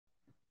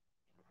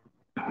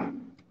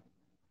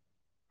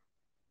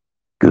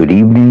Good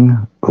evening,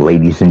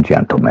 ladies and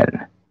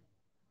gentlemen,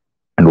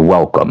 and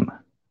welcome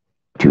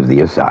to the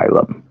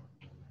Asylum.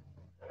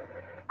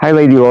 Hi,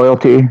 Lady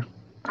Loyalty.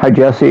 Hi,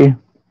 Jesse.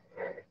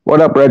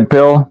 What up, Red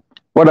Pill?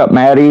 What up,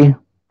 Maddie?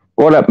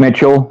 What up,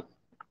 Mitchell?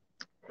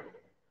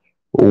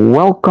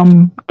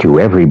 Welcome to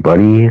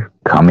everybody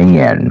coming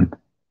in.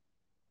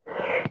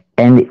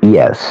 And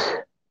yes,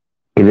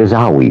 it is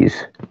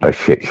always a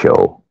shit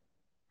show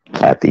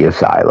at the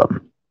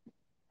Asylum.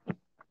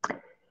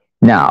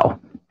 Now,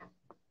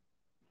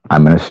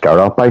 I'm going to start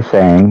off by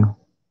saying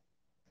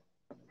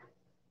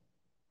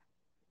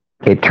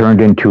it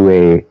turned into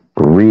a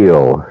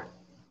real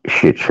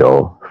shit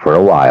show for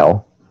a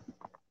while.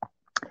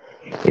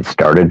 It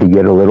started to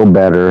get a little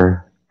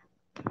better.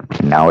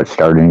 Now it's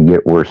starting to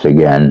get worse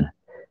again.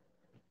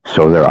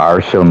 So there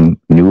are some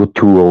new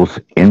tools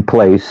in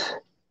place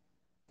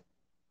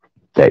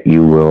that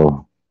you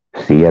will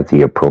see at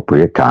the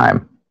appropriate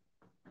time.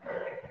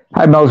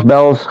 Hi, Mel's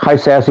Bells. Hi,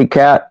 Sassy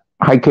Cat.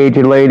 Hi,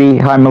 Cajun Lady.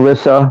 Hi,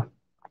 Melissa.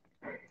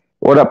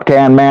 What up,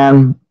 Tan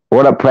Man?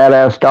 What up, Fat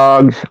Ass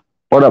Dogs?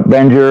 What up,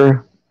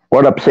 Benger?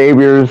 What up,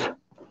 Saviors?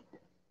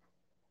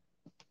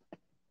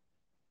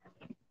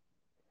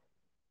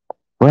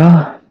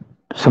 Well,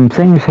 some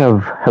things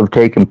have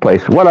taken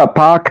place. What up,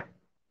 Pac?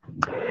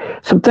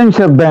 Some things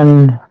have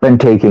been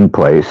taking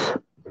place.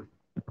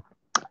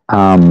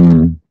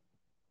 I'm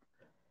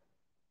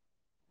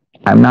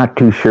not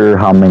too sure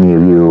how many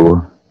of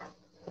you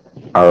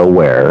are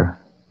aware,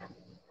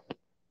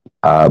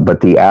 but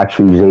the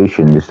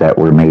accusations that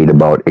were made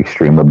about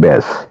Extreme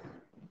Abyss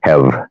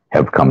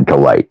have come to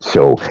light.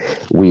 So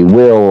we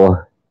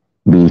will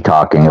be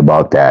talking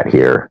about that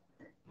here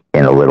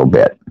in a little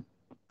bit.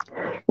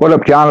 What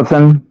up,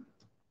 Jonathan?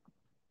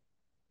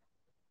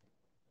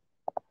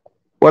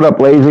 What up,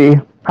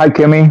 Lazy? Hi,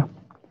 Kimmy.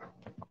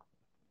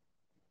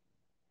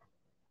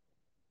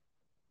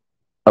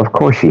 Of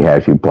course she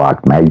has you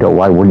blocked, Magda.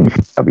 Why wouldn't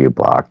she have you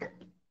blocked?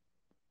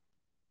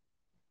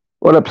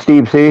 What up,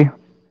 Steve C?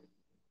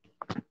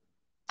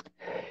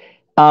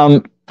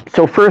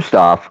 So first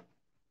off,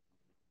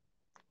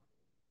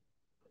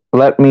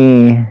 let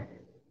me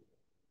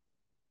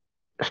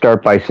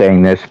start by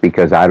saying this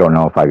because I don't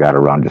know if I got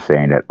around to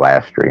saying it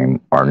last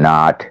stream or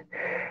not.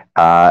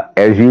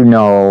 As you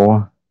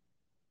know,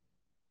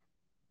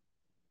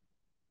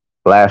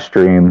 last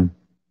stream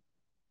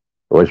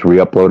was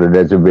re-uploaded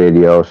as a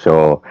video,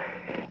 so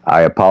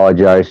I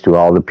apologize to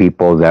all the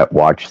people that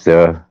watched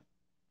the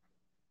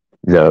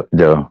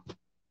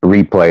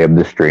replay of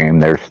the stream.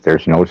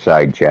 There's no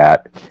side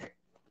chat.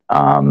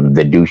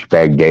 The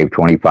douchebag Dave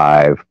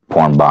 25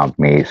 porn bombed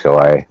me, so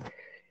I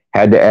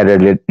had to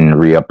edit it and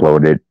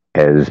re-upload it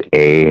as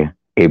a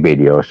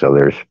video, so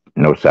there's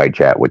no side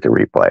chat with the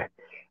replay.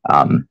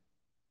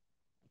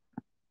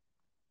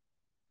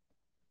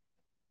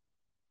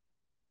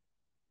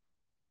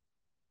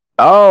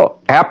 Oh,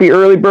 happy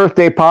early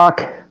birthday,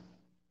 Pac.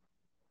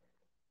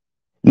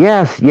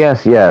 Yes.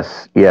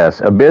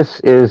 Abyss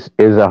is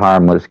a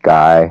harmless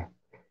guy.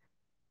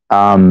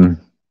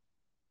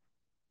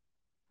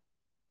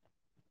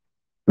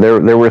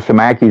 There were some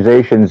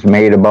accusations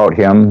made about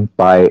him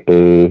by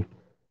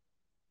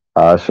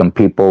some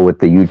people with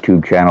the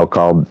YouTube channel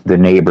called The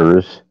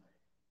Neighbors,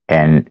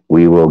 and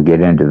we will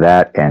get into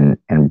that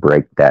and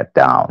break that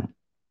down.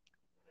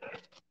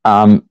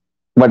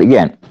 But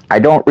again, I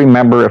don't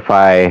remember if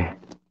I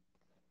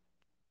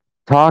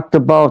talked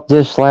about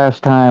this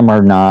last time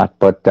or not,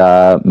 but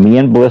me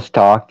and Bliss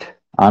talked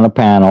on a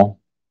panel.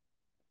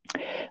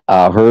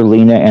 Her,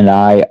 Lena, and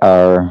I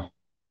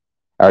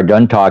are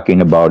done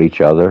talking about each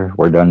other.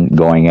 We're done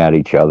going at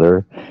each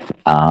other.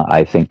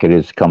 I think it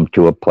has come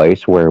to a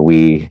place where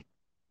we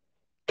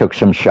took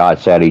some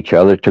shots at each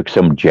other, took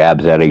some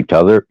jabs at each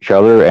other,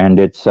 and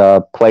it's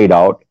played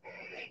out.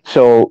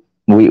 So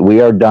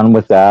we are done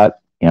with that.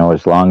 You know,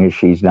 as long as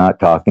she's not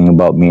talking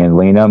about me and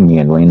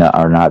Lena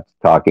are not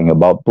talking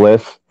about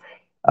Bliss.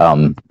 I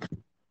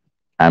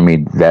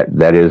mean,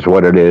 that is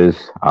what it is.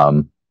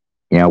 You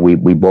know, we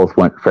both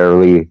went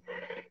fairly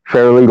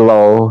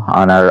low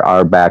on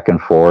our back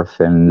and forth,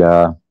 and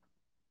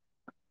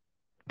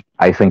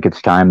I think it's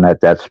time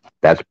that's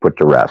put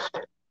to rest.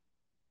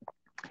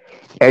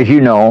 As you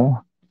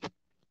know,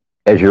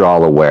 as you're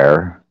all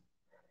aware,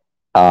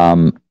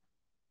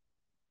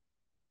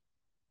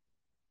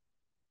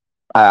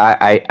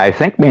 I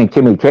think me and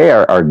Kimmy K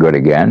are good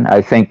again.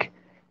 I think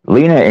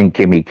Lena and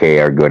Kimmy K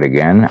are good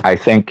again. I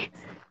think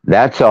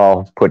that's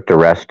all put to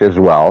rest as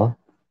well.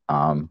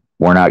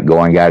 We're not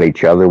going at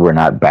each other. We're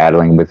not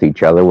battling with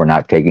each other. We're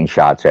not taking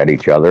shots at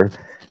each other.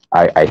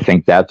 I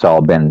think that's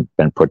all been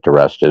put to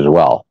rest as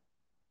well.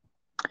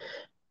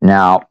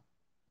 Now,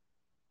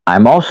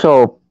 I'm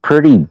also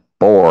pretty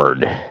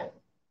bored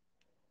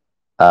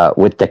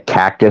with the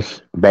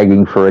cactus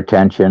begging for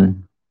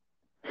attention.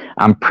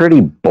 I'm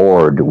pretty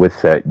bored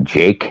with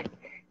Jake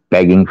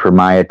begging for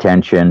my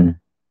attention.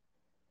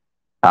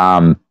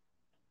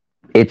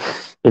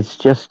 It's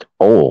just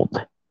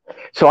old.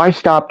 So I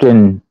stopped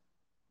in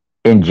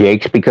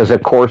Jake's because,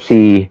 of course,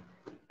 he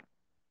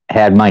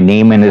had my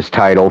name in his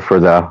title for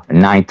the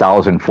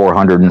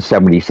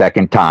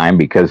 9,472nd time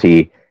because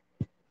he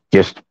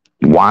just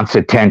wants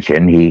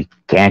attention. He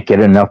can't get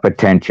enough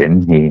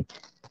attention. He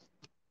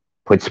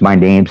puts my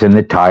names in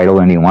the title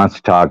and he wants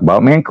to talk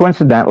about me. And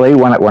coincidentally,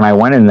 when I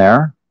went in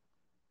there,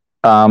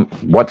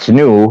 what's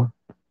new?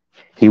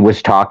 He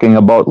was talking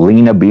about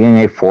Lena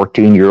being a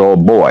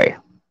 14-year-old boy.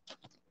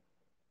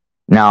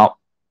 Now,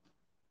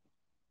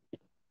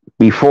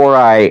 before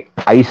I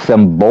ice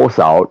them both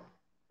out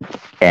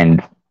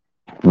and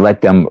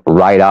let them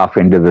ride off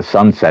into the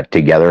sunset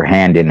together,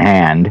 hand in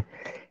hand,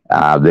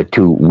 the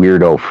two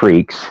weirdo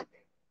freaks,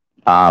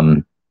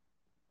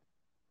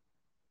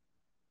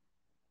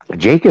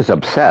 Jake is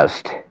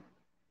obsessed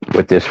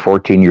with this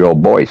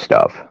 14-year-old boy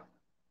stuff.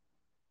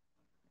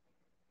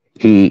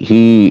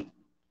 He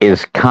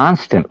is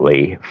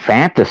constantly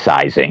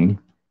fantasizing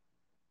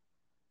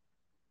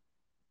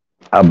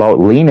about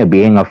Lena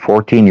being a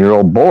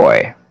 14-year-old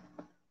boy.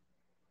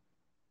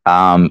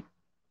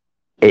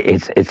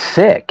 It's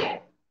sick.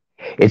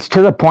 It's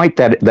to the point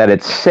that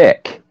it's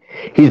sick.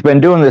 He's been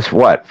doing this,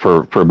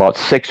 for about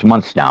 6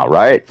 months now,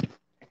 right?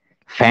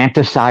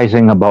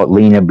 Fantasizing about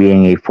Lena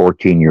being a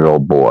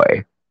 14-year-old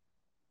boy.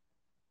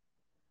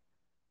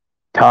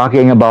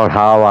 Talking about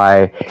how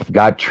I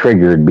got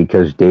triggered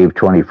because Dave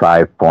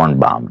 25 porn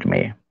bombed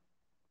me.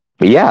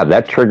 But yeah,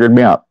 that triggered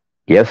me up.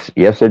 Yes,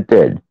 it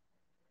did.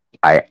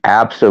 I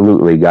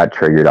absolutely got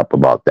triggered up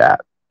about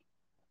that.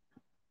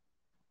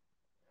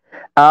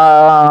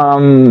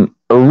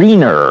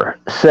 Reener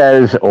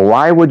says,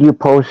 why would you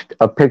post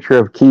a picture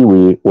of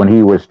Kiwi when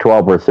he was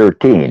 12 or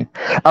 13?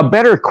 A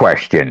better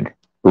question,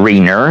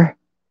 Reener,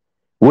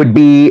 would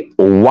be,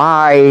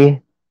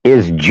 why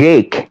is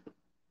Jake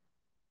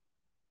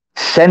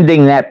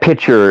sending that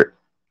picture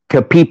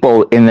to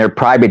people in their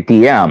private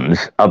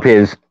DMs of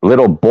his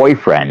little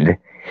boyfriend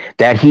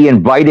that he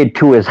invited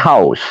to his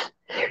house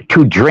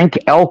to drink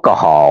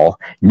alcohol,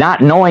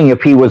 not knowing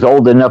if he was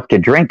old enough to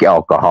drink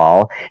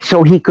alcohol,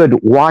 so he could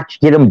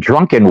get him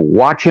drunk and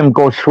watch him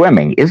go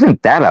swimming?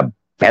 Isn't that a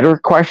better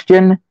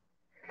question?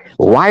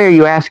 Why are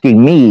you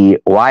asking me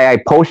why I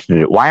posted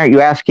it? Why aren't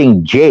you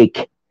asking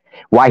Jake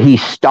why he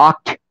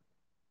stalked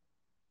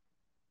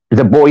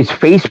the boy's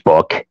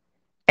Facebook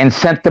and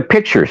sent the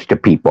pictures to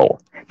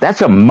people?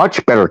 That's a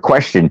much better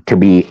question to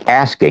be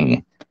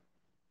asking,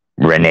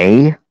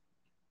 Renee.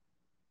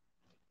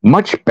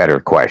 Much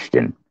better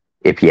question,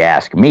 if you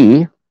ask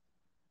me.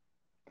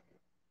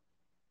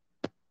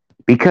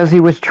 Because he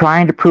was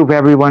trying to prove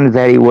everyone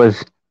that he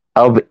was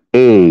of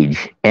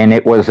age and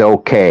it was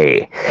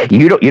okay.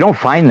 You don't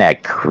find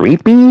that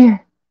creepy?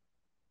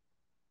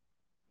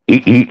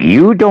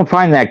 You don't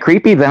find that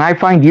creepy? Then I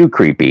find you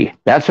creepy.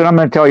 That's what I'm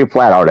going to tell you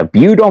flat out. If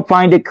you don't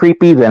find it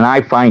creepy, then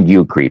I find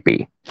you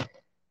creepy.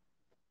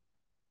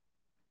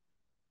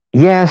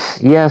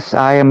 Yes,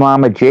 I am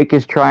Mama. Jake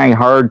is trying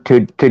hard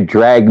to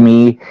drag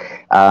me,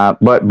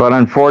 but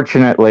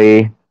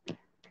unfortunately,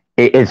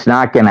 it's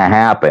not going to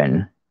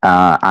happen.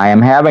 I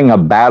am having a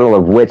battle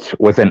of wits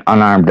with an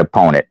unarmed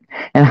opponent.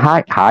 And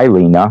hi,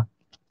 Lena.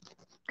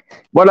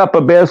 What up,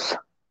 Abyss?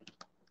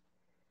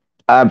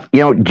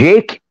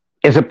 Jake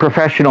is a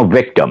professional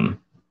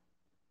victim.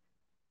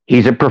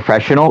 He's a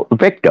professional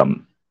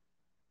victim.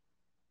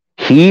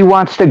 He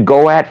wants to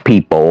go at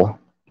people,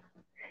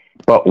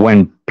 but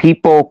when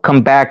people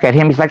come back at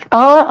him, he's like,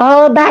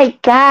 oh my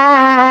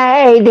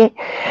God,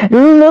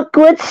 look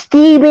what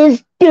Steve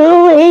is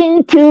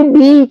doing to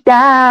me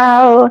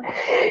now.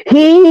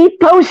 He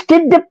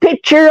posted the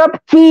picture of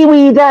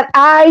Kiwi that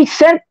I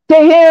sent to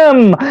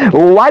him.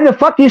 Why the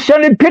fuck you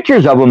sending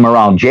pictures of him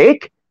around,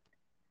 Jake?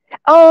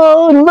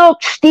 Oh,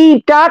 look,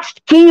 Steve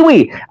doxed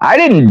Kiwi. I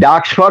didn't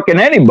dox fucking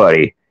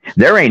anybody.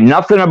 There ain't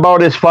nothing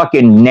about his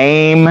fucking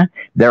name.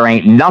 There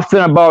ain't nothing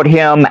about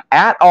him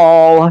at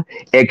all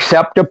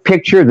except a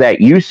picture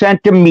that you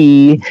sent to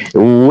me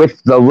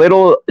with the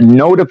little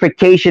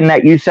notification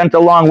that you sent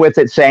along with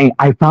it saying,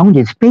 I found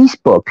his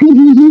Facebook.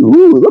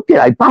 Ooh, look,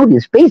 I found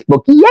his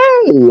Facebook.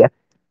 Yay!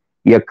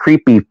 You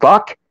creepy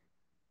fuck.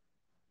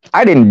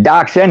 I didn't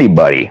dox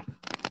anybody.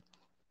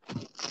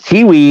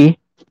 Kiwi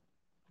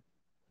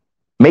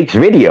makes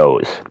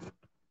videos.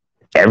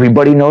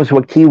 Everybody knows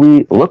what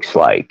Kiwi looks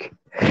like.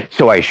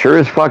 So I sure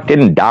as fuck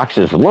didn't dox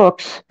his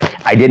looks.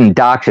 I didn't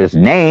dox his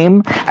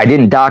name. I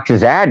didn't dox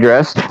his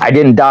address. I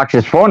didn't dox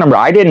his phone number.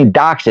 I didn't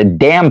dox a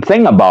damn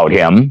thing about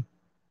him.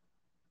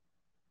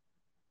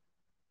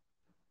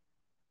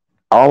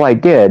 All I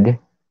did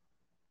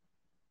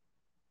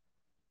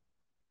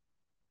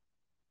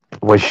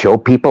was show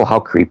people how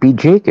creepy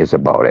Jake is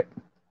about it.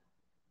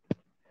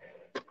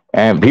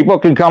 And people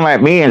can come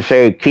at me and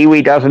say,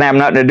 Kiwi doesn't have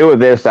nothing to do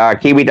with this.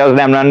 Kiwi doesn't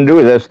have nothing to do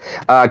with this.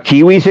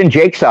 Kiwi's in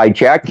Jake's side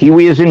check.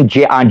 Kiwi is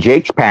on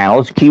Jake's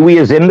panels. Kiwi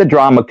is in the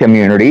drama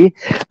community.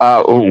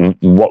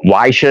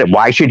 Why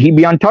should he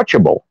be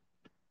untouchable?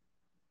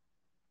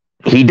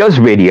 He does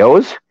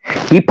videos.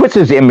 He puts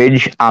his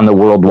image on the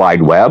World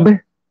Wide Web.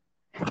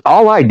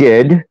 All I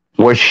did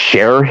was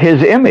share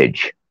his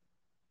image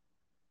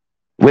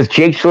with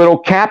Jake's little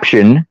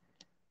caption.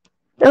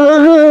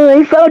 Oh,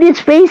 I found his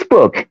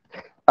Facebook.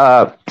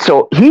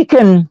 So he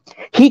can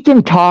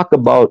talk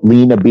about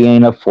Lena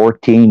being a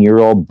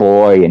 14-year-old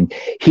boy, and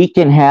he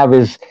can have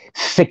his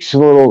sick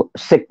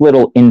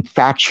little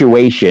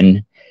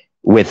infatuation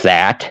with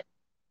that.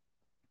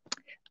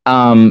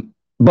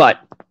 But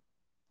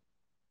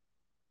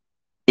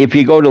if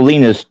you go to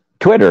Lena's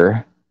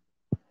Twitter,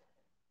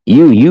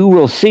 you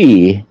will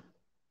see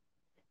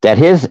that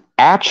his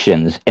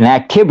actions and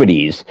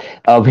activities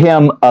of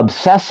him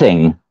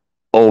obsessing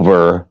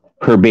over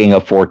her being a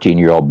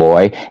 14-year-old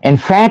boy and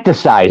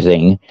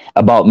fantasizing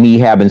about me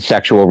having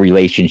sexual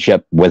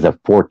relationship with a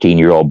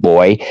 14-year-old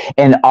boy,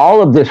 and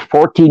all of this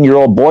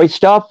 14-year-old boy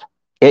stuff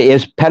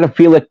is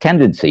pedophilic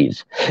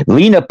tendencies.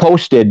 Lena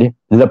posted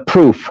the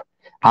proof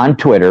on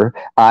Twitter.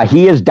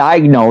 He is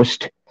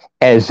diagnosed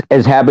as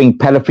having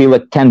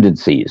pedophilic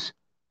tendencies.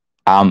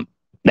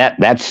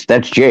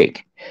 That's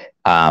Jake.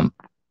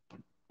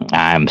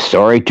 I'm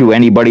sorry to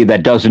anybody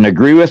that doesn't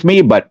agree with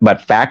me,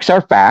 but facts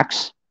are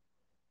facts.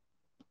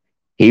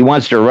 He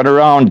wants to run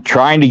around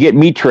trying to get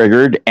me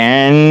triggered,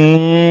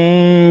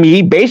 and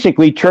he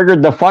basically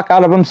triggered the fuck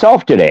out of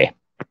himself today.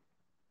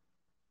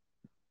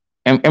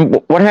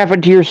 And what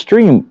happened to your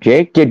stream,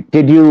 Jake?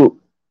 Did you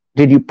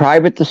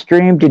private the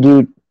stream? Did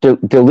you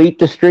delete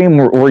the stream?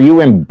 Were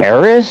you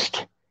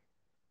embarrassed?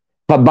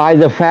 But by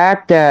the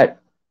fact that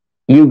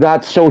you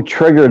got so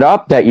triggered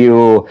up that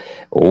you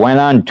went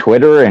on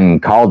Twitter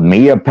and called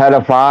me a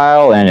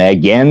pedophile and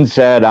again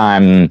said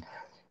I'm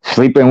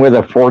sleeping with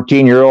a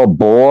 14-year-old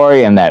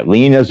boy and that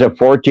Lena's a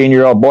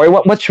 14-year-old boy.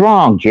 What's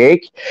wrong,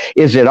 Jake?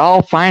 Is it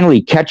all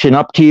finally catching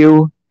up to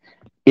you?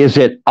 Is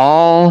it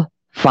all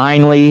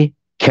finally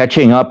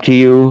catching up to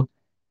you?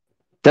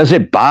 Does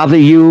it bother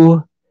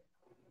you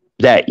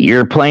that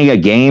you're playing a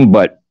game,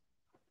 but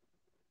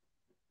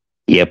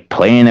you're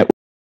playing it?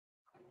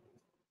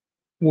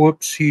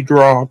 Whoops, he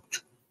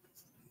dropped.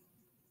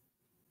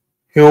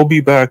 He'll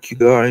be back, you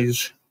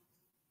guys.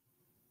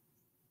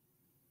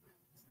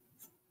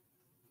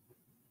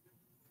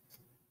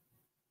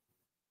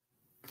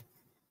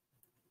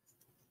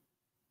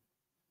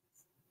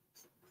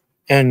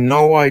 And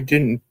no, I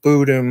didn't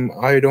boot him.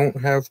 I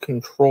don't have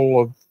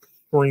control of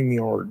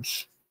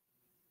StreamYards.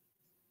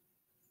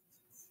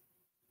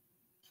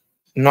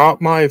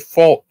 Not my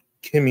fault,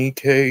 Kimmy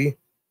K.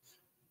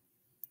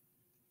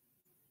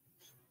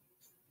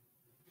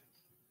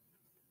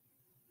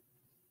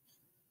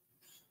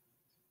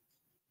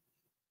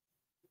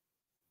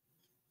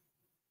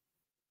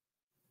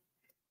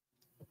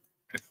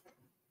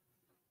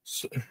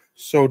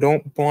 So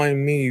don't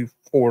blame me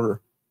for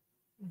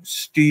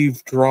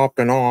Steve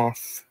dropping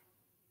off.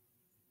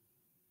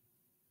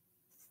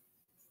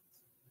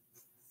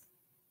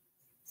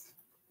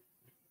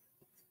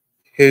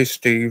 Hey,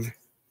 Steve.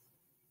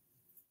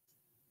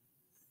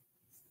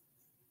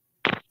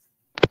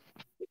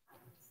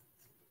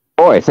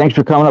 Boy, thanks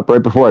for coming up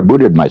right before I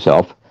booted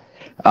myself.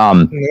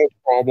 No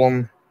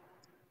problem.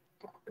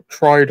 I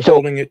tried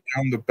holding it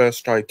down the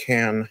best I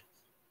can.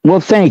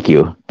 Well, thank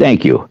you.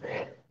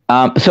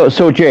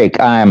 So Jake,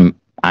 I'm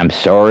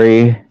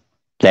sorry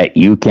that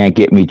you can't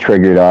get me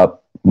triggered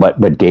up,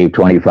 but Dave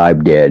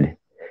 25 did.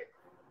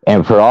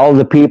 And for all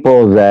the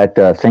people that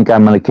think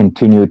I'm going to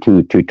continue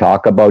to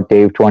talk about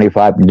Dave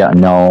 25,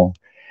 no,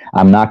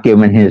 I'm not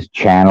giving his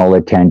channel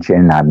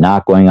attention. I'm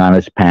not going on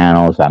his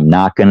panels. I'm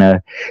not going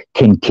to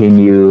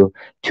continue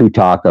to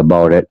talk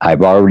about it.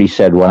 I've already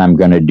said what I'm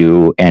going to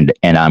do, and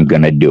I'm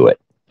going to do it.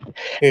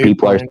 Hey,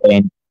 people are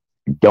saying,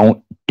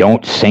 don't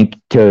sink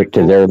to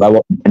their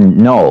level.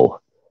 No.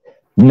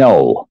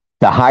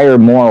 The higher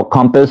moral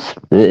compass,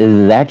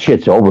 that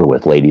shit's over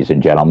with, ladies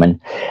and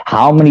gentlemen.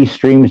 How many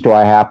streams do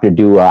I have to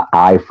do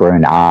eye for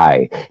an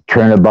eye?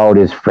 Turnabout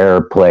is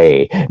fair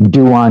play.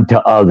 Do unto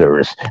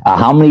others.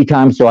 How many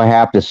times do I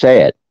have to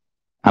say it?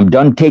 I'm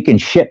done taking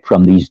shit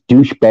from these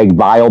douchebag,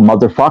 vile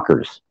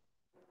motherfuckers.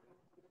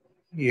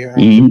 Yeah.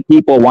 You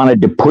people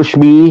wanted to push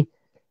me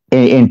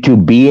into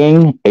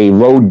being a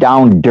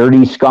low-down, dirty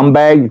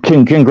scumbag.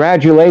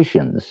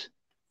 Congratulations.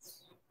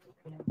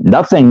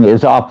 Nothing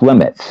is off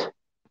limits.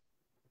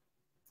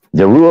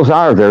 The rules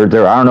are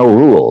there are no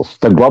rules.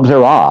 The gloves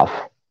are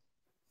off.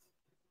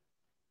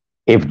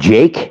 If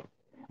Jake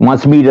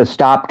wants me to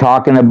stop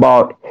talking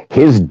about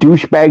his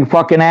douchebag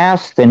fucking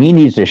ass, then he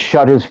needs to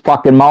shut his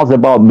fucking mouth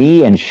about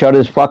me and shut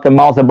his fucking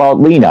mouth about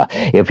Lena.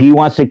 If he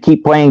wants to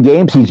keep playing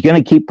games, he's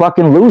going to keep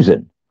fucking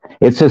losing.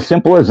 It's as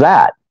simple as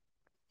that.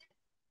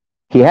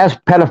 He has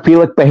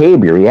pedophilic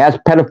behavior. He has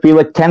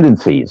pedophilic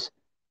tendencies.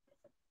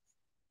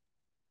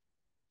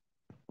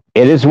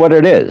 It is what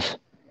it is.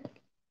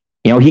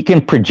 You know, he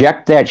can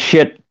project that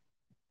shit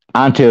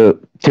onto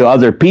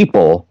other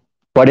people,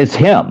 but it's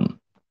him.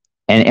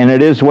 And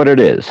it is what it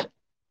is.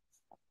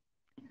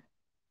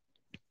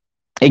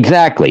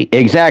 Exactly.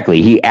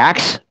 He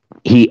acts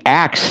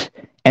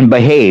and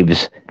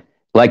behaves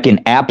like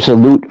an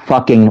absolute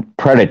fucking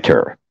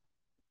predator.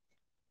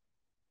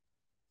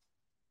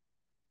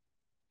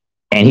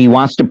 And he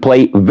wants to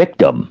play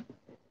victim.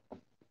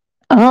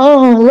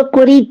 Oh, look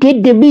what he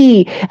did to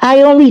me.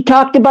 I only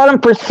talked about him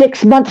for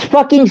 6 months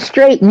fucking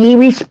straight, and he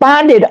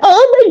responded.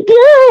 Oh my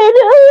God,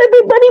 oh,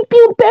 everybody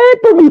feel bad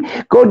for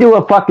me. Go do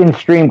a fucking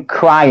stream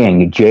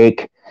crying,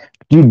 Jake.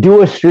 You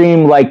do a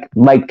stream like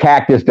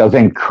Cactus does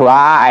and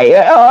cry.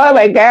 Oh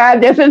my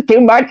God, this is too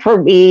much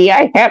for me.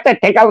 I have to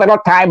take a little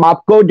time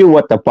off. Go do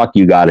what the fuck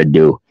you got to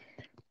do.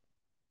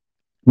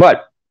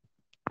 But,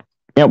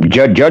 you know,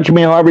 judge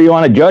me however you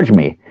want to judge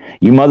me.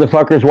 You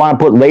motherfuckers want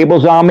to put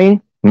labels on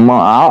me?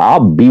 I'll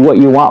be what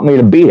you want me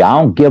to be.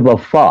 I don't give a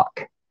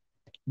fuck.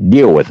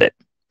 Deal with it.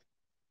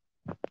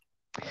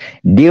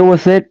 Deal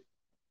with it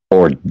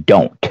or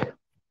don't.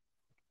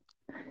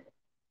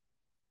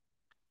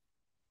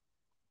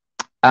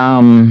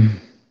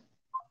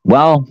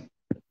 Well,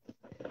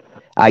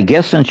 I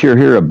guess since you're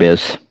here,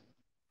 Abyss,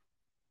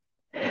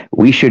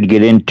 we should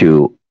get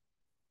into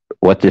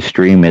what this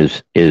stream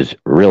is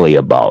really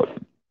about.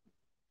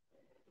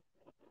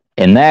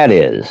 And that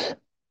is,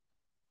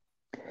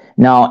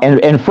 now,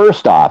 and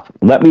first off,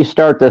 let me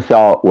start this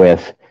out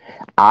with,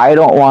 I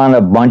don't want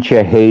a bunch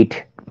of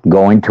hate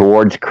going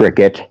towards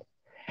Cricket.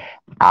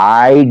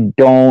 I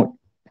don't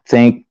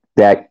think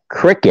that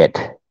Cricket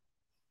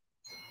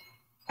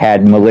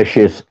had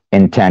malicious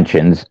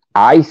intentions.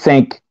 I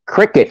think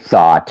Cricket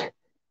thought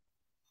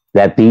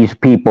that these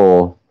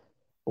people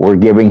were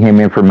giving him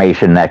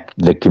information that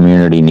the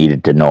community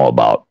needed to know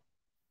about.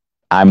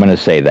 I'm going to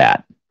say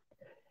that.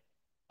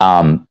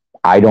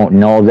 I don't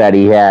know that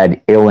he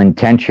had ill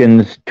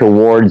intentions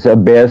towards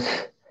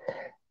Abyss.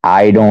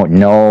 I don't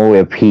know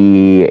if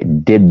he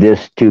did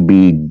this to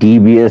be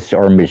devious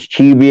or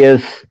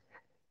mischievous.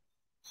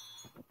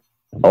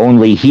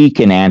 Only he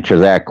can answer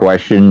that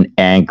question.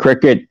 And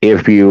Cricket,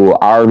 if you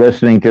are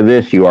listening to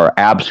this, you are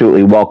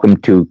absolutely welcome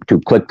to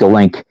click the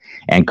link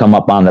and come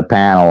up on the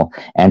panel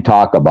and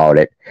talk about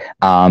it.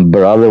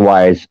 But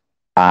otherwise,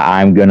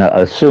 I'm going to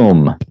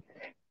assume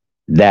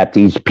that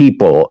these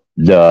people,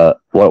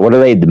 what are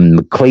they, the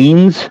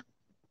McLeans?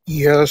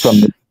 Yes.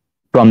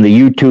 From the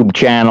YouTube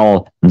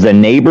channel, The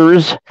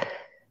Neighbors,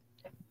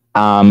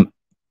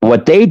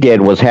 what they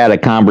did was had a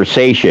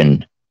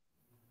conversation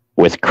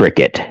with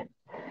Cricket.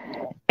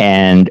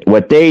 And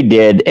what they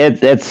did,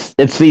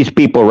 it's these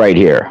people right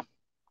here.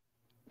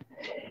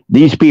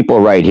 These people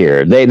right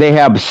here. They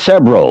have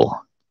several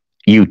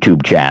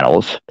YouTube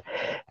channels.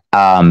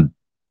 And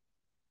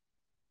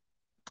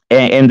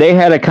they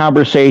had a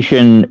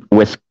conversation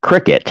with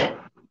Cricket.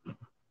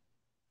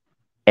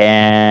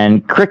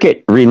 And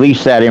Cricket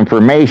released that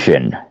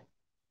information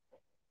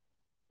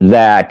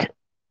that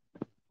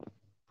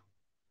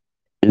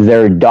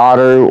their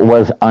daughter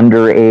was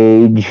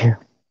underage.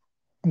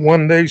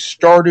 When they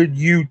started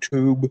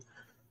YouTube,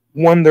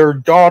 when their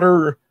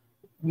daughter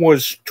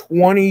was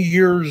 20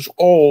 years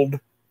old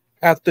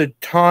at the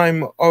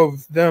time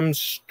of them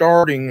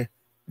starting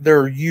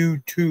their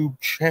YouTube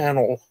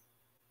channel.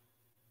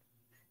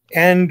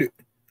 And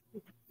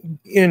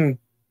in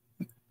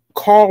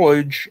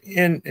college,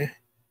 in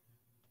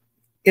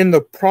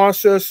the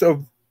process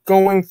of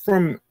going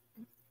from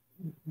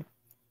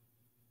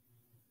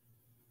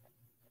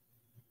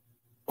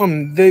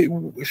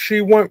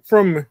she went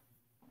from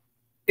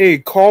a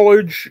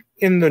college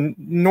in the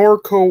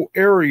Norco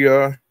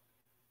area,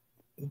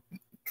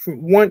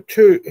 went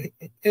to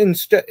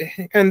instead,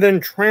 and then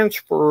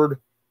transferred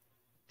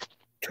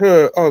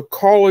to a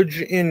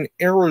college in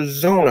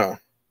Arizona.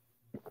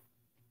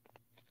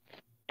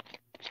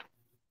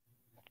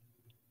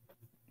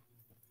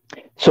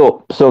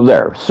 So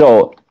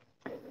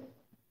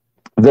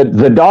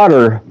the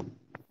daughter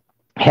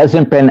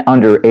hasn't been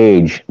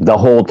underage the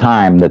whole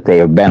time that they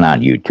have been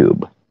on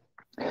YouTube,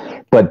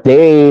 but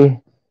they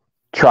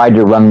tried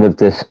to run with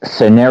this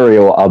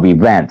scenario of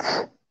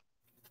events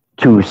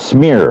to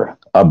smear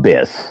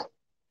Abyss.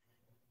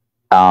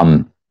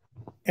 And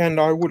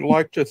I would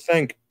like to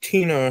thank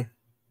Tina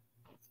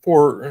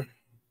for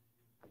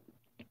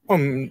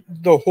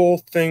the whole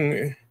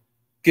thing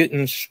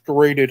getting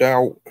straightened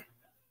out.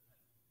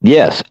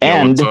 Yes,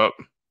 and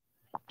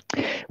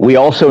we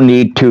also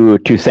need to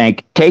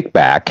thank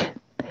Takeback,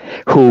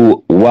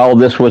 who, while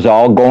this was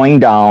all going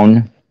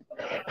down,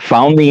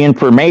 found the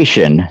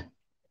information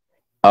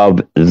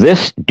of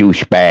this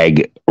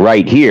douchebag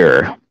right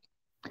here,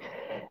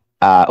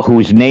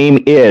 whose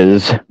name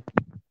is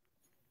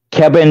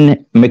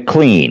Kevin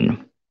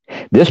McLean.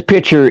 This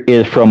picture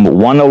is from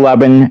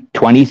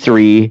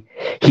 1/11/23.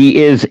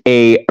 He is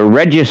a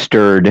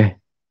registered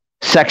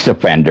sex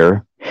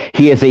offender.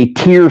 He is a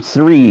tier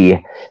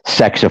 3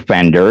 sex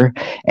offender.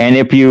 And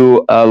if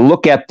you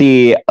look at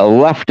the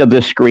left of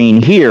the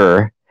screen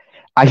here,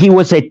 he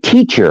was a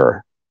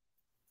teacher.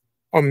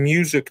 A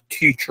music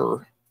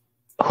teacher.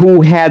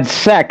 Who had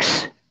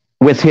sex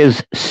with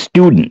his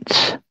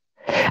students.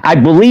 I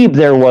believe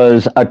there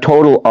was a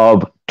total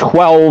of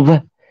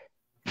 12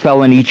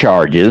 felony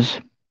charges.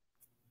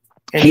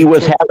 And he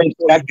was having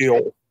sex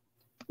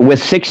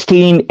with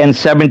 16 and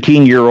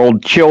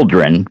 17-year-old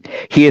children.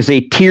 He is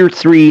a tier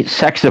 3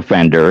 sex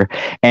offender,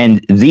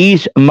 and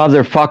these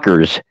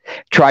motherfuckers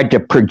tried to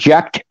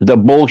project the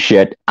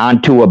bullshit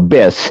onto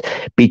Abyss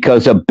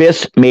because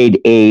Abyss made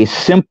a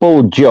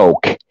simple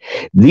joke.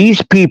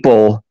 These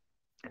people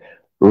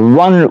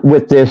run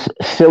with this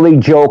silly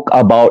joke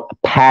about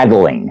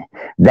paddling.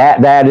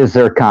 That is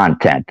their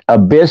content.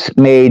 Abyss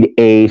made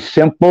a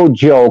simple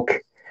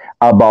joke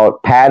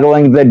about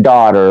paddling the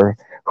daughter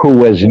who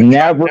was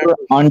never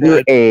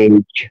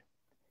underage,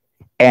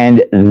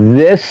 and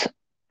this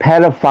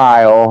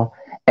pedophile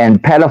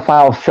and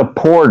pedophile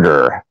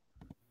supporter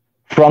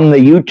from the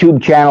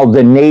YouTube channel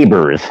The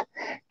Neighbors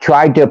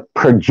tried to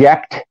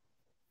project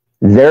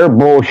their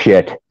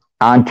bullshit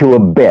onto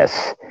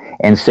Abyss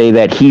and say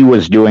that he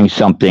was doing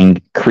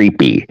something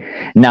creepy.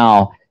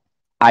 Now,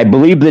 I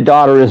believe the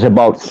daughter is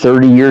about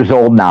 30 years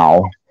old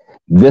now.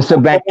 This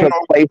event took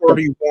place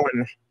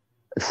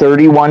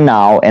 31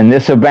 now, and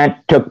this event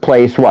took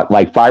place, what,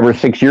 like 5 or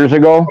 6 years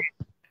ago?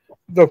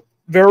 The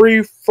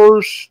very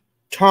first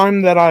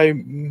time that I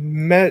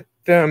met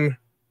them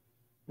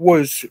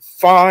was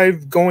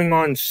 5 going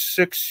on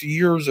 6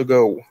 years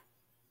ago.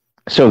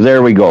 So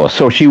there we go.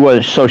 So she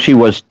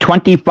was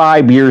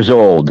 25 years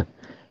old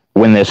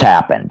when this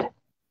happened.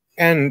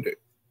 And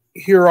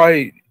here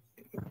I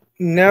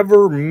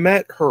never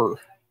met her.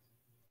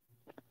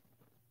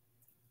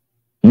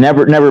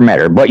 Never met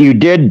her, but you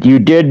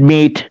did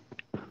meet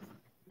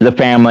the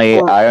family.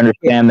 I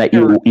understand that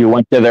you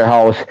went to their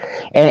house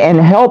and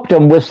helped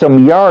them with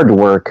some yard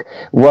work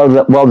while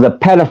the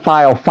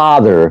pedophile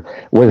father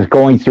was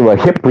going through a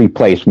hip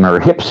replacement or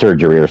hip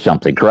surgery or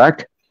something,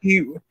 correct?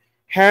 He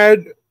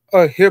had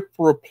a hip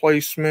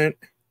replacement.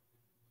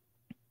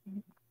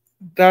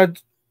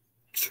 That's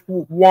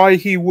why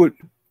he would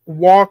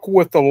walk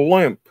with a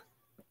limp.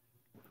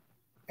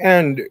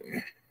 And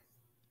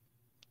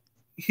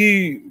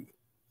the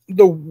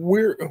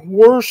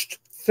worst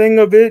thing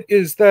of it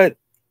is that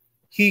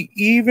he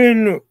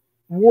even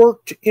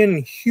worked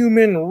in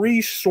human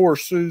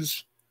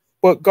resources,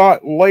 but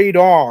got laid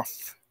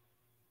off.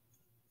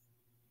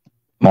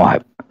 Well, I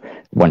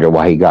wonder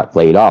why he got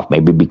laid off.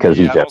 Maybe because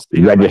he's a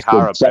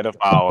registered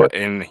pedophile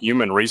in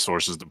human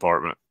resources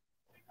department,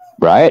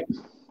 right?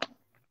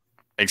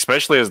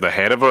 Especially as the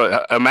head of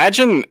a.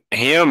 Imagine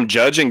him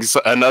judging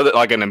another,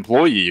 like an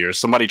employee or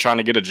somebody trying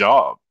to get a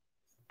job.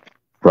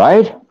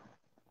 Right?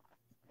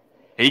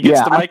 He gets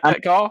to make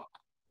that call.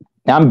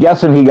 I'm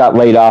guessing he got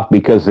laid off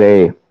because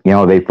they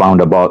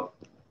found about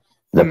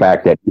the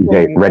fact that he's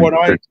a registered. What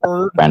I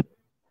heard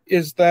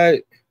is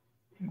that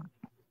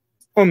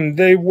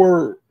they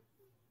were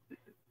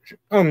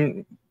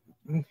cutting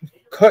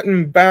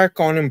back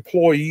on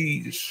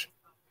employees.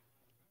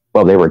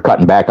 Well, they were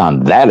cutting back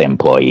on that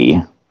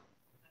employee.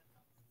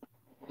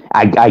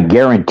 I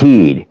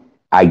guarantee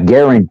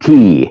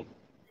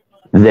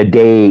the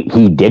day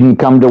he didn't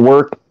come to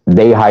work,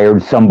 they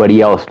hired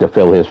somebody else to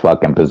fill his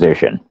fucking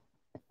position.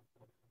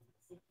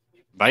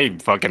 They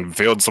fucking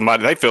filled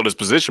somebody. They filled his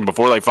position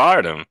before they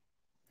fired him.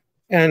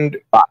 And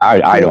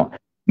I don't.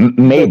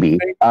 Maybe.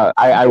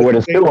 I would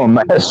assume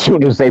as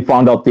soon as they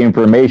found out the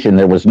information,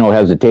 there was no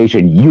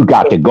hesitation. You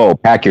got to go.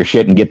 Pack your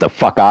shit and get the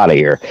fuck out of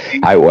here.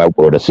 I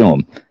would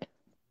assume.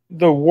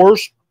 The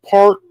worst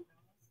part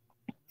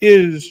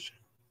is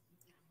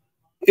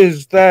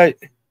that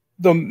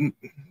the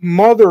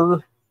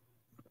mother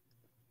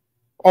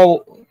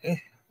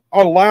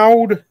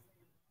allowed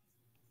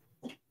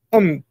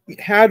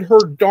had her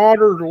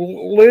daughter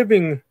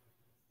living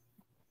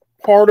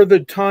part of the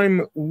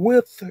time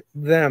with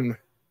them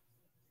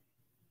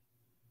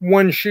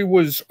when she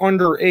was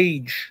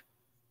underage.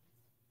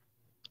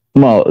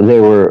 Well, they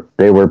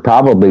were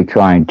probably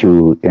trying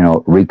to,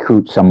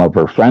 recruit some of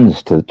her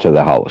friends to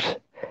the house.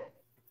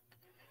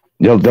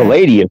 The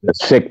lady is a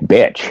sick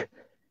bitch.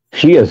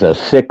 She is a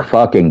sick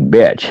fucking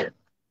bitch.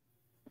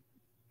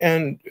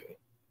 And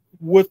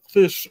with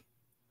this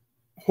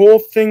whole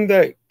thing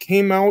that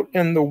came out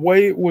and the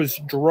way it was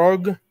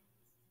drug,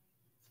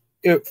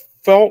 it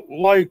felt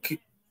like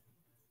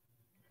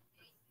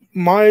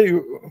my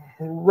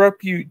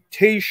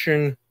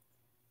reputation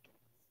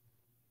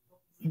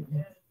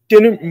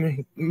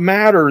didn't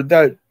matter,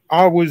 that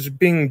I was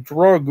being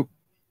drugged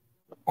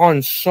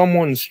on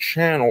someone's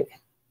channel.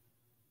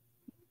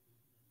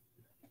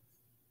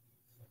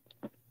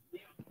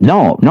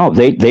 No,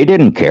 they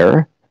didn't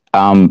care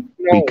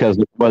because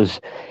it was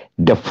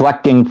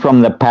deflecting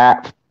from the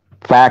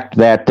fact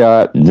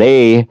that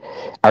they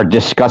are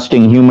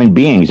disgusting human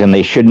beings and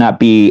they should not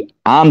be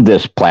on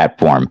this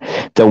platform.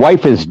 The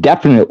wife is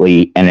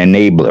definitely an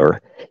enabler.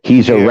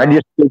 He's a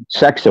registered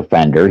sex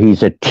offender.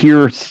 He's a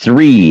tier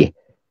 3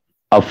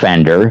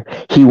 offender.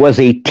 He was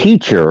a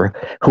teacher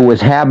who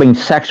was having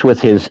sex with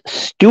his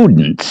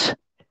students.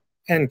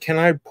 And can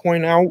I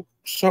point out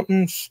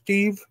something,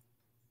 Steve?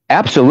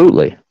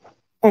 Absolutely.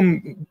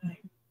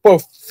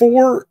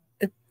 Before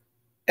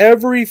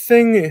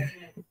everything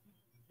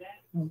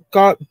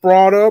got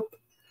brought up,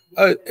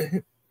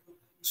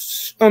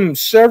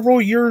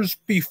 several years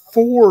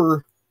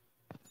before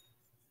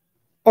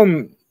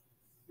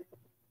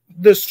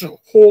this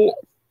whole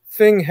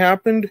thing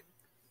happened,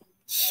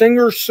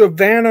 singer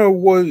Savannah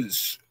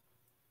was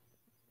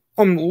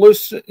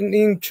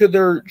listening to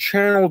their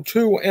channel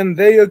too, and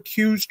they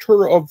accused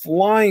her of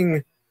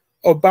lying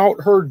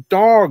about her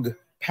dog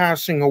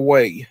passing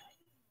away.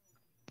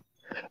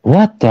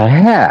 What the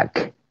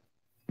heck?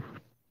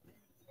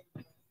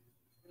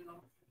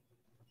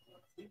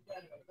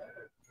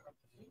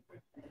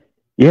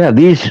 Yeah,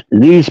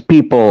 these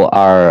people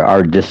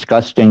are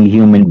disgusting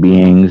human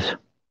beings.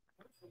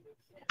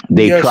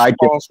 They Yes, tried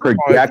to Boss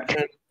project.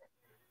 Five.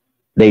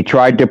 They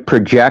tried to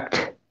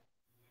project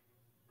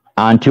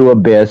onto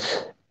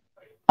Abyss.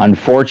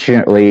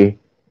 Unfortunately,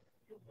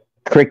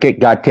 Cricket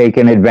got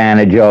taken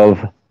advantage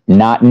of,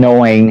 not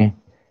knowing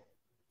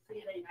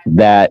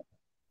that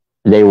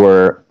they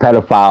were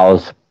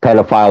pedophiles,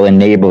 pedophile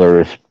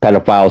enablers,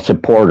 pedophile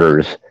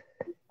supporters.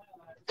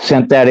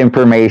 Sent that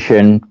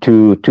information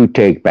to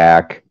Take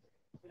Back.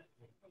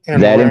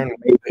 And That ran.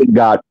 information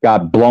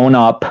got blown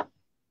up.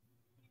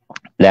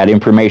 That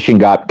information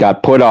got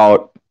put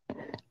out.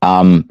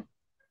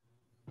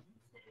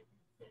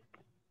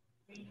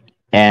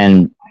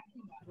 And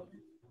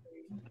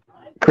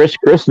Chris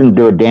didn't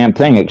do a damn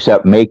thing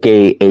except make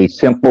a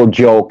simple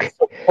joke.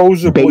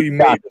 Supposedly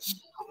made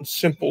a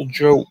simple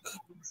joke.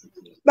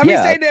 Let me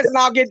say this and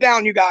I'll get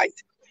down, you guys.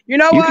 You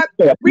know what?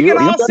 We can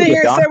all sit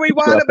here and say we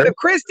want it, but if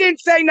Chris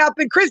didn't say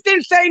nothing,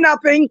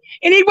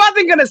 and he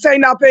wasn't going to say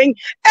nothing,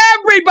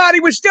 everybody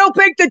would still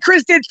think that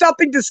Chris did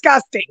something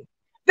disgusting.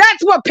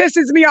 That's what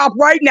pisses me off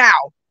right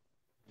now.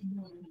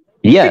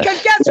 Yes.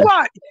 Because guess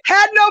what?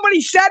 Had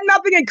nobody said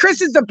nothing in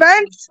Chris's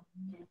defense,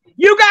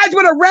 you guys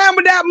would have ran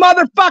with that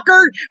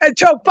motherfucker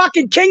until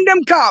fucking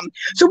kingdom come.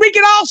 So we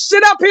can all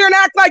sit up here and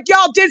act like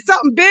y'all did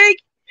something big.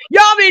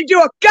 Y'all didn't do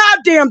a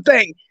goddamn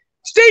thing.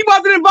 Steve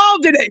wasn't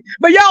involved in it,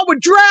 but y'all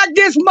would drag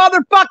this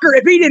motherfucker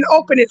if he didn't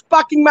open his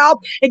fucking mouth.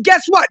 And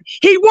guess what?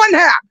 He wouldn't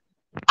have.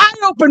 I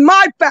opened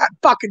my fat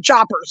fucking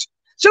choppers.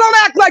 So don't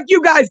act like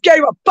you guys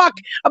gave a fuck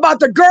about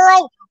the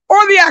girl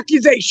or the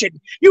accusation.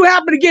 You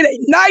happen to get a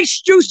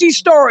nice, juicy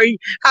story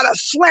out of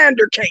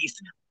slander case.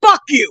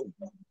 Fuck you.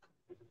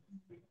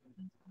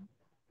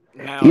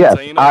 Now, Yes,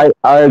 Tina,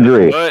 I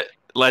agree. But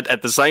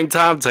at the same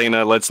time,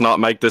 Tina, let's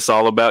not make this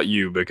all about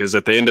you, because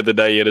at the end of the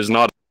day, it is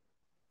not.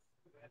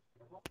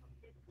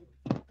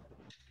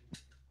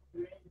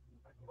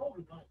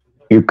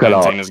 You cut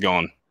off. Tina's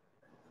gone.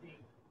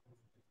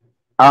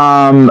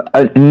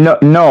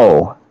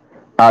 No.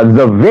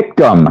 The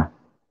victim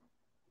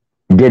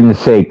didn't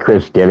say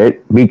Chris did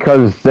it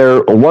because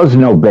there was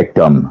no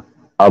victim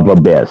of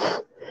Abyss.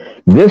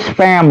 This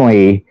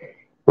family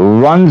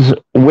runs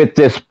with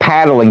this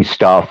paddling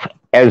stuff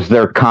as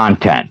their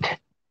content.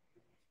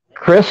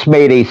 Chris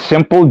made a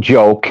simple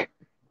joke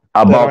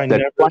about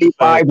the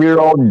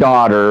 25-year-old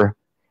daughter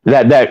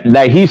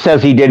that he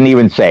says he didn't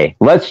even say.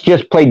 Let's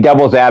just play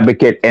devil's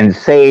advocate and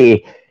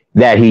say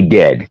that he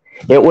did.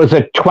 It was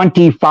a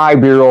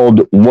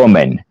 25-year-old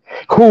woman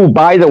who,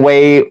 by the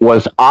way,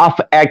 was off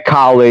at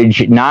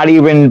college, not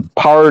even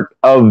part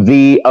of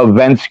the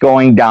events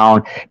going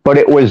down, but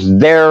it was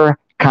their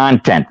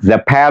content.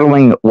 The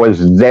paddling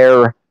was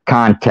their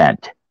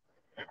content.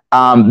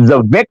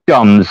 The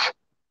victims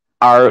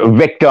are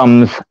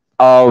victims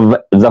of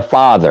the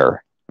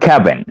father,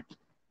 Kevin.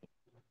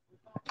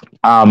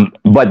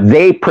 But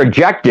they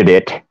projected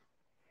it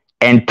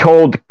and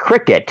told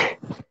Cricket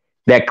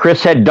that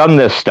Chris had done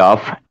this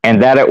stuff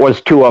and that it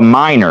was to a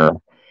minor,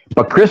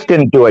 but Chris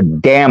didn't do a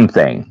damn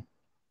thing.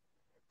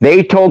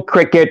 They told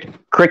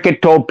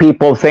Cricket told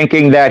people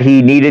thinking that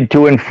he needed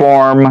to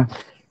inform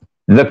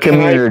the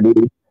community.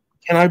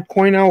 Can I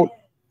point out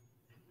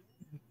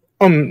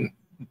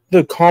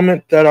the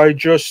comment that I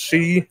just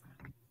see?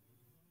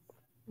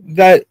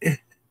 That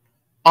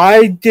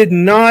I did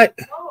not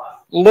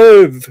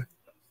live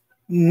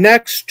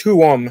next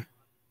to him.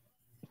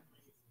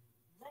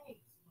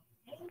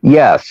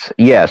 Yes,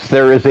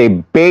 there is a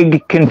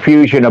big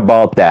confusion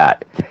about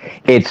that.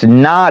 It's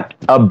not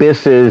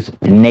Abyss's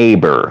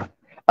neighbor.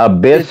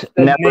 Abyss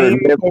never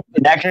lived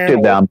next to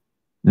them.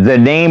 The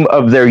name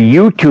of their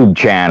YouTube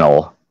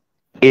channel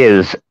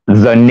is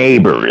The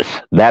Neighbors.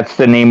 That's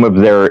the name of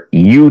their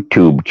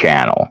YouTube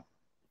channel.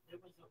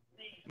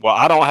 Well,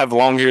 I don't have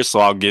long here, so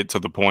I'll get to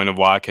the point of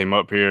why I came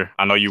up here.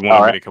 I know you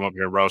wanted me to come up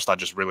here and roast. I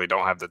just really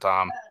don't have the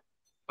time.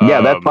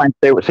 Yeah, that's fine.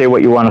 Say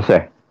what you want to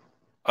say.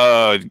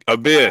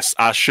 Abyss,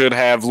 I should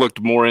have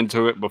looked more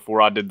into it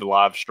before I did the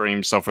live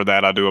stream, so for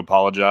that I do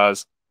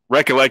apologize.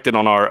 Recollected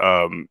on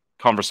our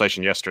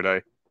conversation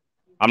yesterday.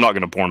 I'm not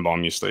going to porn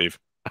bomb you, Steve.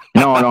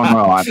 No.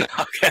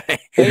 Okay.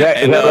 Is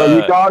that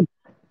you, dog?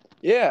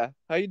 Yeah.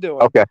 How you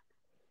doing? Okay.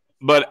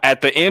 But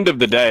at the end of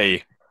the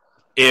day,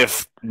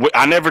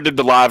 I never did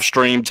the live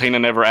stream, Tina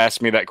never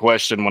asked me that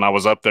question when I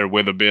was up there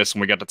with Abyss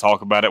and we got to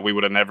talk about it, we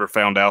would have never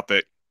found out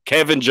that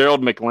Kevin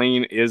Gerald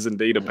McLean is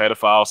indeed a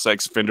pedophile,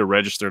 sex offender,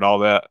 registered, all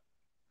that.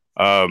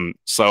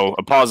 So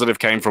a positive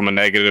came from a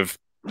negative.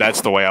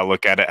 That's the way I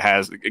look at it.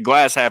 Has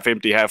glass half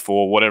empty, half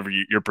full, whatever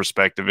your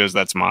perspective is,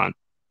 that's mine.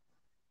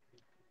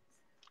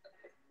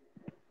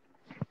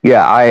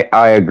 Yeah,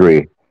 I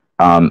agree.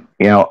 And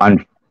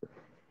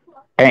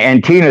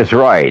Tina's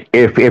right.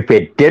 If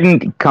it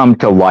didn't come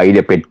to light,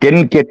 if it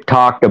didn't get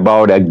talked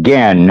about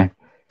again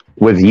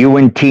with you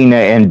and Tina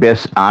and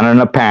Biss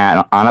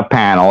on a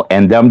panel,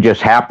 and them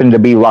just happened to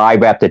be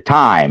live at the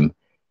time,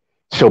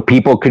 so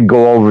people could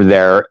go over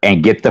there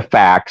and get the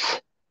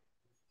facts,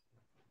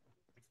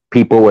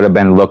 people would have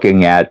been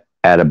looking at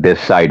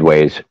Abyss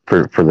sideways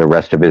for the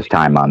rest of his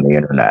time on the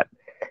internet.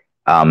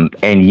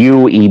 And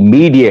you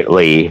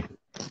immediately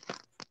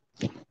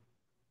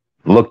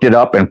looked it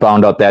up and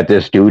found out that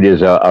this dude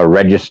is a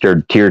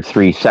registered tier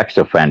 3 sex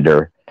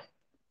offender,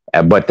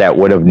 but that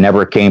would have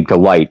never came to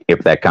light if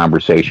that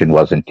conversation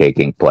wasn't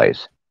taking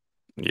place.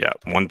 Yeah,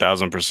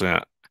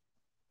 1000%.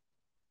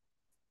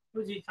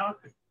 Who's he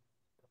talking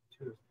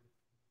to?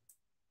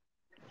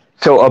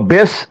 So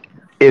Abyss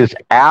is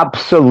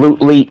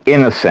absolutely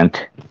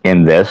innocent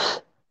in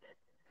this.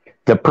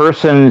 The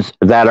persons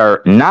that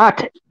are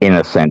not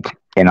innocent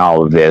in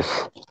all of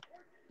this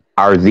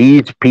are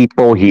these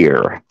people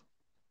here.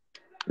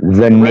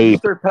 The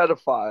neighbor. Registered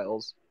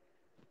pedophiles.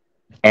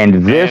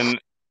 And this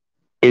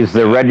is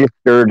the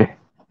registered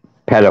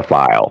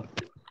pedophile.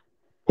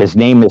 His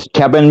name is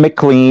Kevin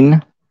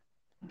McLean.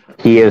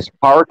 He is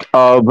part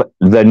of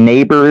the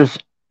Neighbors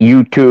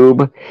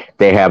YouTube.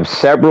 They have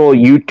several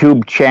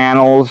YouTube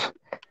channels.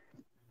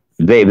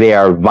 They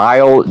are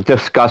vile,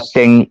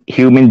 disgusting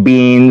human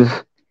beings,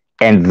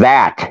 and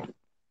that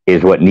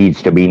is what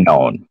needs to be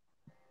known.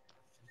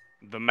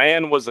 The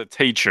man was a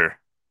teacher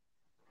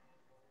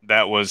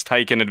that was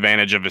taking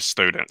advantage of his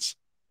students.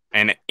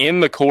 And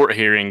in the court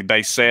hearing,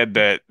 they said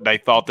that they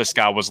thought this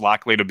guy was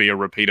likely to be a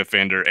repeat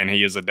offender and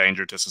he is a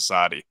danger to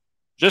society.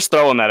 Just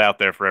throwing that out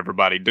there for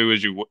everybody. Do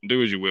as you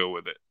will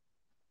with it.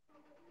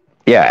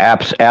 Yeah,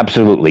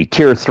 absolutely.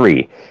 Tier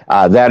 3.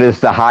 That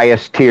is the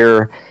highest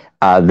tier.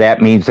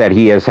 That means that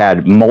he has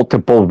had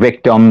multiple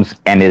victims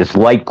and is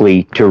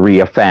likely to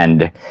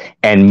reoffend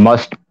and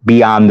must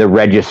be on the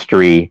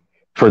registry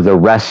for the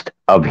rest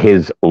of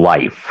his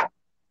life.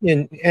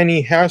 And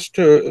he has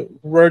to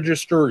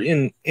register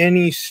in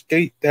any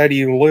state that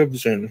he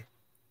lives in.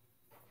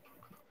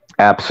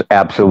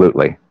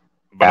 Absolutely.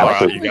 But all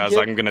right, you guys,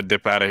 I'm going to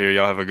dip out of here.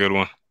 Y'all have a good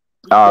one.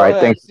 All right,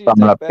 thanks for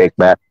coming up, Take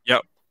Back.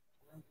 Yep.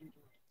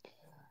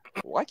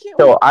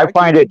 I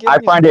find it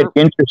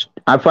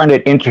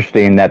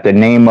interesting that the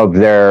name of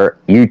their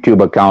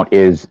YouTube account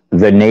is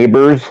The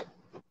Neighbors,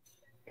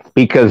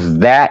 because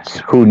that's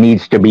who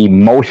needs to be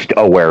most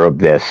aware of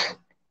this,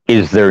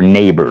 is their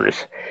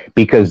neighbors,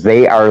 because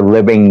they are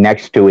living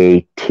next to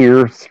a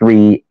tier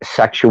 3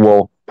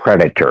 sexual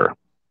predator.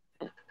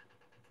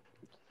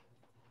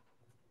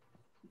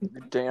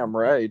 Damn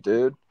right,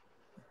 dude.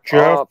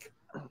 Jeff,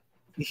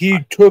 he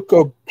took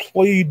a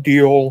plea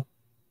deal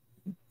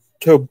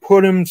to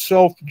put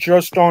himself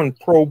just on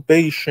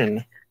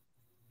probation.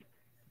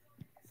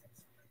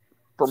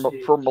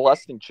 For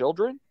molesting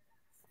children?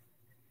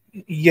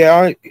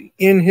 Yeah,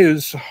 in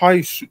his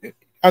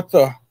at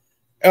the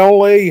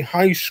LA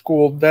high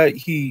school that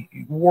he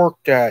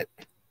worked at.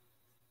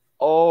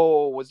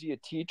 Oh, was he a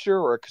teacher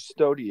or a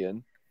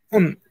custodian?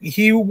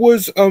 He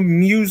was a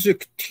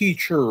music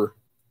teacher.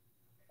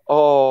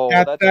 Oh,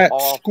 at that's that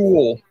awful.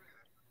 School.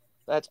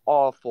 That's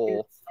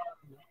awful.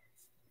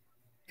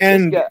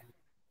 And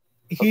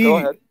go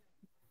ahead.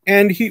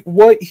 And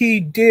what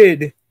he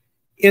did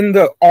in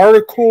the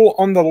article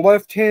on the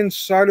left-hand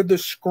side of the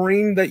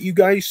screen that you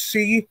guys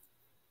see,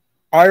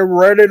 I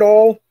read it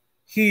all.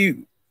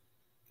 He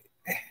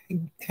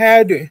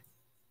had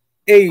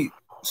a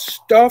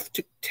stuffed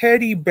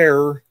teddy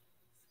bear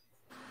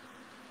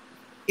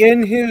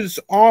in his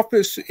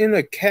office in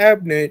a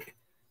cabinet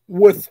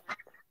with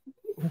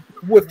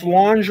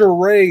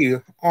lingerie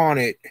on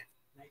it.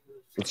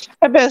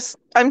 Abyss,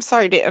 I'm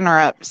sorry to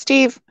interrupt.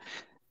 Steve,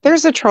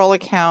 there's a troll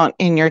account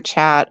in your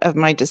chat of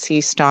my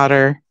deceased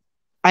daughter.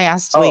 I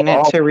asked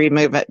Lena to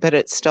remove it, but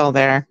it's still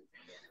there.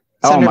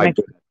 It's under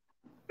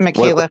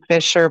Michaela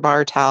Fisher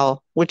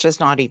Bartel, which is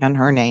not even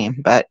her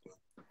name, but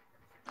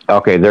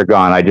okay, they're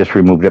gone. I just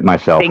removed it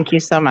myself. Thank you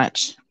so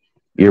much.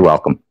 You're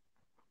welcome.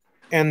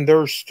 And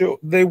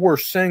they were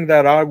saying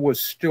that I was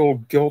still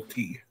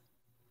guilty.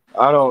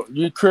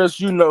 Chris,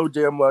 you know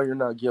damn well you're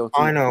not guilty.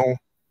 I know.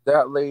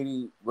 That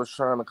lady was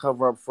trying to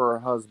cover up for her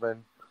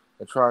husband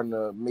and trying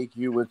to make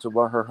you into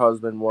what her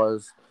husband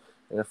was.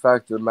 And the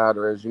fact of the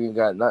matter is, you ain't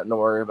got nothing to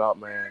worry about,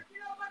 man.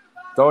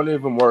 Don't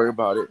even worry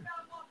about it.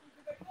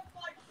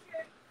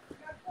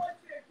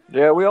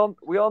 Yeah, we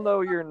all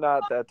know you're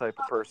not that type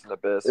of person,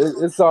 Abyss.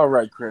 It's all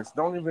right, Chris.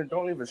 Don't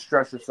even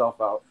stress yourself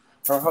out.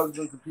 Her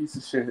husband's a piece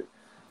of shit.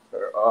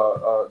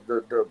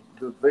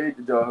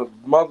 The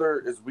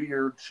mother is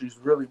weird. She's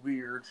really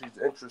weird. She's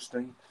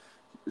interesting.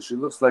 She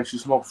looks like she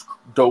smokes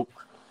dope,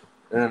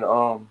 and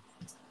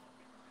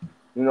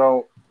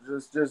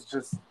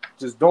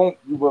just don't.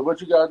 What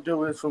you gotta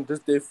do is from this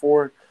day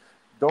forward,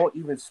 don't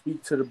even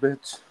speak to the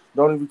bitch.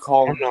 Don't even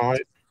call her.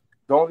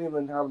 Don't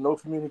even have no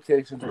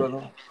communications with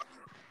her.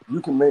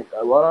 You can make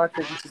what I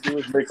think you should do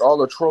is make all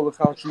the troll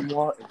accounts you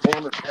want and go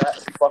in the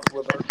chat and fuck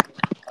with her.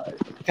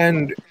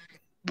 And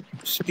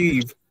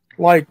Steve,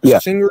 like Yeah.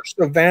 singer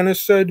Savannah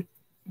said,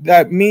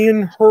 that me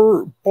and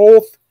her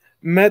both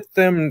met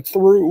them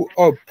through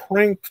a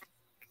prank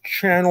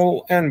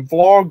channel and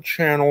vlog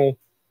channel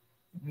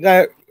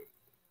that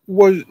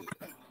were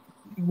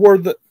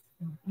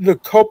the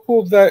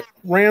couple that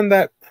ran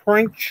that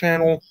prank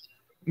channel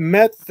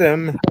met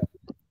them,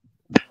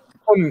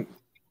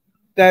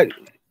 that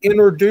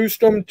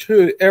introduced them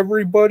to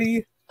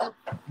everybody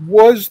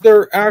was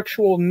their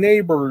actual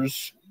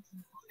neighbors,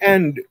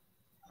 and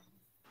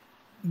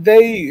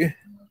they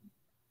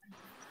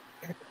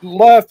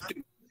left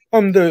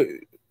the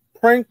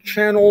prank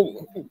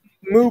channel,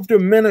 moved to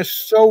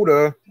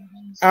Minnesota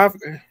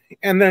after,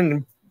 and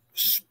then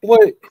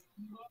split,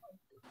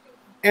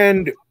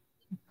 and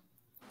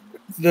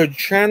the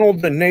channel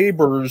The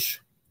Neighbors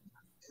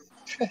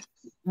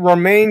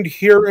remained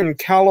here in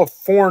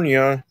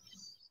California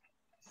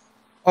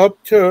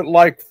up to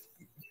like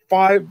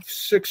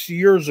 5-6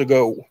 years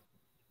ago.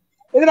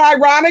 Isn't it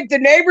ironic? The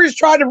neighbors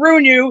tried to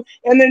ruin you,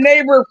 and the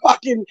neighbor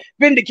fucking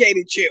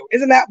vindicated you.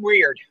 Isn't that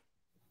weird?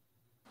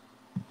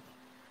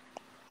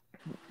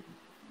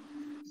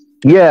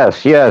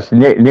 Yes,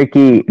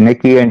 Nikki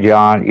and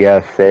John.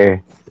 Yes,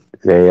 they.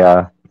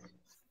 I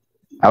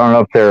don't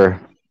know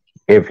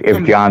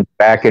if John's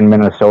back in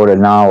Minnesota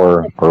now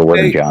or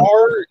where They John.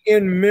 are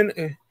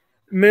in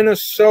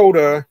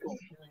Minnesota,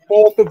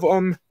 both of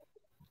them,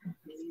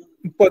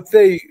 but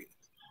they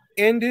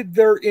ended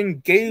their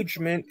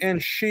engagement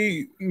and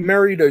she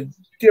married a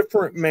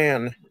different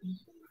man.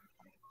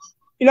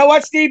 You know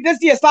what, Steve? This is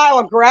the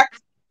asylum,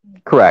 correct?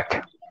 Correct.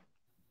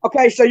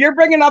 Okay, so you're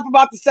bringing up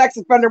about the sex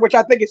offender, which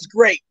I think is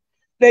great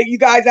that you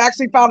guys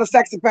actually found a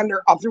sex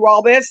offender through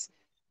all this.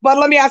 But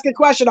let me ask a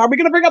question. Are we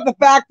going to bring up the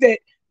fact that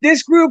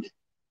this group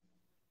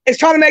is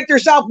trying to make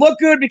themselves look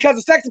good because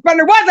the sex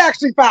offender was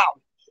actually found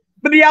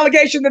with the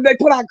allegation that they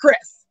put on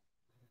Chris?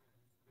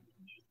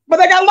 But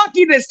they got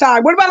lucky this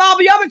time. What about all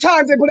the other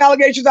times they put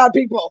allegations on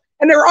people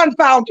and they were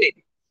unfounded?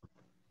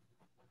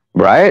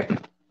 Right.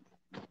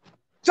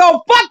 So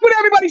fuck what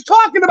everybody's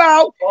talking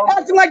about,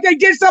 acting like they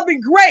did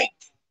something great.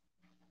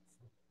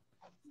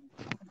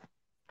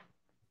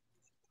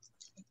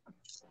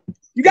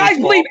 You guys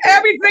believe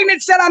everything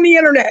that's said on the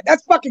internet.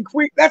 That's fucking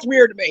that's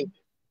weird to me.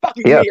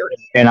 Fucking Yes. weird.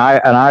 And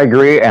I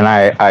agree. And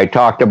I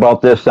talked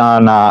about this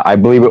on I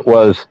believe it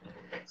was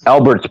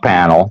Albert's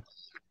panel.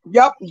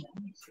 Yep.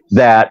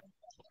 That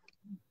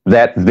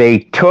they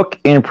took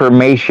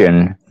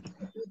information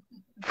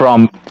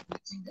from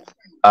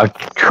a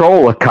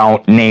troll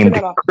account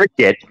named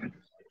Cricket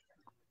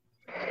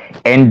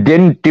and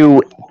didn't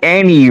do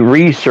any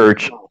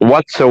research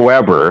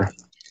whatsoever.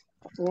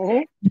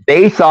 Mm-hmm.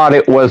 They thought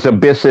it was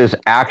Abyss's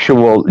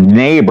actual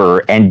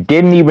neighbor and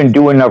didn't even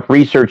do enough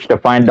research to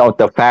find out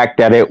the fact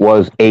that it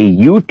was a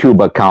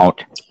YouTube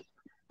account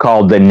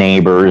called The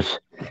Neighbors,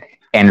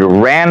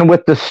 and ran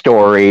with the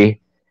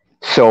story.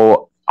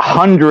 So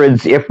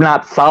hundreds, if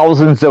not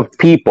thousands of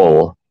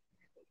people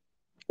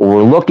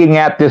were looking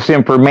at this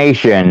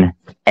information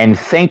and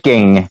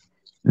thinking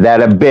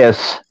that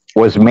Abyss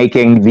was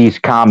making these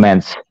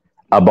comments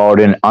about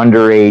an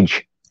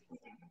underage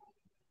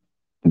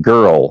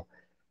girl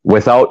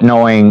without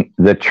knowing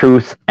the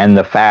truth and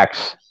the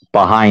facts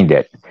behind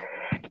it.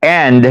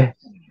 And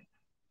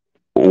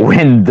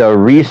when the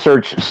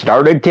research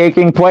started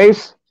taking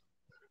place,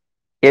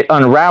 it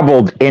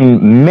unraveled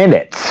in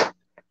minutes.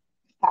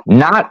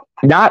 Not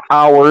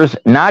hours,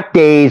 not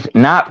days,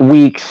 not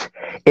weeks.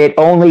 It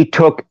only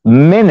took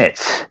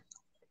minutes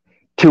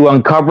to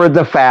uncover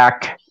the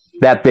fact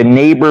that The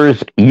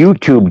Neighbors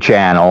YouTube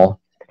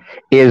channel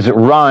is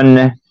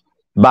run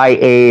by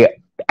a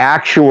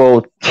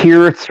actual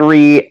tier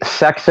 3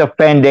 sex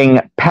offending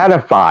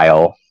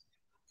pedophile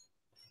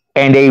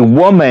and a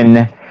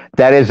woman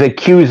that is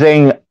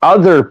accusing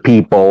other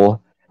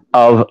people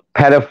of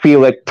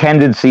pedophilic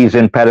tendencies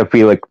and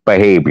pedophilic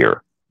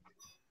behavior.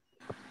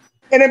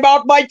 And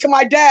about like to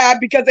my dad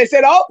because they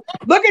said, oh,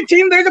 look at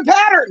team, there's a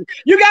pattern.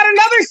 You got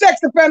another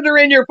sex offender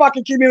in your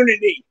fucking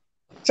community.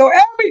 So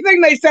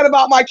everything they said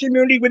about my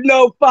community with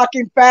no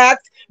fucking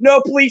facts,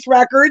 no police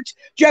records,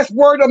 just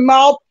word of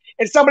mouth,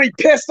 and somebody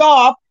pissed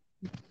off,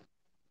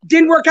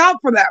 didn't work out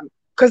for them.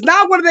 Because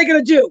now what are they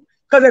going to do?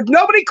 Because if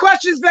nobody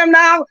questions them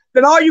now,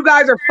 then all you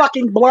guys are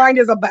fucking blind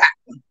as a bat.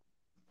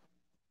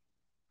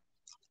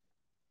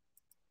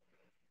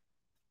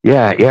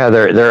 Yeah.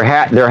 There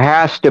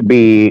has to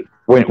be,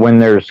 when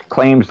there's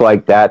claims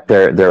like that,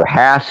 there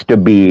has to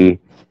be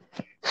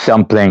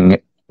something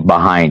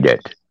behind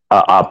it,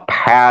 a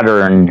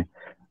pattern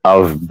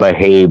of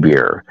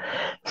behavior,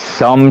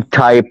 some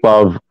type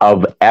of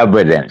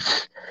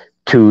evidence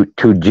to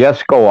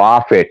just go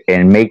off it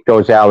and make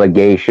those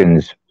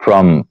allegations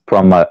from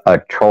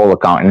a troll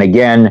account. And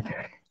again,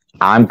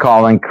 I'm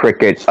calling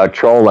Cricket a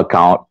troll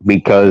account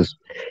because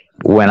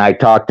when I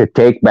talked to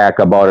Takeback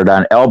about it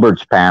on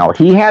Albert's panel,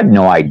 he had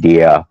no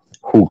idea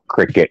who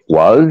Cricket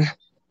was.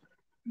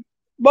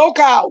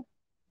 Low-cow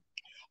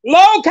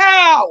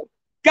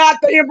got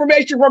the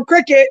information from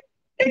Cricket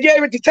and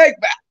gave it to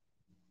Takeback.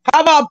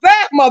 How about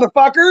that,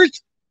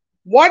 motherfuckers?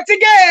 Once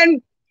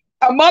again,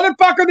 a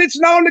motherfucker that's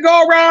known to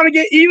go around and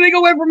get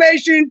illegal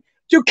information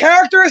to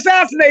character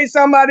assassinate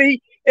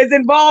somebody is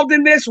involved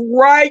in this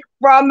right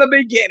from the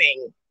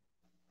beginning.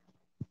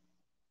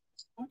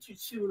 Why don't you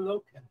sue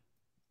Locan?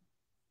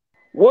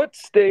 What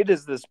state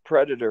is this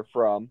predator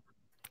from?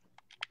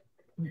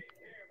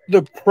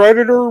 The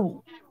Predator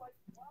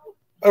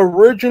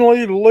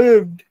originally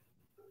lived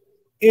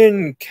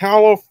in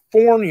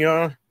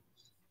California,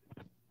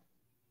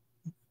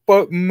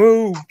 but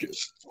moved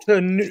to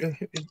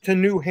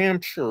New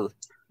Hampshire.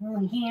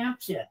 New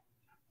Hampshire.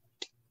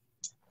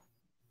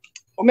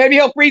 Well, maybe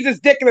he'll freeze his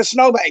dick in a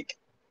snowbank.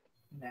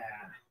 Nah.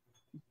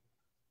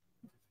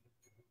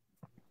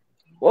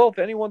 Well, if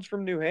anyone's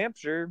from New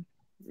Hampshire,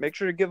 make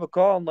sure to give a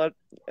call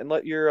and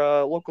let your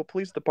local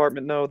police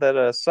department know that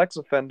a sex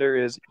offender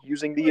is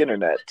using the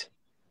internet.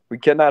 We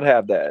cannot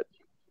have that.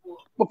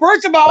 Well,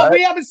 first of all,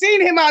 we haven't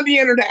seen him on the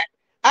internet.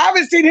 I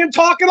haven't seen him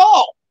talk at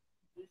all.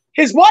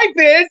 His wife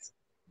is,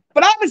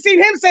 but I haven't seen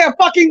him say a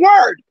fucking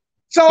word.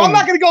 So I'm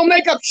not going to go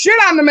make up shit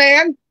on the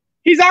man.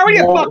 He's already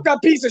a fucked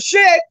up piece of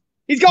shit.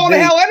 He's going to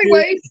hell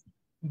anyways.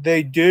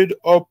 They did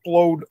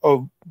upload a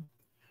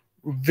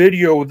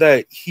video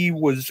that he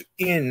was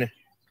in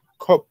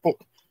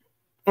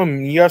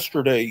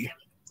yesterday.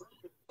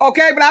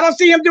 Okay, but I don't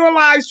see him doing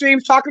live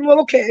streams talking to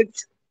little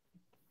kids.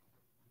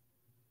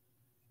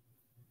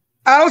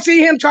 I don't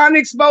see him trying to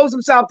expose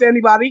himself to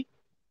anybody.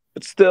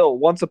 But still,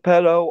 once a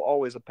pedo,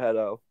 always a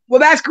pedo. Well,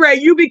 that's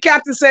great. You be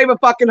Captain Save a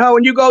fucking hoe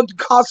and you go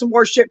cause some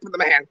more shit for the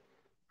man.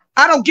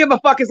 I don't give a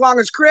fuck as long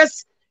as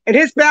Chris and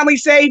his family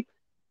safe.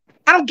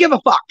 I don't give a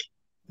fuck.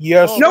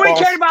 Yes. Nobody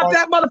cared about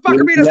that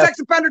motherfucker being a sex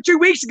offender 2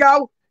 weeks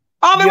ago.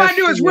 All they want to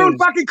do is ruin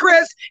fucking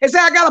Chris and say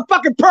I got a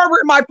fucking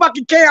pervert in my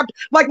fucking camp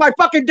like my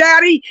fucking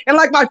daddy and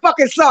like my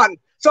fucking son.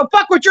 So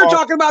fuck what you're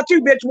talking about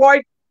too, bitch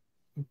boy.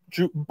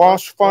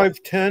 Boss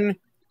 510,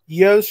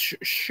 yes,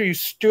 she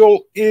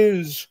still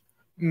is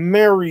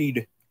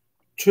married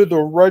to the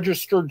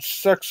registered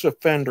sex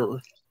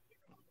offender.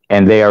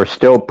 And they are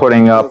still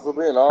putting up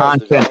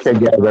content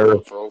together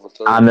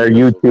on their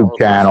YouTube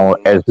channel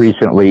as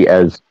recently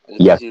as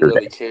yesterday. He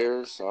really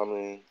cares. I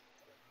mean,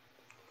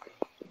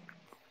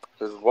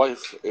 his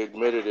wife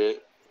admitted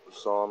it.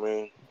 So, I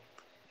mean,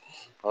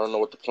 I don't know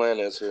what the plan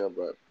is here,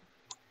 but.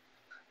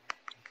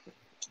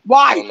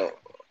 Why?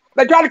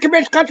 They tried to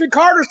convince Country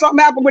Carter something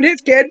happened with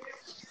his kid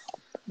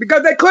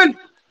because they couldn't.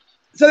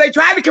 So they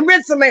tried to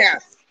convince the man.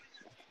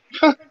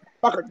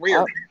 Fucking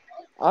weird.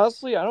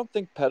 Honestly, I don't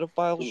think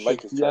pedophiles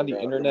should be on the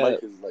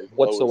internet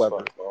whatsoever.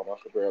 I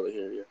can barely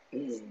hear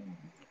you.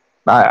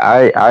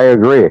 I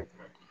agree.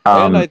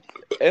 And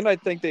I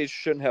think they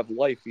shouldn't have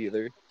life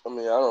either. I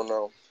mean, I don't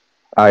know.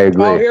 I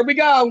agree. Oh, here we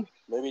go.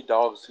 Maybe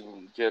dogs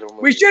can get them.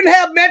 We shouldn't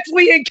have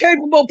mentally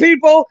incapable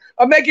people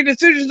of making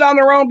decisions on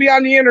their own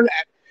beyond the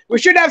internet. We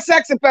shouldn't have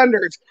sex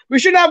offenders. We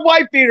shouldn't have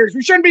wife beaters.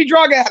 We shouldn't be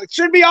drug addicts.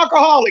 Shouldn't be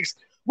alcoholics.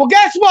 Well,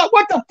 guess what?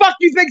 What the fuck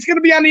do you think is going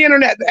to be on the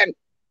internet then?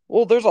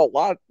 Well, there's a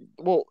lot.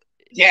 Well,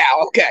 yeah,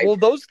 okay. Well,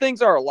 those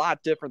things are a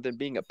lot different than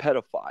being a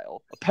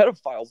pedophile. A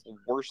pedophile's the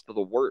worst of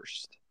the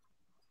worst.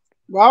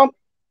 Well,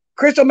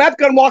 Crystal Meth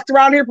Gun walked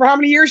around here for how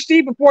many years,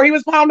 Steve, before he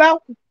was found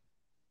out?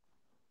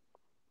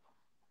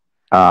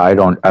 I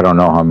don't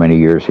know how many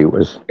years he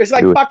was. It's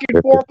like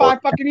fucking 4 or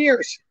 5 fucking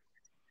years.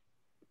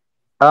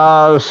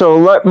 So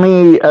let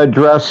me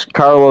address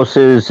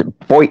Carlos's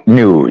Boit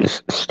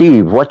News.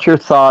 Steve, what's your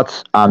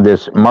thoughts on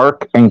this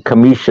Mark and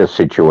Kamisha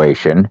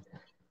situation?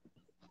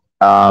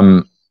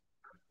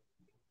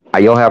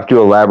 You'll have to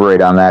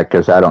elaborate on that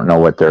because I don't know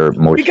what they're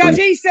most. Because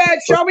he said,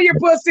 "Show me your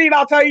pussy and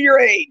I'll tell you your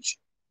age."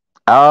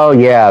 Oh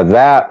yeah,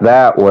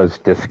 that was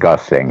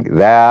disgusting.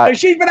 And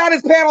she's been on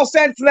his panel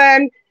since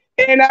then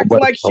and acting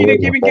like she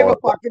didn't even give a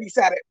fuck that he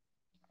said it.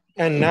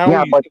 And now,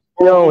 yeah, but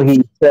still,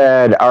 he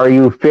said, "Are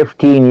you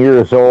 15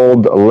 years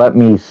old? Let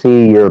me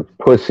see your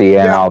pussy,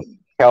 and I'll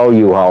tell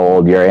you how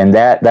old you're." And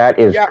that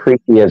is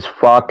creepy as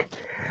fuck.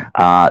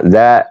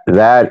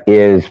 That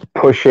is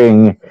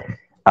pushing.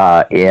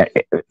 That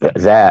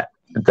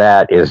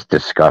is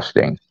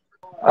disgusting.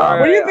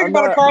 What do you think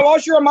about it,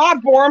 Carlos? You're a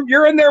mod for him.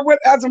 You're in there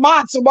as a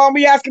mod, so why don't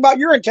we ask about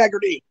your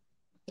integrity?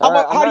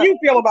 How do you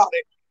feel about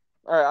it?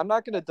 All right, I'm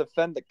not going to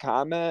defend the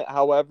comment.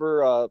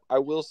 However, I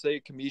will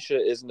say Kamisha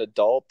is an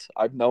adult.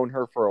 I've known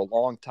her for a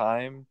long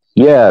time.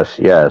 Yes.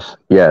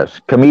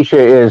 Kamisha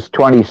is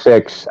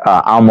 26,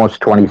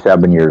 almost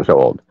 27 years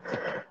old.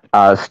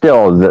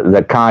 Still,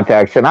 the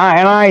context, and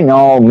I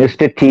know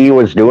Mr. T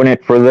was doing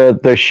it for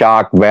the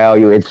shock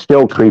value. It's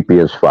still creepy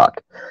as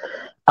fuck.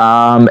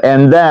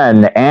 And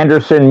then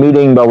Anderson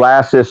meeting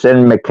Molasses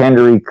and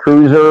McHenry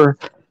Cruiser.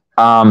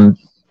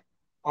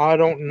 I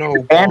don't know.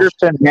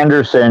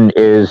 Henderson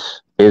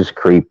is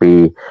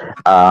creepy.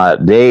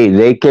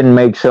 They can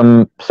make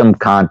some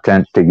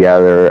content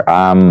together.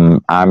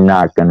 I'm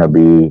not gonna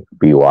be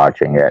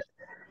watching it.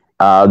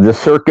 The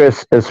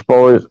circus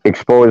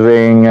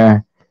exposing.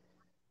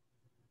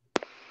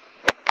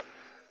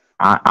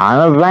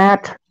 On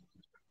that,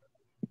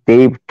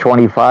 Dave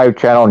 25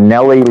 channel,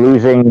 Nelly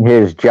losing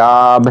his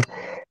job.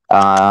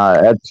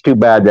 That's too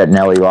bad that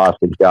Nelly lost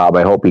his job.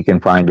 I hope he can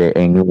find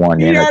a new one.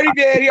 He already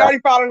did. He already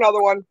found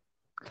another one.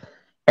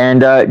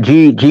 And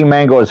G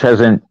Mangos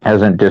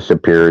hasn't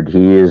disappeared.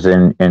 He is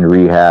in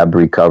rehab,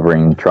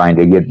 recovering, trying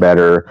to get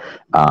better.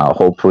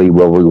 Hopefully,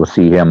 we will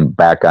see him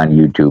back on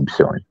YouTube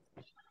soon.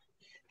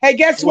 Hey,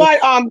 guess what?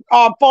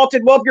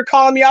 Faulted Wolf, you're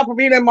calling me out for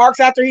being in Marks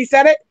after he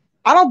said it.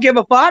 I don't give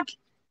a fuck.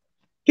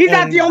 He's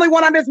not the only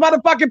one on this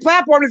motherfucking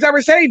platform that's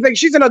ever said anything.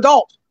 She's an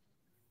adult.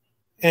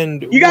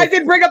 And you guys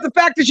didn't bring up the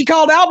fact that she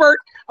called Albert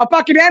a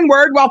fucking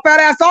N-word while Fat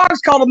Ass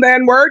Dogs called him the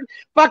N-word.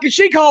 Fucking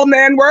she called him the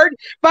N-word.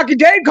 Fucking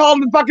Dave called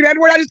him the fucking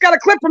N-word. I just got a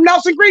clip from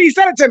Nelson Green. He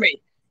sent it to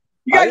me.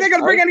 You guys ain't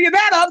gonna bring any of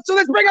that up. So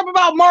let's bring up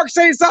about Mark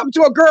saying something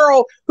to a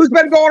girl who's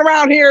been going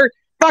around here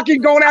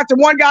fucking going after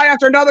one guy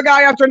after another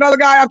guy after another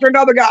guy after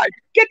another guy.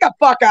 Get the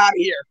fuck out of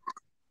here.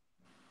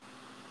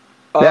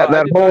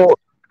 That whole...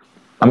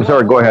 I'm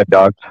sorry, go ahead,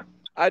 Doug.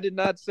 I did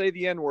not say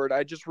the N-word.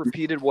 I just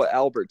repeated what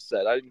Albert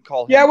said. I didn't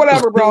call him. Yeah,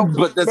 whatever, bro.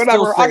 But that's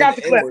whatever. I got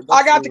the clip.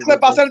 I got the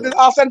clip. I'll send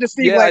it to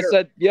Steve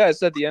later. I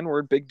said the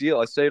N-word. Big deal.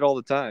 I say it all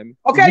the time.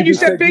 Okay, you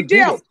said big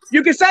deal.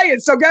 You can say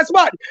it. So guess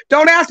what?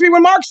 Don't ask me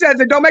when Mark says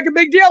it. Don't make a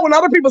big deal when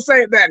other people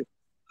say it then.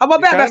 How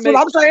about that? That's what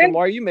I'm saying.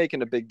 Why are you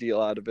making a big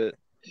deal out of it?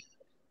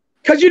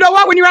 Because you know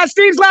what? When you were at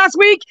Steve's last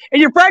week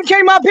and your friend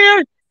came up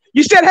here,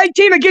 you said, hey,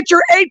 Tina, get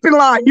your ape in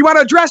line. You want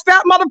to address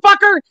that,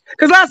 motherfucker?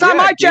 Because last time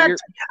I checked,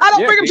 I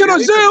don't bring him to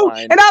the zoo,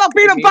 and I don't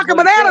feed him fucking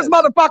bananas,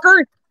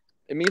 motherfucker.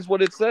 It means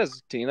what it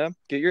says, Tina.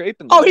 Get your ape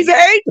in line. Oh, he's an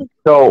ape?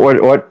 So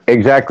what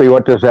exactly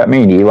what does that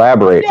mean?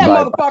 Elaborate. Yeah,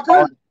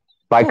 motherfucker.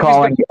 By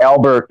calling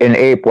Albert an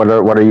ape, what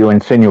are you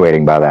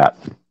insinuating by that?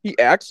 He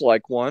acts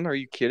like one. Are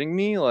you kidding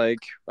me? Like,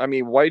 I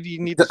mean, why do you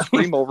need to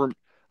scream over?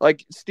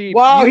 Like, Steve.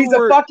 Wow, he's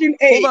a fucking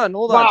ape.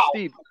 Hold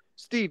on,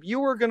 Steve, you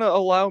were going to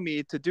allow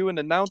me to do an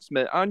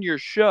announcement on your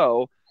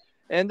show,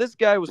 and this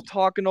guy was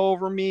talking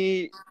over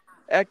me,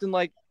 acting,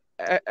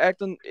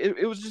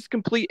 it was just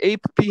complete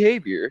ape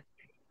behavior.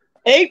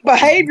 Ape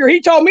behavior?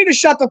 He told me to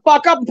shut the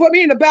fuck up and put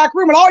me in the back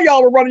room, and all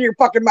y'all were running your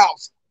fucking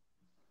mouths.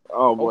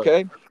 Oh, boy.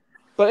 Okay.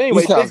 But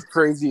anyway, he sounds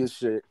crazy as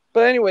shit.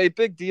 But anyway,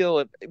 big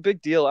deal.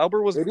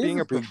 Albert was being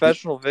a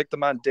professional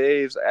victim on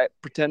Dave's,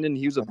 pretending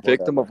he was a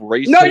victim of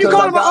racism. No, you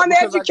called him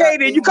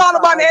uneducated. You called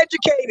him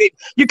uneducated.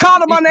 You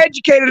called him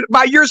uneducated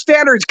by your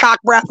standards,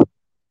 cock breath.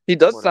 He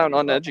does sound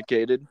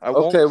uneducated.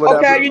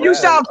 Okay, you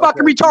sound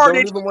fucking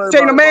retarded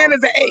saying a man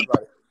is an ape.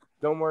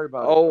 Don't worry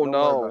about it. Oh,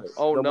 no.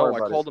 Oh, no. I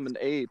called him an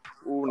ape.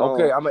 Ooh, no.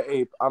 Okay, I'm an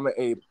ape.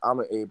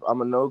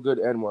 I'm a no good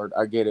N-word.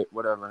 I get it.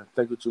 Whatever.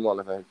 Think what you want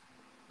to think.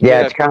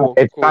 Yeah, it's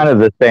kind of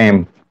the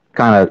same.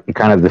 Kind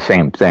of the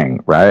same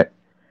thing, right?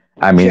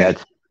 I mean,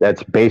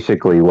 that's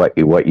basically what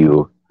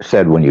you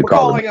said when you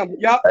called him.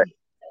 Yep.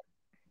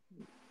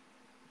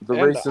 The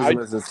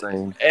racism is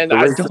insane. And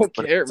I don't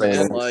care,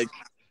 man. Like,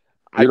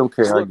 you don't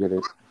care. I get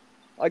it.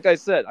 Like I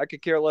said, I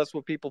could care less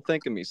what people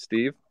think of me,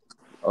 Steve.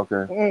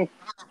 Okay.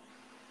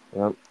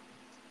 Yep.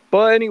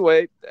 But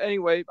anyway,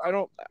 I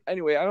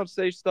don't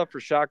say stuff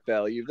for shock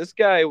value. This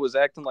guy was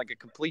acting like a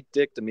complete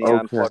dick to me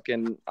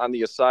on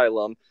the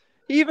asylum.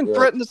 He even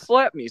threatened to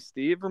slap me,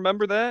 Steve.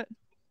 Remember that?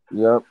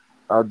 Yep.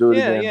 I'll do it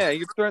again. Yeah,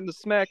 you threatened to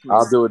smack me.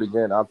 I'll do it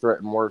again. I'll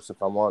threaten worse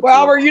if I want to.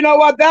 Well, you know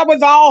what? That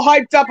was all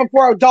hyped up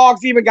before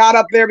dogs even got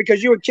up there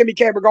because you and Kimmy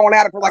K were going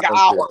at it for like an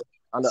hour.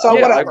 So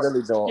whatever. I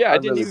really don't. Yeah, I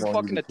didn't even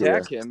fucking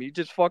attack him. You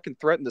just fucking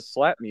threatened to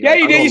slap me. Yeah,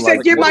 you did. You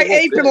said, get my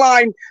ape in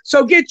line.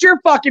 So get your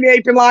fucking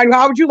ape in line.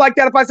 How would you like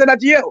that if I said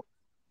that to you?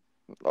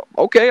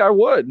 Okay, I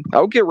would.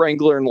 I would get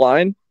Wrangler in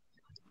line.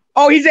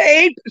 Oh, he's an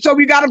ape? So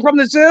we got him from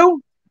the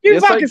zoo? You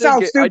fucking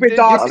sound stupid,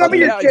 dog. Some of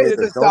your shit is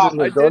this stuff.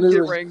 I did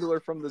get Wrangler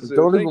from the zoo.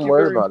 Don't even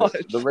worry about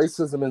it. The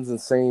racism is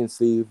insane,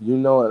 Steve. You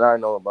know it. I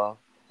know about.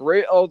 The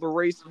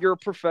race. You're a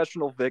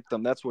professional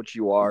victim. That's what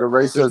you are. The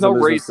racism. There's no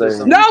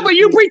racism. No, but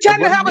you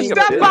pretend to have a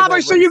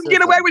stepfather so you can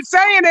get away with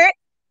saying it.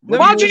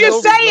 Why don't you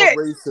just say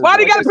it? Why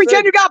do you got to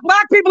pretend you got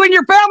black people in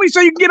your family so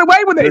you can get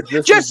away with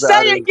it? Just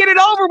say it and get it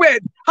over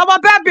with. How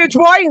about that, bitch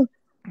boy?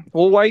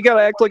 Well, why you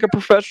gotta act like a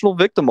professional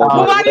victim? Well,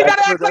 why do you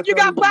gotta act like you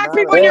got black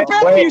people in your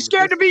family? You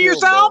scared to be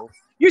yourself?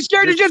 You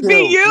scared to just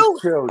be you?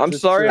 I'm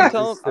sorry.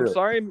 I'm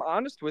sorry. I'm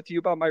honest with you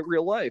about my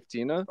real life,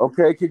 Tina.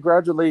 Okay,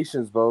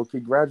 congratulations, Bo.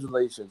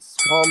 Congratulations.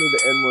 Call me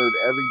the N-word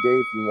every day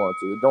if you want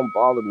to. It don't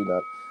bother me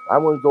none. I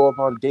wouldn't go up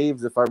on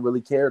Dave's if I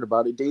really cared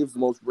about it. Dave's the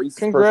most racist.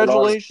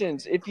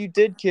 Congratulations. If you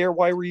did care,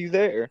 why were you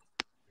there?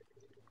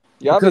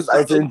 Yeah, because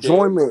it's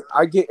enjoyment.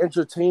 I get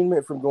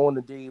entertainment from going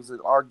to Dave's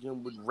and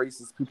arguing with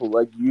racist people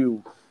like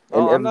you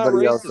and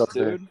everybody else up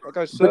there. Like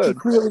I said. But you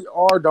clearly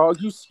are, dog.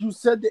 You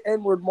said the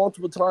N-word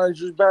multiple times.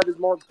 You're as bad as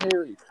Mark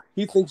Perry.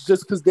 He thinks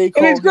just because they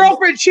call his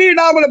girlfriend cheated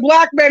on with a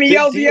black man, he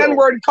yells the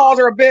N-word and calls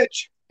her a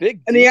bitch. The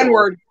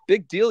N-word.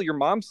 Big deal. Your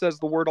mom says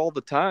the word all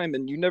the time,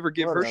 and you never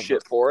give her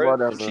shit for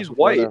it. She's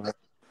white.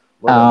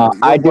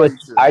 I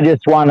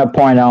just want to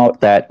point out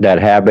that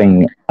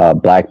having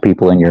black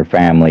people in your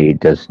family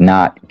does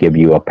not give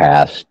you a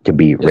pass to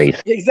be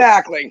racist.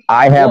 Exactly.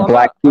 I have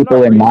black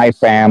people in my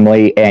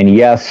family, and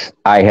yes,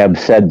 I have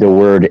said the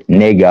word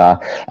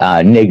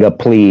nigga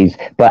please,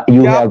 but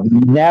you have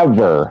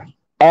never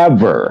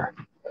ever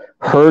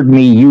heard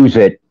me use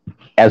it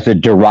as a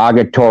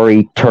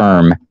derogatory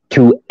term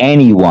to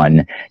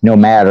anyone, no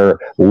matter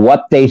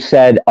what they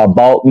said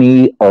about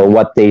me or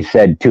what they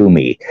said to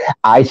me.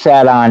 I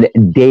sat on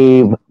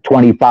Dave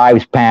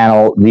 25's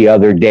panel the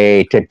other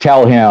day to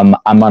tell him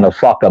I'm going to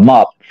fuck him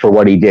up for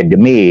what he did to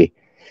me.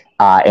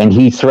 And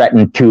he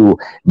threatened to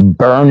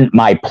burn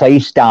my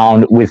place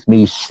down with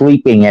me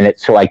sleeping in it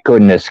so I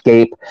couldn't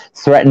escape,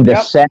 threatened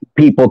to send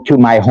people to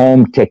my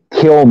home to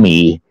kill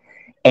me.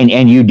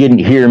 And you didn't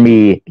hear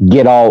me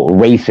get all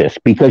racist,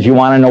 because you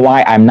want to know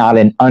why? I'm not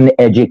an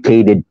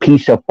uneducated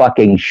piece of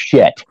fucking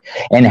shit.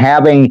 And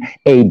having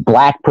a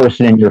black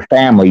person in your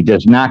family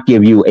does not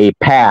give you a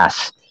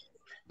pass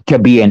to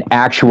be an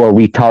actual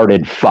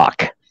retarded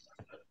fuck.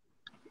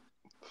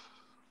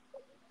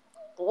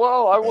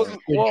 Well, I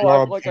wasn't.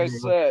 Well, like I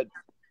said.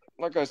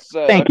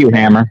 Thank you,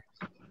 Hammer.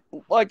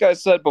 Like I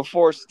said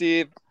before,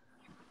 Steve.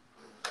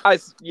 I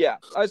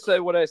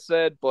said what I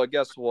said, but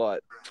guess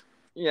what?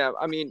 Yeah,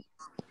 I mean,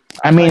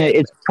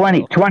 it's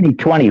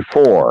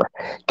 2024.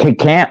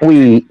 Can't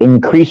we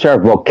increase our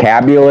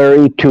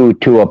vocabulary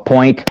to a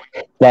point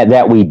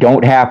that we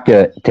don't have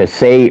to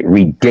say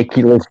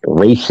ridiculous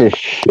racist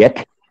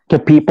shit to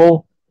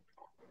people?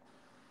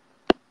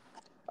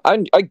 I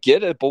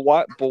get it, but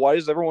why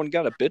does everyone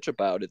gotta bitch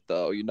about it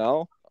though? You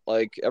know,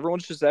 like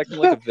everyone's just acting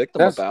like a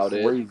victim about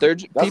crazy.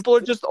 it. People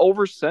are just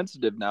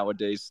oversensitive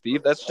nowadays,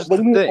 Steve. That's just what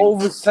do you the mean thing.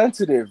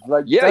 Oversensitive?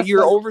 Like, yeah,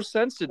 you're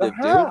oversensitive,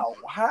 dude.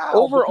 How?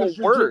 Over Because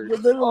a word.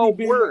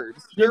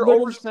 You're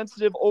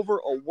oversensitive over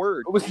a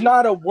word. It was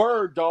not a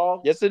word,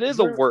 dog. Yes, it is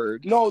a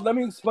word. No, let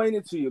me explain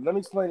it to you.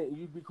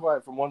 You be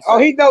quiet for 1 second. Oh,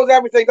 he knows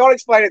everything. Don't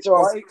explain it to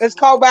him. Right? Let's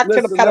call back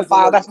to the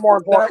pedophile. That's more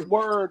important.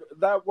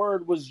 That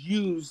word was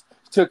used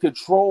to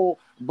control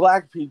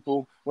black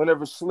people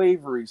whenever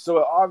slavery. So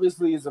it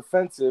obviously is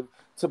offensive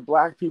to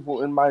black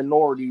people and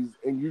minorities,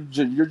 and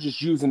you're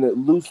just using it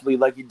loosely,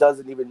 like it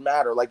doesn't even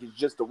matter, like it's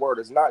just a word.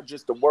 It's not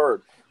just a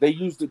word. They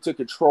used it to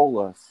control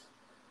us.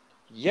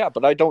 Yeah,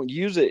 but I don't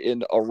use it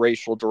in a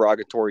racial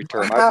derogatory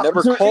term. I've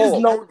never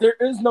called. There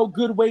is no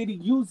good way to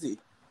use it.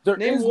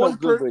 Name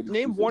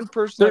one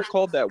person I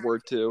called that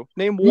word to.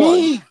 Name one.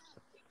 Me.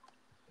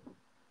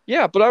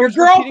 Yeah, but I your was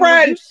repeating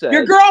what you said.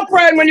 Your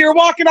girlfriend when you're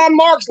walking on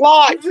Mark's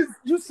lawn.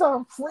 You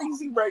sound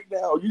crazy right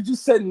now. You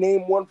just said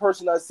name one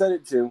person I said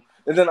it to,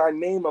 and then I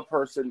name a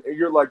person, and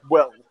you're like,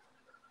 well,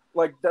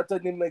 like that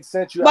doesn't even make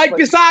sense. Like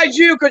besides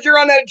you, because you're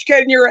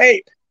uneducated and you're an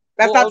ape.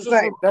 That's not the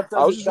same.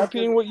 I was just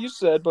repeating what you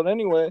said, but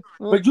anyway.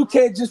 But you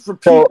can't just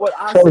repeat what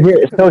I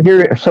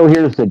said. So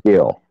here's the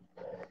deal.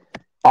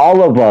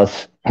 All of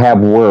us have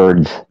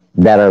words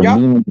that are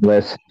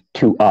meaningless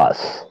to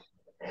us.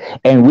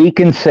 And we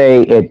can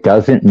say it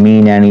doesn't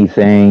mean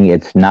anything,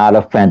 it's not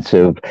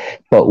offensive,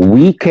 but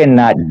we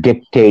cannot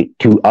dictate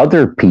to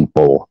other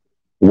people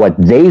what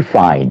they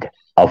find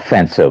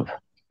offensive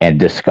and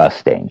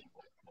disgusting.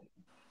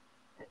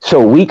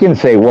 So we can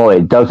say, well,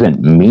 it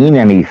doesn't mean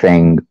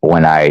anything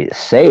when I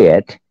say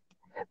it,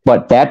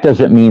 but that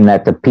doesn't mean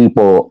that the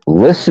people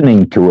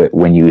listening to it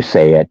when you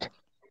say it,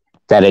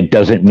 that it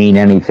doesn't mean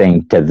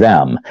anything to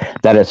them,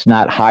 that it's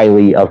not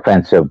highly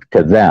offensive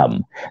to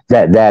them,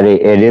 that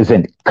it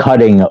isn't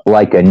cutting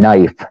like a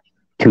knife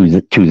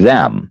to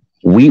them.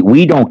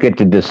 We don't get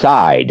to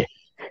decide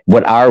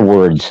what our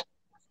words,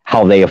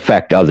 how they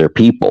affect other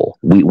people.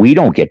 We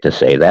don't get to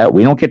say that.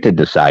 We don't get to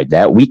decide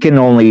that. We can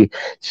only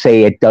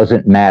say it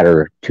doesn't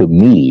matter to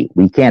me.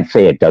 We can't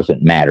say it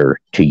doesn't matter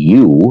to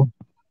you.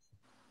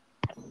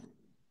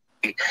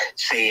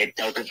 Say it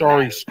doesn't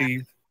Sorry,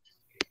 Steve.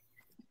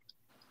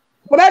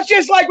 Well, that's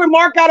just like when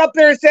Mark got up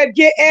there and said,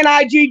 get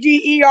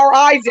Nigger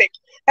Isaac.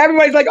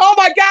 Everybody's like, oh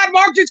my God,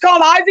 Mark just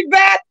called Isaac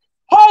that?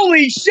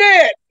 Holy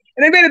shit.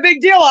 And they made a big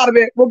deal out of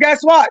it. Well,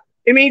 guess what?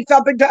 It means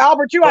something to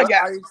Albert too, I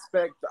guess.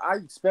 I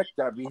expect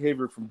that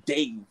behavior from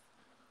Dave.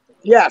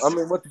 Yes. I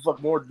mean, what the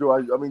fuck more do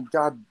I mean,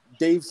 God,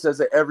 Dave says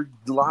it every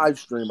live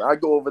stream. I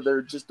go over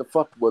there just to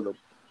fuck with him.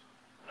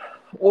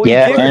 Well,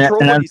 yeah,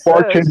 and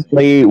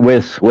unfortunately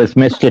with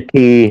Mr.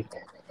 T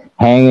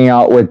hanging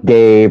out with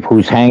Dave,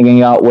 who's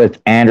hanging out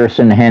with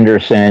Anderson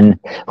Henderson,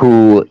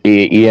 who,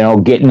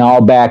 getting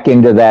all back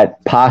into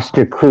that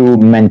pasta crew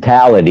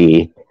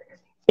mentality.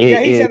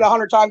 Yeah, he said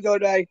 100 times the other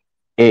day.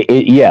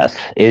 Yes,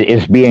 it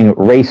is being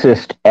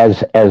racist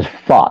as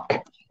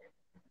fuck.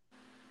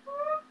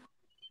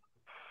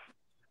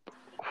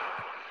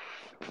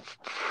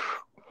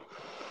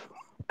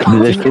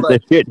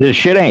 This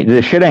shit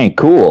ain't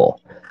cool.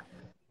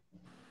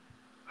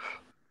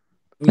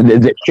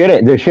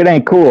 This shit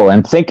ain't cool,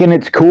 and thinking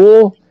it's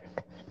cool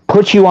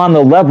puts you on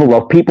the level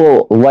of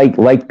people like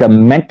the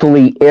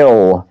mentally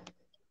ill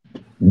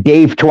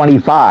Dave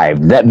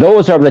 25.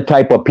 Those are the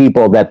type of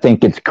people that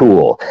think it's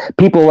cool.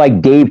 People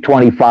like Dave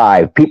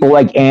 25, people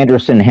like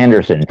Anderson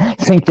Henderson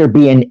think they're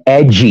being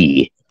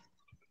edgy,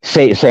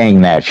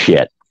 saying that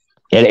shit.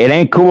 It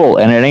ain't cool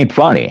and it ain't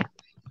funny.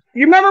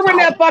 You remember when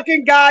that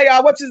fucking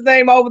guy, what's his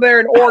name over there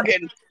in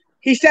Oregon?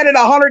 He said it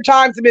 100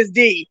 times to Miss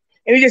D.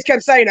 And he just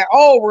kept saying it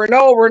over and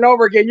over and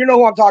over again. You know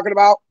who I'm talking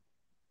about.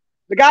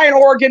 The guy in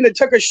Oregon that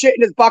took a shit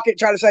in his bucket,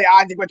 trying to say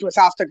Isaac went to his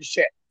house, took a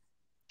shit.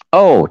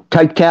 Oh,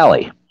 Tyke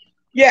Tally.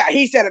 Yeah,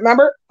 he said it.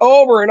 Remember,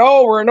 over and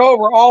over and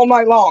over all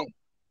night long.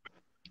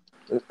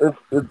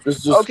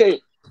 It's just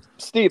Okay,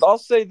 Steve, I'll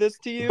say this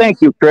to you.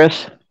 Thank you,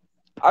 Chris.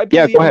 I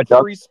Yeah, believe go ahead, in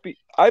Doug. free speech.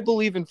 I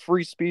believe in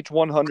free speech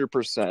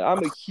 100%.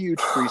 I'm a huge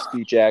free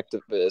speech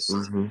activist.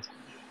 Mm-hmm.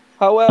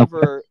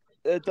 However,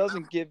 it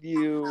doesn't give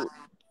you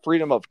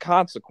freedom of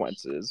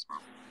consequences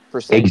for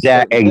saying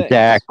certain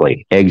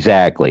things.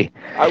 Exactly.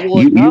 I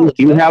will You acknowledge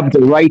that. have the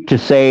right to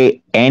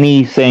say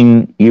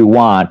anything you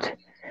want,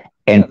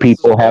 and Yeah, this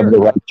is people have the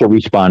America. right to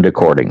respond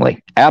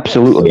accordingly.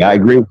 Absolutely, I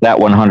agree with that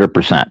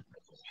 100%.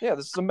 Yeah,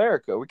 this is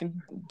America. We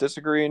can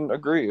disagree and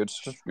agree. It's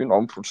just, we're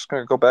just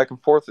going to go back and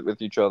forth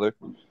with each other.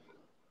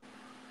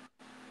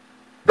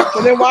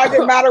 So then why does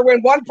it matter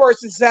when one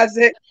person says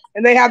it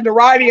and they have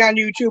notoriety on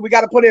YouTube? We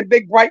got to put in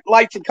big, bright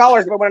lights and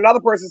colors. But when another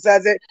person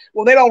says it,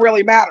 well, they don't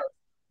really matter.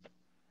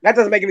 That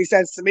doesn't make any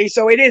sense to me.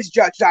 So it is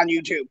judged on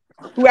YouTube.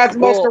 Who has the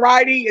most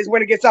notoriety is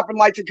when it gets up in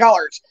lights and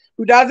colors.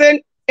 Who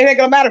doesn't, it ain't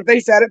going to matter if they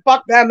said it.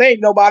 Fuck them. They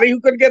ain't nobody. Who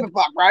couldn't give a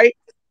fuck, right?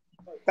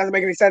 Doesn't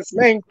make any sense to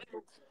me.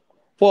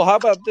 Well, how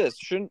about this?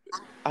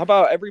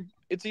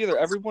 It's either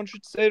everyone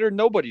should say it or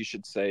nobody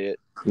should say it.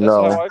 That's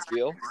how I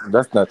feel.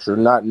 That's not true.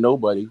 Not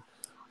nobody.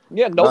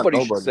 Yeah,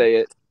 nobody should say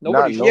it.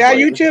 Nobody should. Yeah,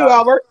 you too,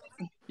 Albert.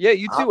 Yeah,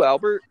 you too,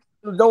 Albert.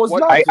 No, it's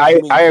not.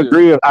 I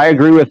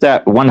agree with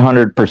that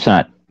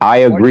 100%. I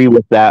agree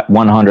with that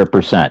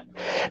 100%.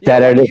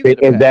 That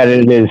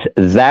it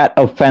is that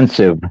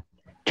offensive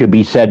to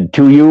be said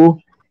to you,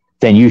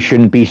 then you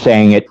shouldn't be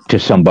saying it to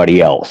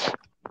somebody else.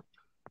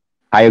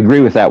 I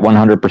agree with that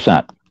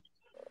 100%.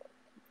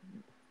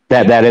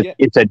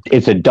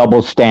 It's a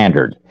double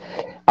standard.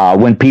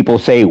 When people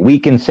say we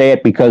can say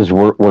it because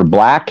we're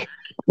black,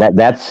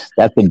 that's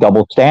a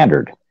double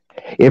standard.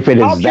 If it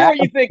is I don't care what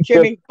you think,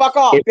 Kimmy. Fuck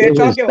off, bitch. I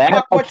don't give a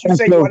fuck what you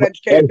say, you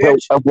uneducated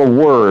bitch. Of a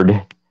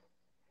word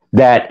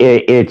that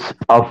it's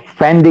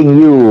offending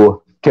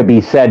you to be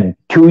said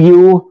to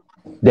you,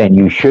 then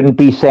you shouldn't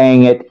be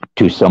saying it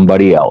to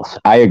somebody else.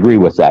 I agree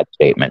with that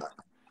statement.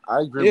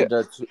 I agree with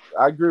that too.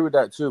 I agree with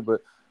that too,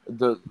 but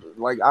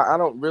I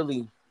don't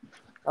really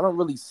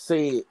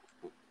say it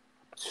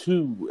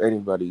to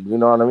anybody. You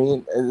know what I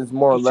mean? It's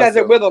more or less. Says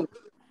it with them.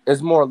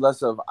 It's more or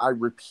less of I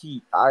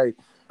repeat. I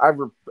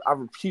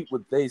repeat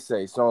what they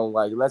say. So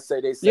like, let's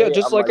say they say. Yeah,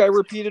 just like I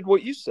repeated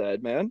what you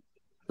said, man.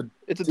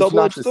 It's a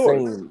double-edged sword.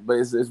 Same, but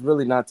it's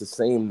really not the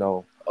same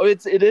though. Oh,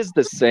 it is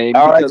the same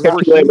because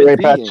we're human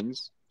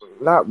beings.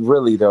 Not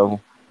really though.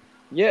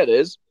 Yeah, it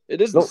is.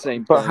 It is the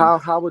same. But thing.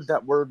 how would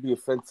that word be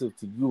offensive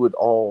to you at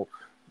all?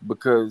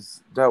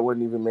 Because that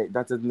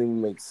doesn't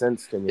even make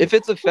sense to me. If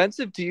it's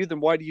offensive to you, then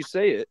why do you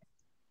say it?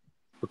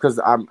 Because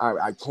I'm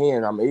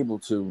able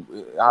to.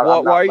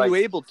 Why are you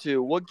able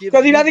to? What gives?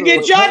 Because he doesn't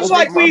get judged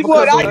like we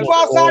would. I can go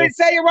outside and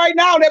say it right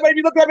now, and everybody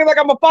be looking at me like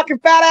I'm a fucking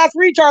fat ass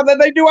retard that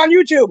they do on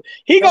YouTube.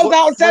 He goes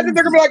out and says it,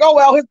 they're gonna be like, "Oh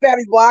well, his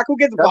daddy's black. Who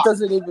gives a fuck?"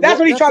 That's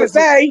what he's trying to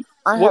say.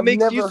 What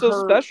makes you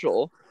so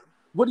special?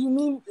 What do you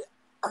mean?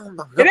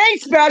 It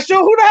ain't special.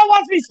 Who the hell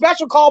wants to be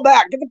special? Call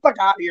back. Get the fuck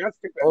out of here. That's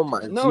stupid. Oh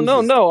my.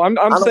 No. I'm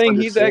saying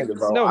he's I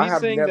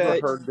have never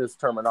heard this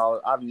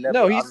terminology.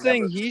 He's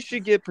saying he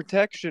should get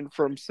protection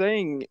from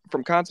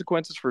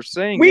consequences for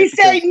saying. We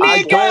say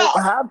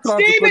nigga.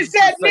 Steven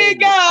said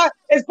nigga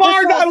as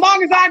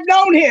long as I've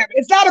known him.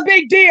 It's not a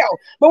big deal.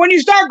 But when you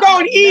start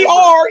going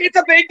ER, it's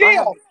a big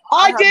deal.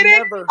 I did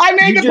it. I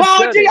made the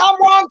apology.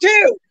 I'm wrong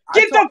too.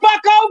 Get the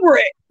fuck over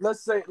it.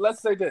 Let's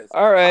say this.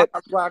 All right.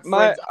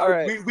 All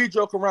right. We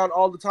joke around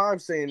all the time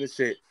saying this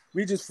shit.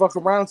 We just fuck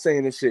around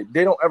saying this shit.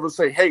 They don't ever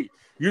say, hey,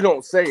 you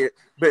don't say it.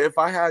 But if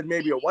I had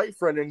maybe a white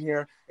friend in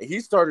here and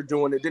he started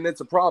doing it, then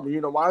it's a problem. You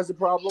know why it's a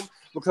problem?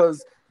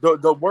 Because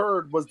the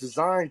word was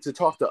designed to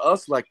talk to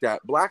us like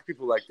that, black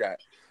people like that.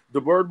 The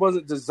word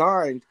wasn't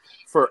designed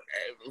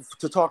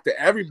to talk to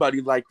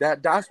everybody like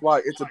that. That's why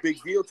it's a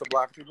big deal to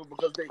black people,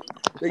 because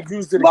they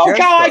used it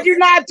against us. I do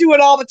not do it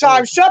all the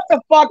time. Shut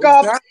the fuck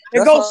up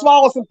and go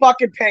swallow some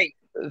fucking paint.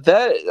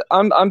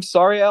 I'm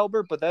sorry,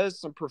 Albert, but that is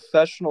some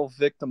professional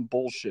victim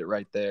bullshit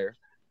right there.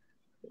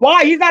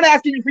 Why? He's not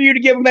asking for you to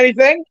give him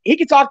anything. He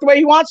can talk the way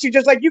he wants to,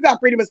 just like you got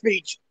freedom of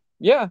speech.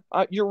 Yeah,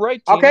 you're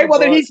right. Tina, okay, well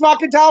then he's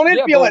fucking telling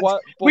his feelings.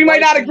 We might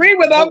not agree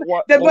with them,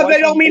 but they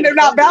don't mean they're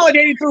not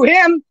validated through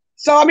him.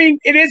 So, I mean,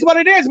 it is what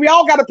it is. We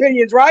all got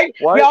opinions, right?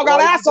 We all got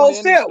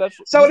assholes, too.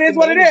 So it is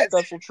what it is.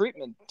 Special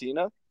treatment,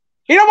 Tina.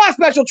 He don't want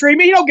special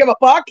treatment. He don't give a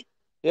fuck.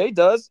 Yeah, he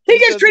does. He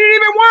gets treated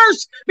even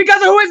worse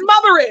because of who his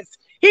mother is.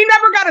 He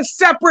never got a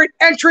separate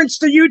entrance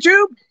to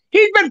YouTube.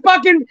 He's been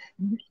fucking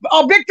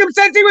a victim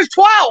since he was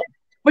 12.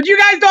 But you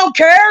guys don't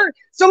care?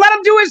 So let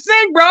him do his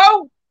thing,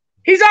 bro.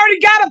 He's already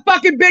got a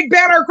fucking big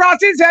banner across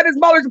his head. His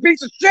mother's a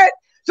piece of shit.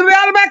 So they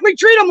automatically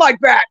treat him like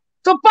that.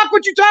 So fuck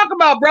what you talk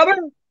about, brother.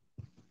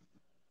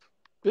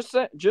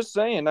 Just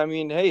saying. I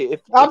mean, hey,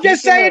 I'm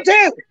just saying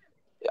too.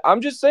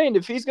 I'm just saying,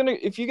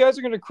 if you guys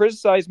are gonna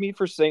criticize me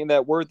for saying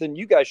that word, then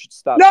you guys should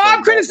stop. No,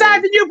 I'm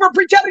criticizing you for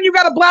pretending you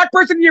got a black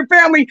person in your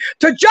family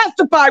to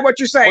justify what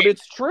you're saying. But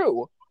it's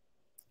true.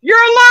 You're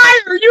a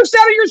liar. You said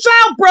it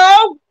yourself,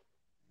 bro.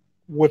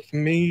 With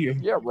me,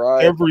 Yeah,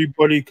 right.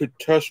 everybody could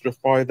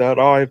testify that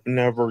I've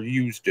never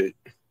used it.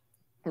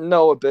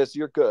 No, Abyss,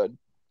 you're good.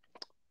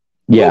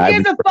 Yeah, Who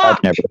gives a fuck?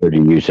 I've never heard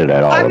you use it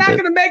at all. I'm not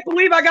going to make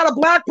believe I got a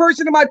black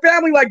person in my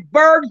family like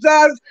Berg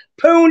does,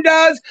 Poon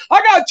does.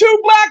 I got 2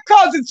 black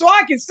cousins, so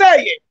I can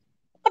say it.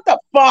 What the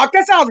fuck?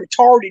 That sounds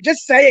retarded.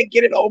 Just say it,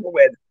 get it over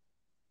with.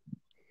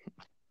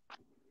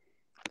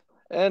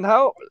 And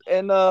how?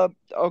 And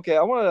okay,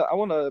 I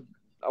want.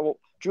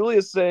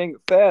 Julia's saying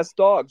fast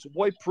dogs,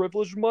 white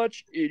privilege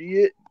much,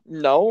 idiot.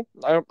 No,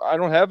 I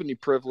don't have any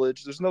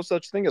privilege. There's no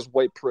such thing as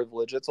white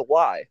privilege. It's a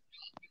lie.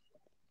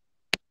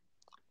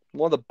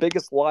 One of the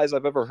biggest lies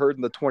I've ever heard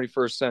in the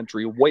 21st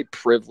century. White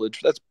privilege.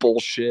 That's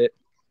bullshit.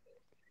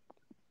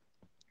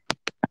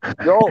 I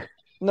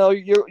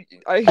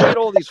hate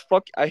all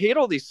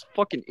these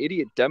fucking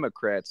idiot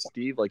Democrats,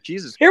 Steve. Like,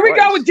 Jesus Here we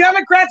Christ. go with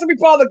Democrats and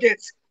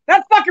Republicans.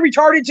 That's fucking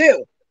retarded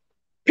too.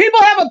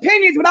 People have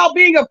opinions without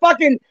being a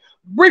fucking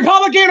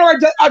Republican or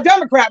a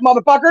Democrat,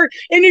 motherfucker.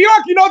 In New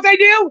York, you know what they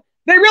do?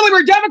 They really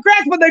were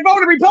Democrats, but they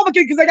voted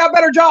Republican because they got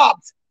better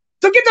jobs.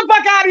 So get the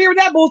fuck out of here with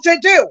that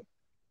bullshit too.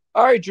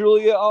 All right,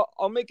 Julia,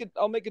 I'll make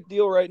a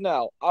deal right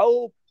now.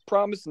 I'll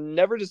promise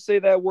never to say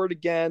that word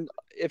again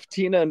if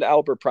Tina and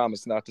Albert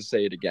promise not to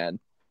say it again.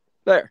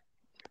 There.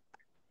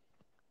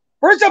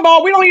 First of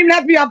all, we don't even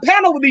have to be on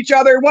panel with each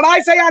other. What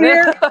I say on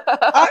here,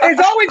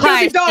 it's always going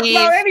to be talked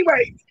about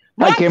anyway.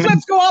 My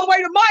clips go all the way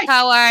to Mike.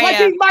 How are like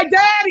you? He's my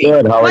daddy.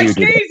 Good. How are like you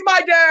Steve's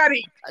my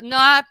daddy.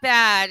 Not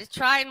bad.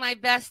 Trying my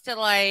best to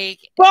like.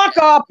 Fuck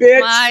off, bitch.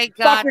 My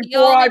God, Fucking the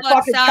only boy, one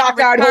fucking sound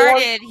cock-eyed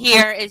retarded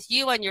here is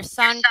you and your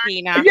son,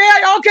 Tina.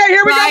 Yeah, okay,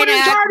 here we go with the Trying to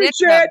retarded act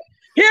shit. victim.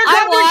 Here I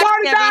comes the watched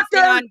retarded everything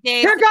doctor. on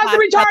Dave's Here comes the last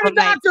couple retarded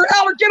nights. doctor.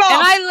 Albert, get off.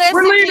 And I listened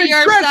We're to leaving.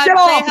 your Chris, son get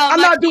say off. how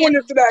I'm much not doing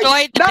this today.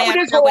 enjoyed the Not with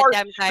this banter with whore.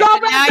 them guys. Go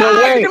And back now to you're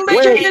the being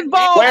religion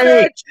involved,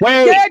 victim.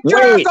 bitch. Get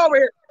your ass over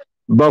here.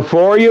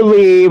 Before you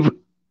leave,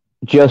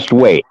 just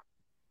wait.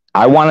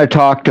 I want to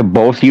talk to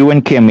both you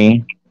and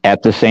Kimmy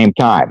at the same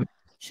time.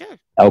 Sure.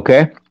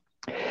 Okay?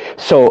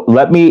 So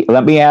let me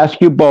ask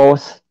you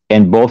both,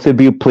 and both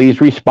of you please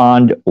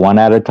respond one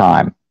at a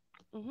time.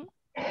 Mhm.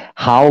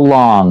 How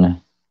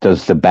long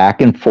does the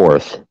back and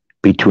forth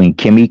between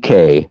Kimmy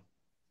K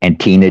and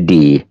Tina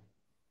D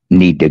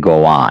need to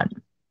go on?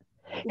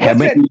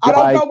 Listen, I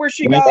don't go where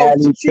she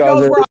goes. She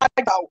goes where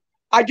I go.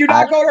 I do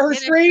not go to her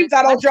streams.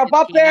 I don't jump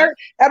up there.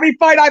 Every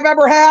fight I've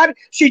ever had,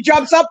 she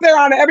jumps up there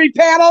on every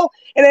panel,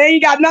 and it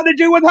ain't got nothing to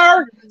do with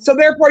her. So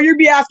therefore, you'd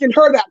be asking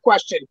her that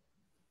question.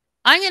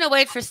 I'm going to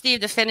wait for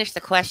Steve to finish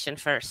the question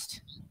first.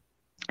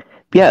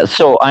 Yeah,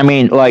 so I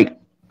mean, like,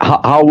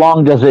 how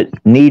long does it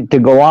need to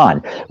go on?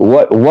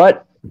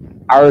 What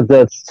are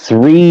the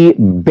 3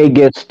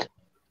 biggest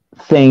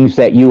things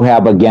that you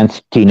have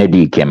against Tina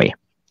D, Kimmy?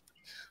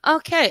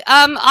 Okay.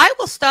 I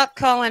will stop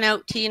calling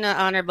out Tina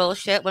on her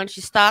bullshit when she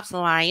stops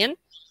lying.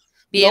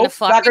 Being a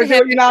fucking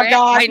hypocrite.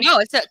 I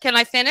know. Can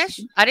I finish?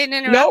 I didn't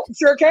interrupt. Nope,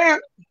 sure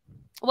can't.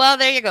 Well,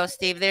 there you go,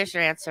 Steve. There's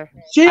your answer.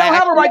 She don't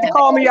have a right to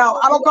call me out.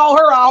 I don't call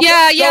her out.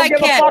 Yeah, Don't I give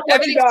a can. fuck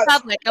what she Everything's does.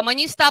 public. And when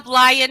you stop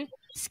lying,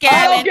 I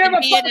scamming, don't give and a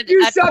being fuck.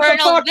 You shut the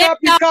fuck up,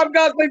 you cum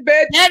guzzling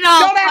bitch.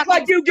 Don't act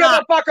like you give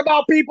a fuck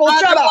about people.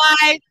 Shut up.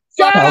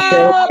 Shut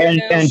up.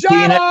 And Shut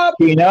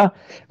Tina, up.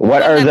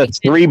 what are the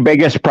 3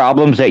 biggest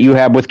problems that you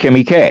have with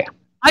Kimmy K?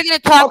 I'm going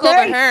to talk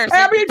over her. So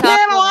Every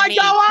panel I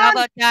go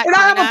on, and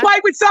I have a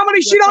fight with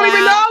somebody she don't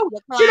even know.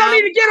 She don't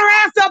need to get her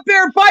ass up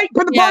there and fight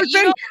for the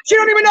person. She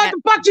don't even know what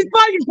the fuck she's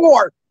fighting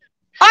for.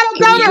 I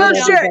don't go to her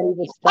shit.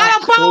 I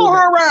don't follow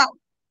her around.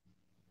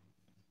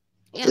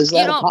 Is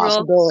that a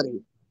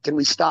possibility? Can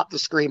we stop the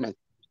screaming?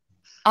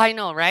 I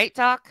know, right,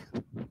 Doc?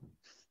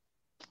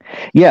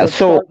 Yeah,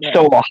 so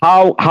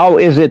how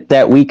is it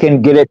that we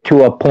can get it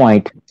to a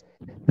point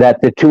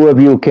that the 2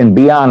 of you can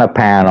be on a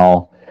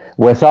panel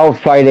without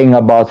fighting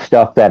about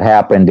stuff that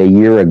happened a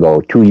year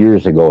ago, 2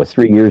 years ago,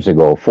 3 years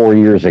ago, 4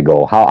 years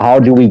ago? How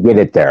do we get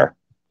it there?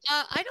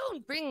 I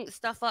don't bring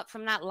stuff up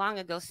from that long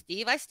ago,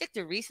 Steve. I stick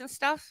to recent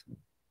stuff.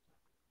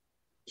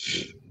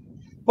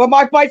 But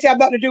my fights have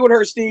nothing to do with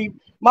her, Steve.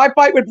 My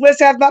fight with Bliss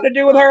has nothing to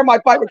do with her. My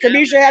fight with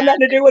Kamisha had nothing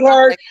to do with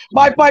her.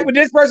 My fight with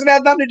this person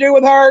has nothing to do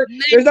with her.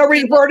 There's no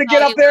reason for her to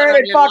get up there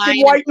and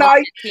fucking white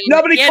knight.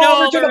 Nobody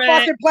called her to the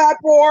fucking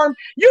platform.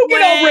 You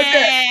get over it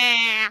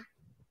then.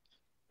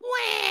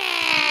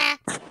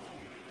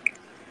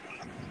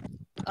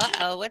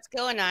 Uh-oh, what's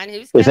going on?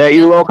 Is that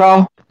you,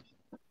 Local?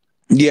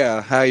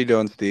 Yeah, how you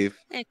doing, Steve?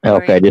 Hey,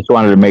 Okay, just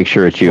wanted to make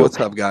sure it's you. What's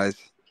up, guys?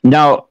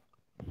 Now,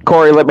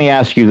 Corey, let me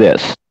ask you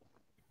this.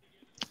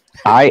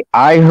 I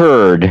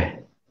heard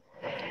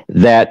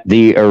that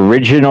the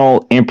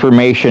original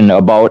information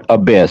about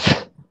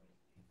Abyss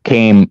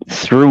came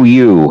through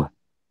you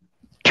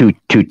to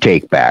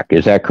take back.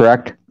 Is that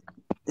correct?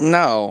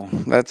 No,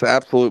 that's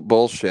absolute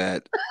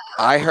bullshit.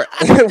 I heard.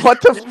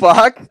 What the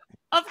fuck?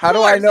 How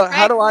do I know?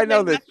 How do I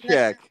know this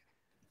chick?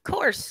 Of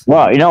course.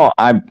 Well, you know,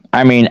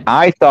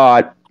 I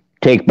thought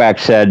Take Back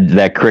said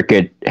that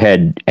Cricket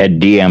had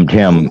DM'd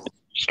him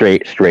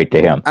straight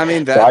to him. I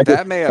mean,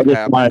 that may have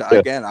happened.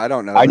 Again, I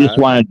don't know. I just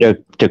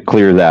wanted to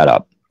clear that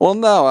up. Well,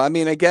 no, I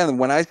mean, again,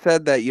 when I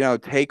said that,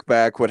 Take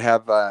Back would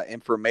have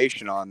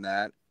information on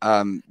that,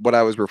 what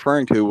I was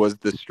referring to was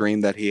the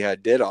stream that he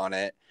did on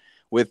it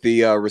with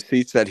the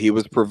receipts that he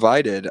was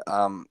provided.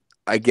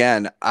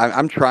 Again,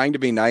 I'm trying to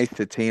be nice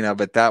to Tina,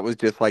 but that was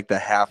just like the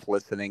half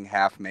listening,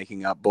 half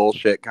making up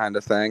bullshit kind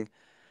of thing.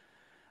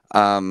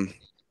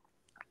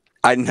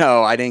 I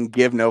know I didn't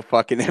give no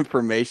fucking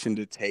information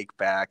to Take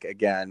Back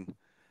again.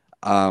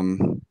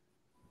 Well,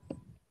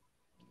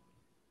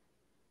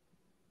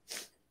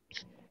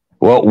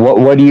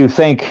 what do you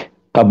think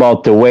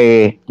about the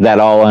way that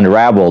all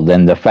unraveled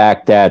and the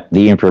fact that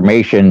the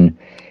information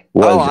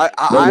was?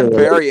 I'm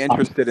very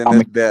interested in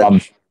this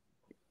bitch.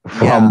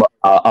 From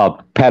a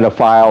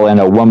pedophile and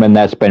a woman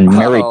that's been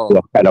married to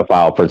a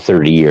pedophile for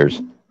 30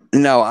 years.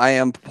 No, I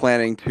am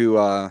planning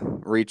to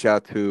reach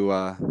out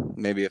to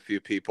maybe a few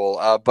people.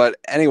 But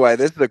anyway,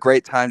 this is a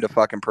great time to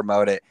fucking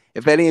promote it.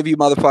 If any of you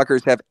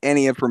motherfuckers have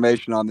any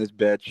information on this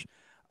bitch,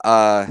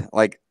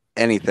 like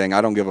anything,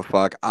 I don't give a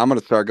fuck. I'm going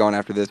to start going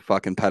after this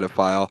fucking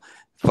pedophile,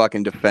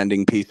 fucking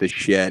defending piece of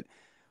shit.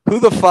 Who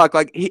the fuck,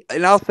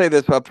 and I'll say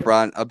this up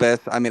front,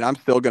 Abyss, I mean, I'm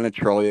still going to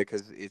troll you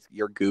because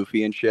you're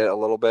goofy and shit a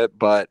little bit,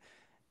 but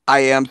I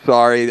am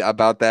sorry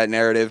about that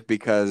narrative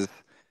because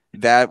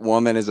that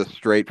woman is a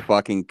straight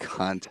fucking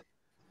cunt.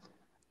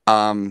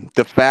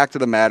 The fact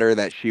of the matter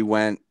that she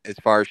went as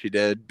far as she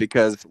did,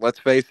 because let's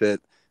face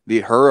it,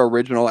 her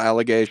original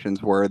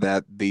allegations were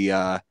that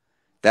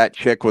that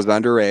chick was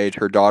underage,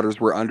 her daughters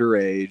were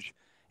underage,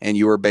 and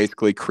you were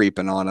basically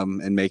creeping on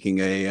them and making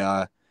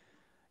a,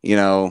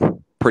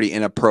 pretty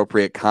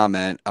inappropriate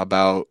comment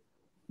about,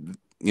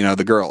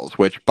 the girls,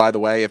 which, by the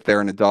way, if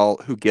they're an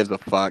adult, who gives a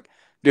fuck?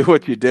 Do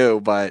what you do,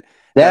 but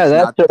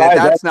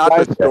that's not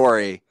the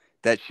story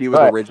that she was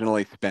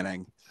originally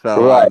spinning.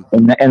 So, right.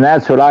 And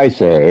that's what I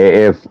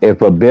say.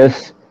 If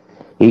Abyss,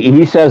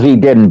 he says he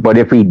didn't, but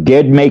if he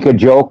did make a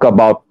joke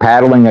about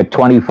paddling a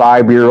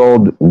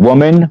 25-year-old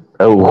woman,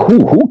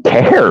 who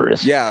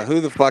cares? Yeah, who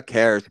the fuck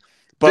cares?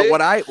 But what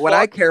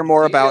I care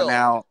more about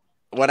now.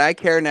 What I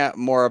care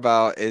more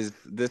about is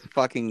this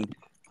fucking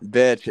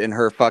bitch and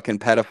her fucking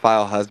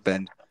pedophile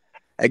husband.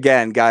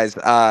 Again, guys,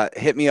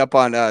 hit me up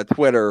on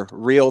Twitter,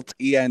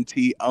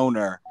 RealTNT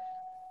owner.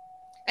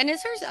 And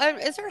is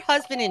her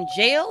husband in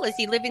jail? Is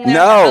he living there?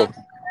 No,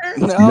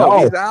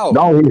 he's out.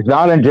 No, he's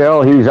not in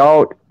jail. He's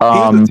out.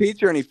 He's a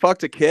teacher and he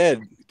fucked a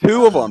kid.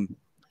 2 of them.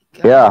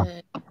 Yeah.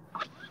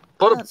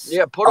 I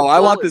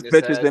want this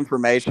bitch's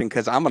information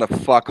because I'm gonna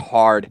fuck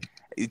hard.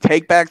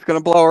 Take Back's gonna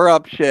blow her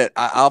up. Shit,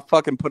 I'll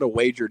fucking put a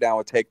wager down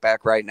with Take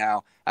Back right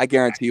now. I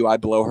guarantee you, I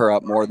blow her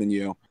up more than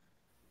you.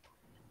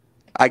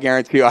 I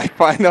guarantee you, I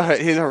find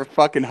her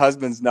fucking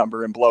husband's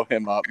number and blow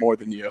him up more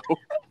than you.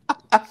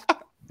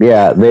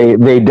 Yeah,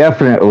 they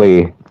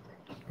definitely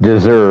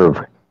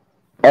deserve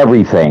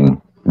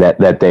everything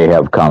that they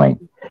have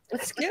coming.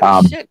 It's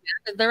scary shit.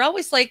 They're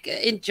always like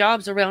in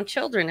jobs around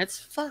children. It's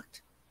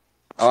fucked.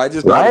 Oh, I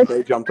just thought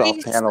they jumped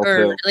off panel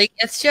too. Like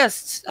it's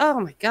just, oh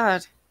my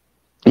god.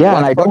 Yeah,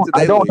 and I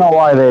don't know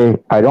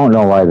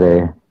why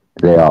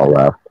they all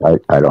left.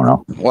 I don't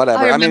know.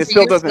 Whatever. I mean, it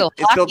still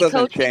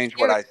doesn't change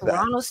what I said.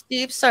 Toronto,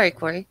 Steve. Sorry,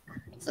 Corey.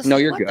 No,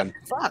 you're good.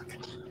 Fuck.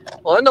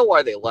 Well, I know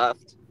why they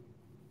left.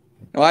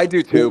 Well, I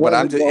do too, but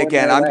I'm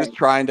just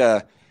trying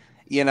to,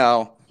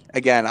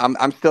 again,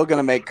 I'm still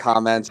gonna make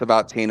comments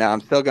about Tina.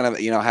 I'm still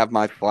gonna, have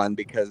my fun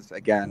because,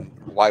 again,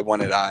 why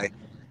wouldn't I?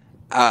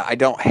 I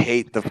don't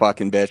hate the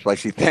fucking bitch like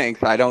she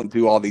thinks. I don't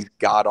do all these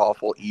god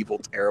awful, evil,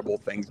 terrible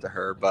things to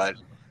her, but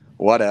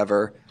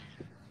whatever.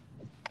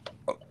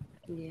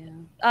 Yeah.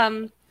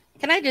 Can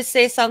I just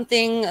say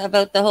something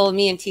about the whole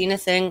me and Tina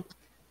thing?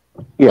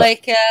 Yeah.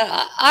 Like,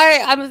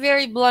 I'm a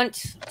very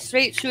blunt,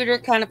 straight shooter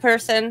kind of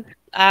person.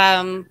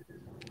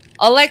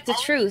 I like the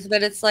truth,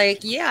 but it's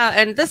like, yeah,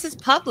 and this is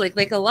public.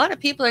 Like, a lot of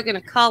people are going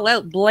to call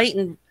out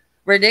blatant,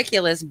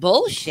 ridiculous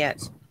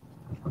bullshit.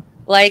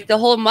 Like the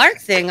whole Mark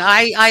thing.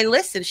 I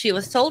listened. She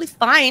was totally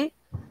fine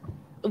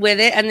with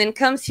it, and then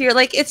comes here.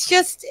 Like, it's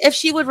just, if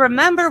she would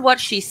remember what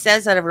she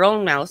says out of her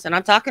own mouth, and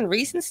I'm talking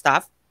recent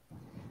stuff,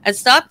 and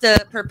stop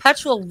the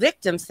perpetual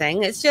victim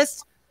thing, it's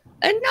just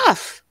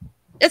enough.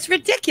 It's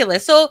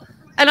ridiculous. So,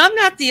 and I'm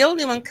not the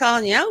only one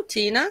calling you out,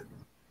 Tina.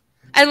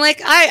 And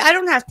like, I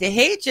don't have to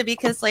hate you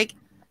because, like,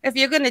 if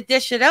you're going to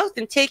dish it out,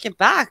 then take it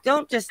back.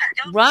 Don't just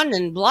run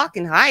and block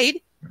and hide.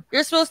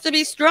 You're supposed to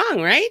be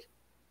strong, right?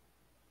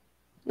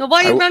 Well,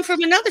 why you run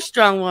from another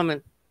strong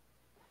woman?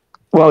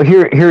 Well,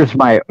 here's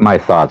my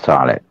thoughts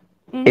on it.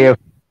 Mm-hmm.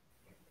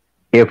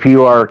 If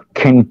you are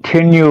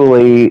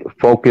continually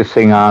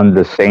focusing on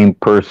the same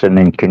person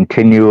and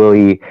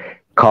continually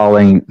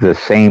calling the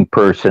same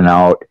person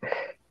out,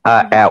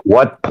 at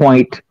what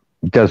point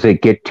does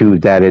it get to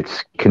that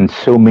it's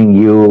consuming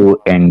you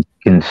and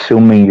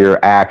consuming your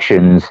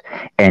actions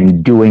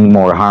and doing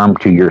more harm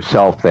to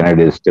yourself than it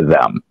is to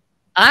them?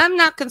 I'm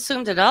not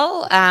consumed at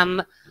all.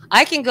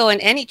 I can go in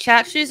any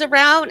chat she's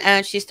around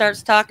and she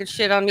starts talking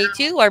shit on me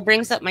too, or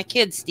brings up my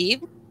kids,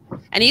 Steve.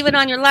 And even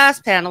on your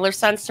last panel, her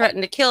son's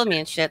threatened to kill me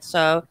and shit.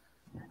 So,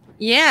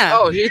 yeah.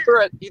 Oh, he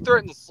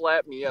threatened to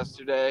slap me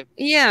yesterday.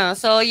 Yeah.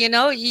 So, you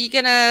know, you're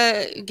going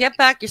to get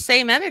back your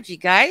same energy,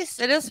 guys.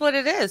 It is what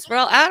it is. We're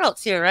all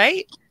adults here,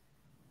 right?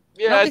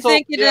 Yeah, Don't be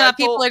thinking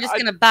people are just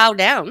going to bow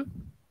down.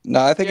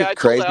 No, I think it's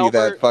crazy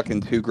that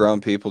fucking two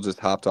grown people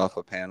just hopped off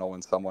a panel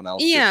when someone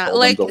else just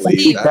told them to leave.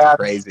 Steve, That's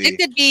crazy.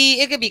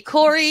 It could be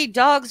Corey,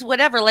 Dogs,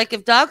 whatever. Like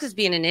if Dogs is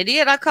being an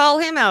idiot, I call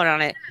him out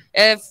on it.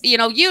 If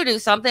you do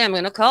something, I'm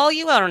gonna call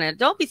you out on it.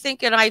 Don't be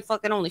thinking I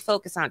fucking only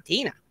focus on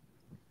Tina.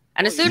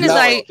 And as soon as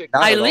I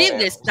leave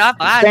this stuff,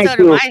 I out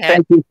of my head.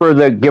 Thank you for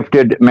the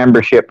gifted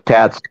membership,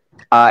 Tats.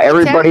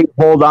 Everybody,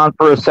 hold on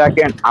for a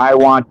second. I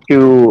want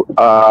to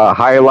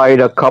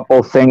highlight a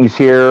couple things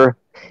here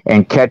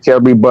and catch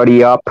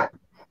everybody up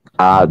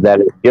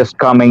that is just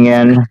coming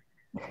in.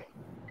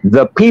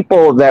 The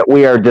people that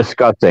we are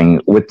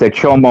discussing with the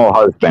Chomo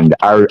husband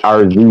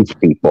are these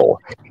people.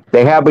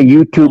 They have a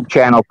YouTube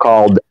channel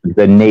called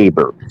The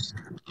Neighbors.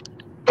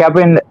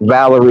 Kevin,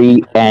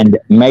 Valerie, and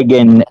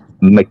Megan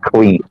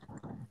McLean.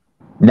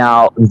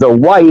 Now, the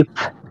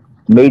wife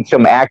made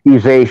some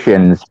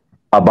accusations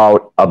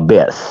about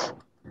Abyss,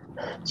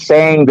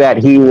 saying that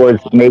he was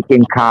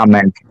making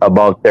comments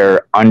about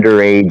their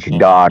underage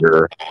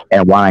daughter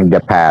and wanting to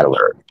paddle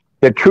her.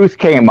 The truth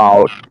came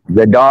out.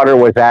 The daughter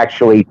was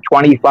actually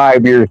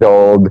 25 years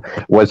old,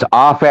 was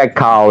off at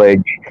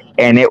college,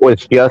 and it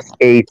was just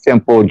a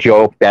simple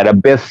joke that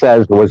Abyss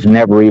says was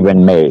never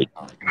even made.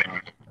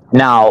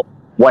 Now,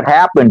 what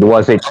happened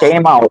was it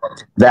came out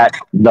that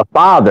the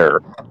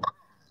father,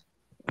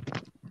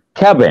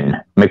 Kevin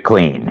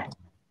McLean,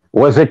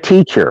 was a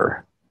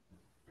teacher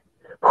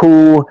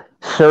who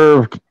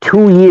served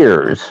 2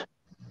 years,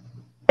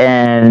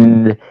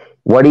 and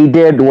what he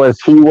did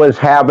was he was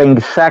having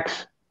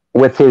sex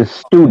with his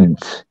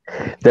students.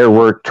 There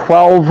were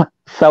 12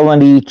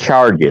 felony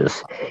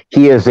charges.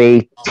 He is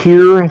a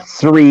Tier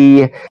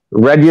 3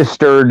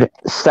 registered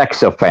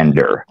sex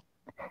offender.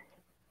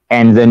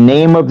 And the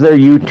name of their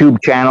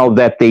YouTube channel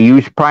that they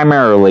use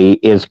primarily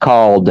is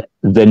called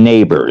The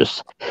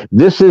Neighbors.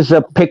 This is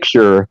a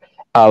picture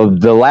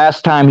of the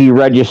last time he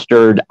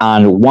registered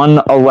on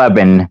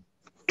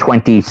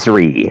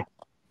 1/11/23.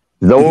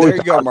 There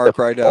you go, Mark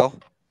Rydell.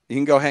 You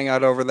can go hang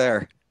out over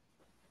there.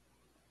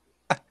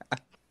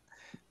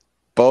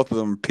 Both of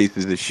them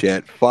pieces of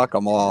shit. Fuck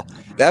them all.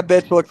 That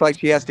bitch looks like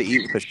she has to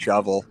eat with a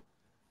shovel.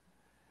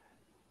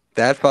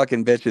 That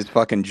fucking bitch's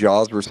fucking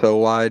jaws were so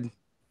wide.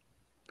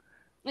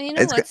 Well, you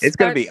know it's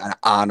going to be an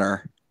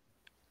honor.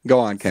 Go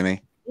on,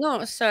 Kimmy.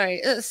 No,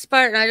 sorry.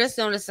 Spartan, I just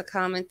noticed a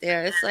comment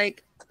there. It's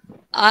like,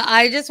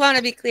 I just want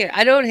to be clear.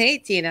 I don't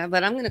hate Tina,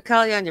 but I'm going to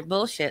call you on your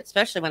bullshit,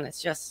 especially when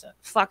it's just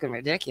fucking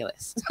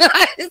ridiculous.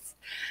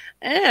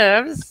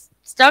 I'm a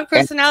strong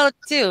personality,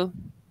 too.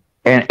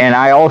 And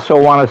I also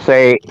want to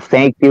say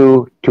thank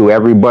you to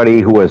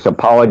everybody who has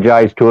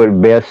apologized to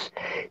Abyss.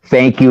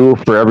 Thank you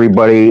for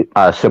everybody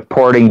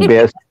supporting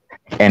Abyss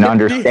and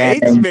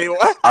understanding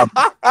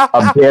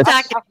Abyss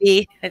I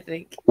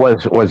think.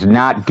 was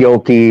not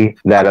guilty,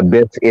 that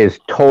Abyss is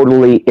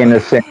totally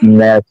innocent in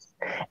this,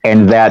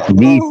 and that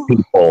these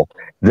people,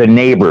 the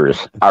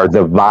neighbors, are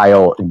the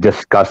vile,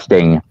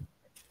 disgusting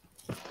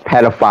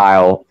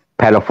pedophile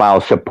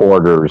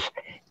supporters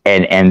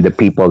and the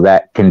people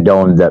that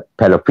condone the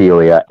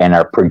pedophilia and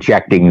are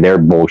projecting their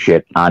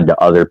bullshit onto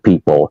other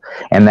people.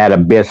 And that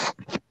Abyss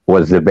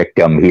was the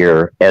victim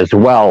here, as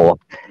well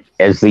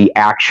as the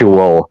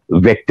actual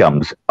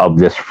victims of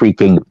this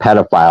freaking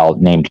pedophile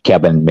named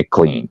Kevin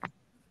McLean.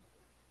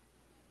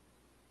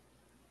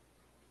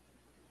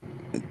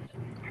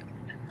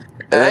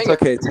 That's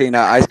okay, Tina.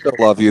 I still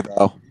love you,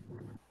 though.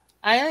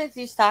 I know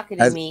he's talking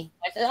to me.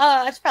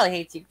 I should probably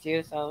hate you,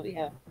 too, so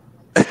yeah.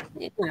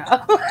 You know.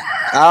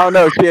 I don't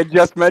know. She had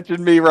just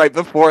mentioned me right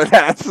before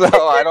that, so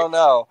I don't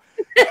know.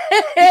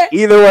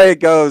 Either way it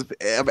goes,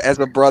 as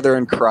a brother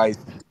in Christ.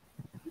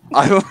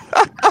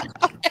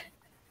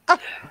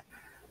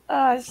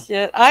 Oh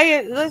shit!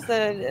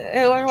 Listen.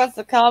 Whoever wants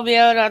to call me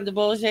out on the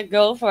bullshit,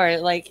 go for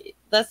it. Like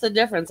that's the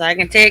difference. I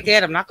can take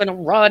it. I'm not gonna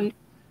run.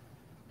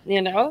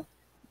 You know.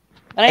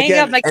 But I ain't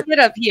got my kid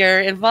up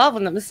here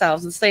involving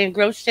themselves and saying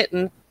gross shit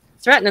and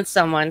threatening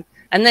someone.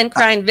 And then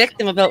crying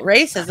victim about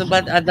racism,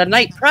 but the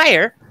night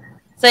prior,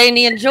 saying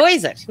he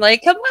enjoys it.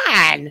 Like, come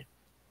on,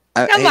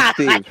 come on.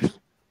 Steve.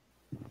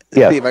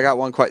 Yeah. Steve, I got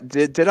one question.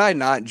 Did I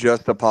not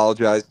just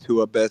apologize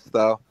to Abyss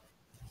though?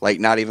 Like,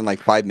 not even like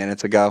 5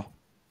 minutes ago.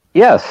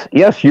 Yes,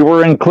 you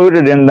were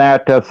included in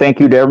that. Thank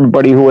you to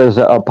everybody who has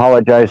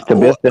apologized to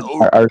Abyss and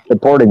are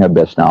supporting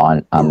Abyss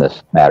now on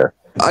this matter.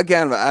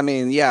 Again, I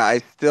mean, yeah, I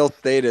still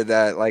stated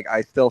that. Like,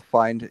 I still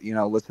find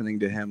listening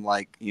to him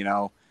like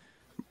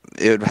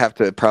it would have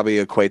to probably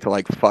equate to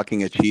like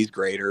fucking a cheese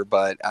grater,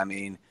 but I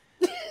mean,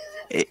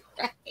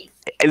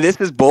 this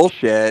is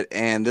bullshit,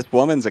 and this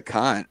woman's a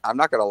cunt. I'm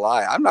not gonna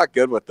lie. I'm not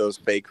good with those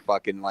fake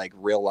fucking like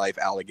real life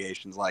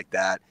allegations like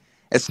that,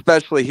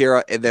 especially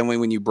here. And then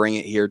when you bring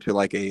it here to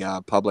like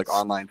a public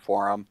online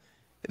forum,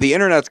 the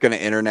internet's gonna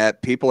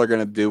internet. People are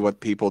gonna do what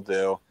people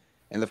do,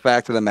 And the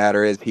fact of the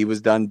matter is, he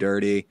was done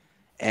dirty,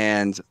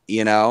 and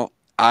you know,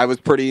 I was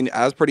pretty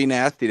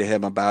nasty to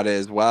him about it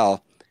as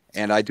well,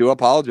 and I do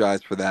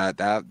apologize for that.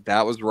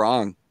 That was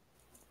wrong.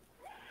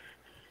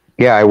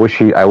 Yeah, I wish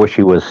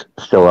he was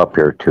still up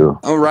here too.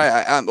 Oh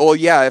right. Well,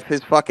 yeah. If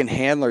his fucking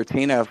handler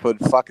Tina would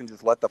fucking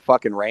just let the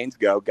fucking reins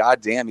go,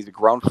 goddamn, he's a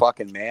grown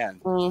fucking man.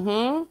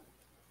 Mm-hmm.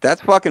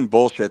 That's fucking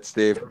bullshit,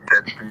 Steve.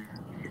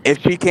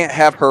 If she can't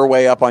have her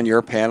way up on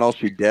your panel,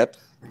 she dips.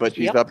 But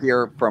she's up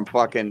here from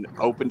fucking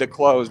open to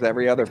close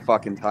every other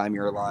fucking time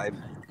you're alive.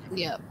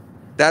 Yep.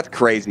 That's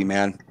crazy,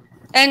 man.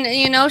 And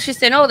you know, she's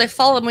saying, "Oh, they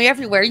follow me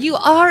everywhere." You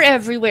are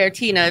everywhere,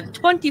 Tina.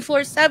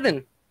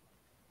 24/7.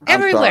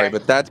 Everywhere. I'm sorry,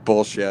 but that's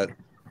bullshit.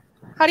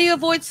 How do you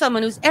avoid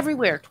someone who's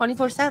everywhere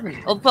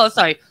 24/7? Oh,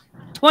 sorry,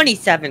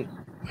 27.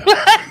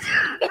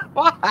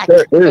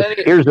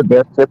 Here's a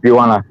bit if you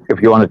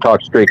wanna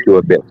talk straight to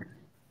a bit,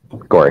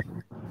 Corey.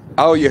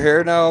 Oh, you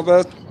here now,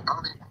 Abyss?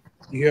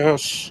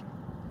 Yes.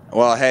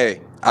 Well,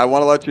 hey, I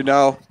want to let you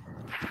know,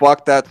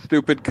 fuck that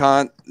stupid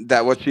cunt.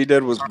 That what she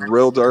did was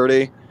real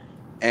dirty,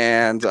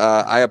 and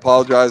I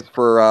apologize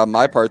for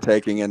my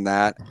partaking in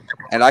that.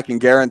 And I can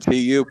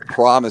guarantee you,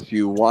 promise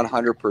you,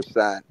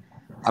 100%,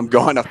 I'm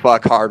going to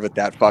fuck hard with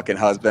that fucking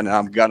husband, and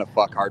I'm gonna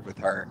fuck hard with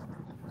her.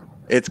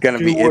 It's gonna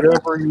Do be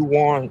whatever you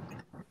want.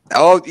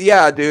 Oh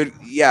yeah, dude.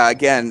 Yeah,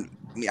 again,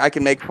 I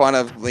can make fun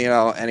of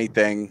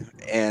anything,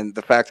 and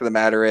the fact of the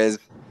matter is,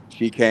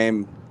 she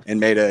came and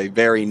made a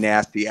very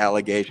nasty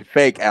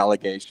fake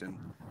allegation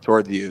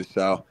towards you.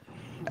 So,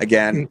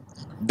 again,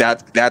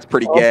 that's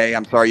pretty gay.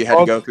 I'm sorry you had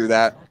to go through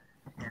that.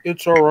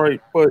 It's all right,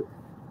 but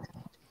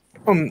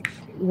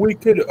we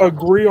could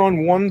agree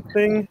on one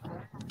thing,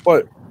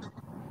 but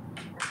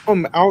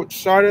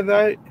outside of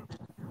that,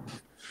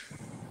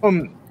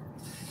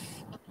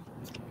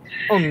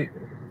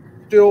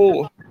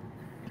 still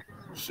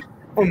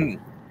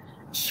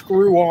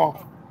screw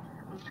off.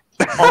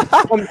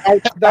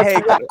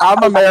 Hey,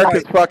 I'm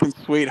America's fucking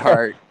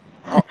sweetheart.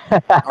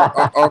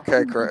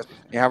 Okay, Chris.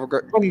 You have a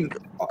good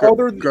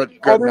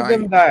other night.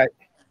 than that.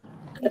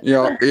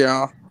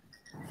 Yeah.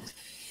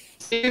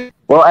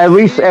 Well, at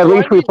least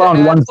we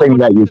found one thing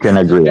that you can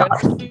agree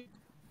on.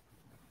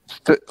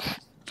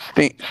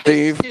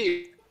 Steve.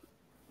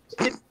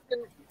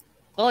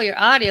 Oh, your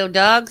audio,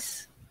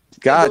 dogs.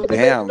 God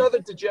damn. Another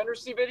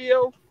degeneracy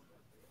video.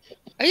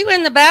 Are you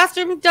in the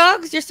bathroom,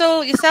 dogs? You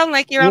sound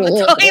like you're on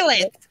the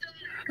toilet.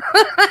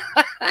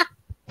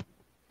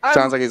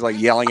 Sounds like he's like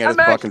yelling at his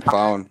fucking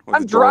phone with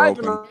I'm the door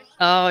driving. open.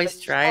 Oh, he's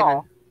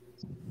driving.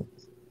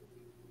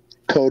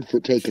 Code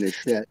for taking a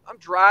shit. I'm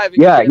driving.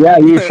 Yeah.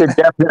 You should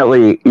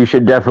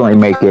definitely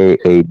make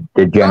a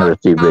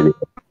degeneracy video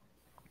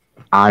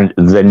on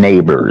the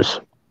neighbors.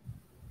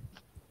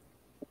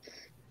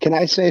 Can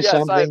I say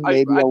something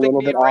maybe a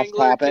little bit off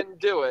topic? Can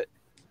do it.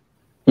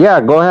 Yeah,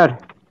 go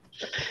ahead.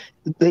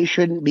 They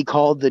shouldn't be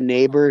called the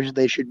neighbors.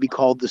 They should be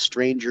called the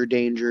stranger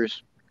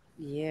dangers.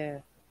 Yeah.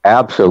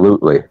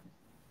 Absolutely.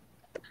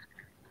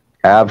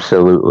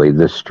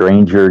 The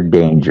stranger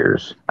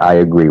dangers. I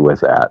agree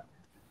with that.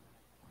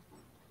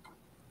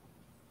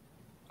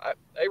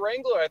 Hey,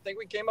 Wrangler, I think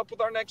we came up with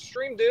our next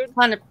stream, dude.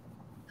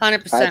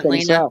 100%,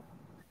 Lena. So.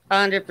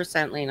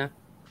 100%, Lena.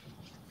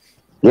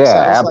 Yeah,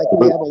 sounds absolutely.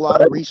 like we have a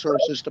lot of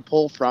resources to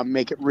pull from.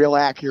 Make it real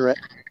accurate.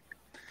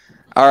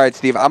 All right,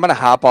 Steve, I'm going to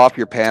hop off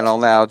your panel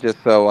now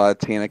just so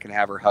Tina can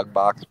have her hug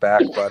box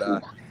back. But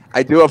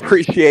I do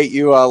appreciate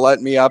you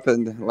letting me up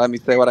and let me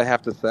say what I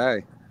have to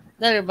say.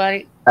 Later,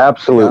 buddy.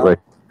 Absolutely.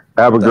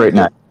 Have a great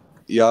night.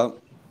 Yeah.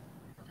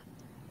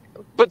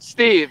 But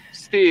Steve,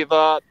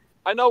 I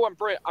know I'm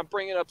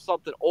bringing up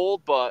something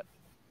old, but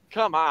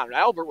come on,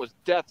 Albert was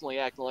definitely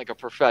acting like a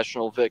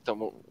professional victim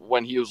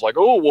when he was like,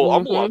 "Oh, well,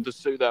 I'm allowed to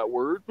say that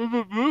word."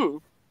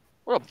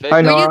 What a victim.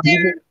 I know. Were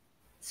you there?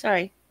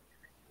 Sorry.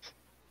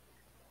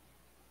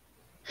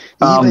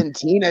 Even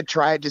Tina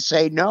tried to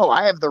say, no,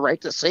 I have the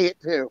right to say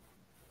it too.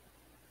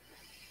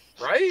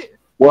 Right?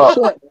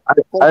 Well,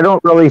 I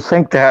don't really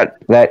think that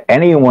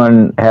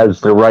anyone has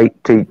the right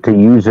to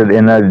use it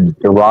in a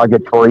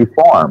derogatory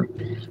form.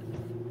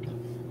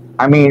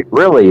 I mean,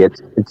 really, it's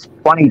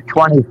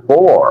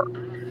 2024.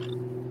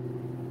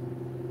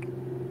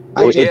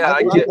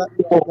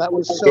 That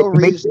was so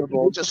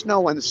reasonable. Just no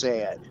one say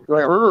it.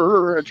 Like,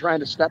 trying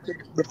to step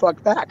the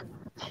fuck back.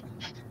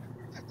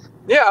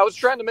 Yeah, I was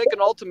trying to make an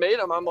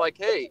ultimatum. I'm like,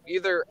 hey,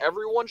 either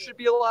everyone should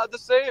be allowed to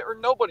say it or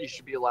nobody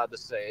should be allowed to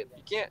say it.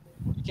 You can't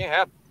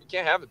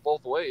have it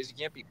both ways. You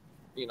can't be,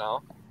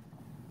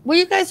 Were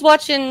you guys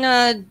watching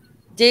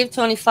Dave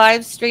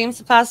 25 streams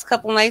the past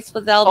couple nights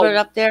with Albert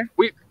up there?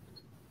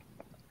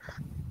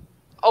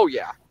 Oh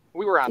yeah,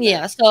 we were on.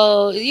 Yeah,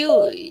 so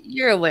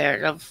you're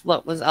aware of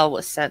what was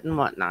always said and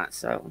whatnot.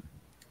 So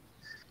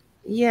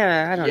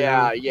yeah, I don't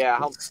know.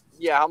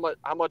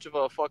 How much of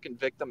a fucking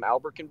victim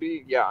Albert can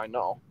be? Yeah, I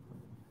know.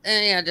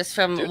 Yeah, just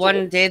from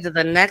one day to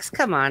the next.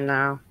 Come on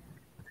now.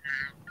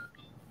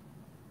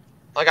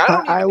 Like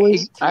I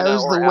was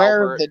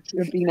aware of the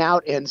tripping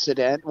out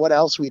incident. What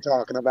else are we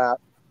talking about?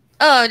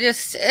 Oh,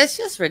 it's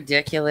just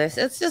ridiculous.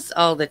 It's just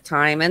all the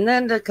time, and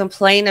then to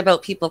complain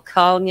about people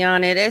calling you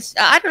on it.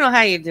 I don't know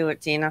how you do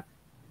it, Tina.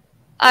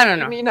 I don't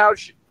know.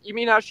 You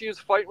mean how she was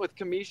fighting with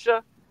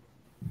Kamisha?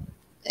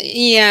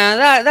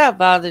 Yeah, that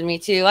bothered me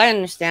too. I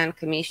understand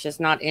Kamisha's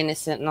not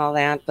innocent and all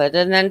that, but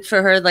and then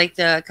for her, like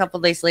a couple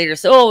days later,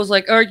 so it was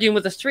like arguing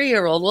with a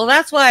 3-year-old. Well,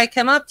 that's why I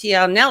come up to you.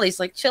 And Nellie's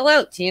like, chill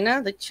out,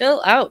 Tina. Like,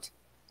 chill out.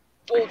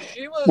 Well,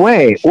 she was.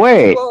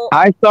 Wait.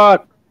 I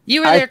thought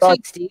You were there too,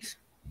 Steve.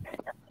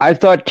 I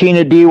thought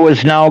Tina D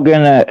was now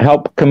gonna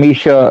help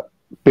Kamisha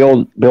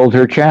build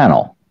her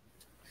channel.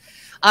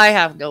 I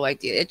have no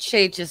idea. It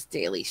changes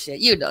daily shit.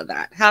 You know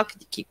that. How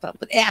could you keep up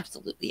with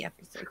absolutely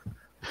everything?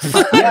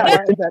 Yeah,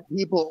 that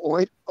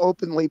people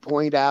openly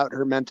point out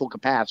her mental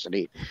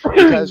capacity,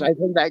 because I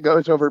think that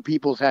goes over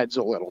people's heads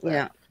a little bit.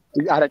 Yeah.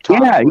 You gotta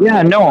talk.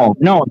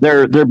 No.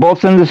 They're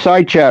both in the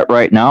side chat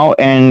right now,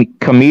 and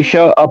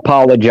Kamisha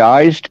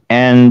apologized,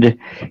 and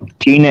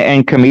Tina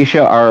and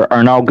Kamisha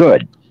are now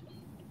good.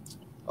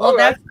 Well,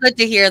 that's good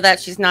to hear that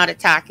she's not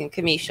attacking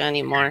Kamisha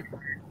anymore.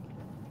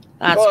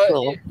 That's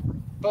cool.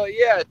 But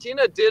yeah,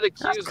 Tina did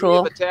accuse me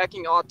of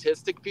attacking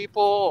autistic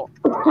people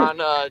on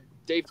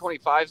Dave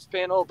 25's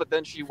panel, but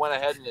then she went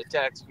ahead and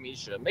attacked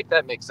Kamisha. Make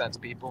that make sense,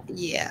 people.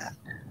 Yeah.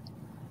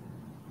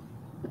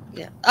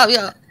 Yeah. Oh,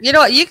 yeah. You know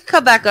what? You can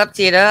come back up,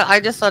 Tina. I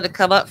just want to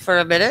come up for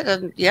a minute,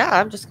 and yeah,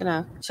 I'm just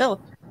gonna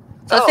chill.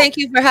 So thank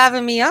you for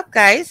having me up,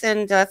 guys,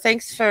 and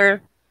thanks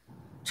for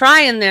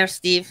trying there,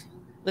 Steve,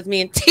 with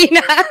me and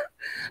Tina.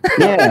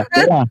 Yeah.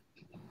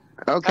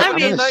 Okay, I'm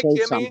going to say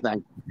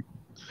something.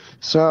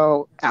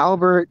 So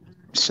Albert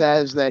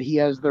says that he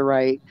has the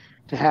right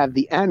to have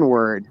the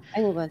N-word.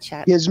 I will go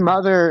chat. His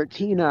mother,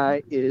 Tina,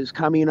 is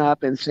coming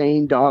up and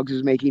saying dogs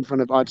is making fun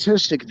of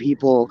autistic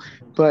people,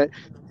 but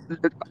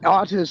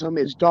autism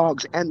is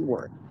dog's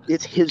N-word.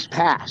 It's his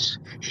pass.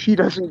 She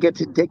doesn't get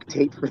to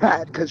dictate for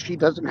that because she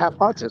doesn't have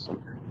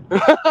autism.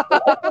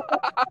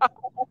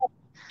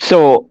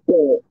 So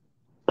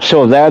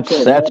that's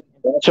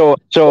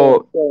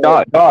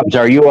Dobbs,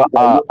 are you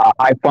a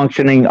high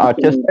functioning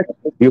autistic?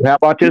 You have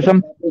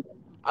autism?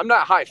 I'm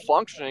not high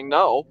functioning,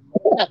 no.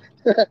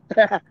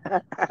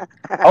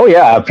 Oh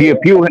yeah, if you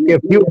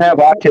have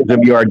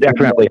autism, you are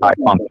definitely high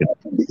functioning.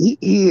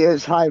 He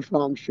is high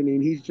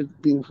functioning. He's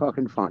just being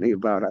fucking funny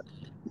about it.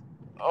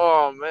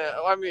 Oh man,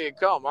 I mean,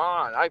 come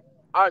on.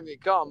 I mean,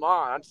 come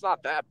on. It's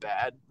not that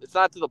bad. It's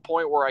not to the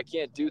point where I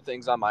can't do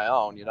things on my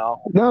own, you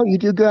know? No, you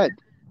do good.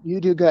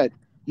 You do good.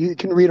 You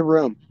can read a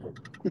room.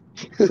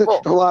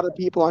 Well, a lot of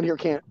people on here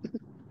can't.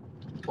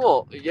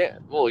 Well,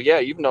 yeah,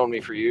 you've known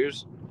me for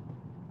years.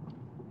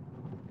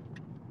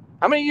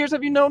 How many years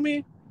have you known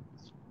me?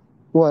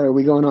 What, are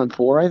we going on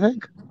 4, I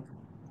think?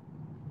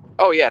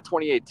 Oh, yeah,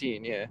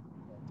 2018, yeah.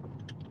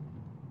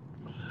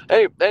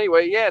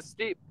 Anyway, yeah,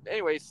 Steve.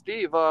 Anyway,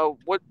 Steve,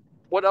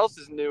 what else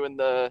is new in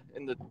the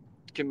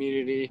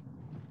community?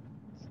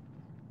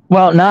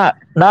 Well, not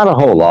a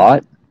whole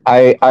lot.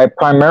 I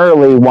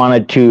primarily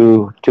wanted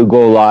to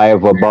go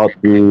live about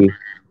the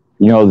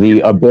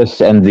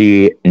Abyss and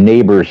the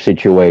neighbor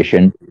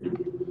situation.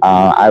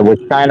 I was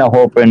kind of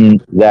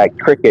hoping that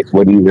Cricket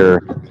would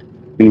either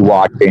be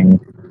watching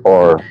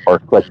or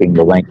clicking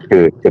the link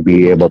to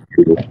be able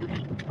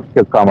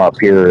to come up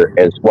here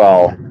as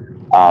well,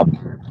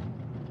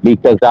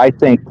 because I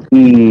think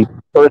he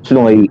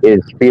personally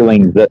is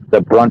feeling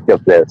the brunt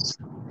of this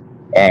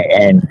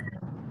and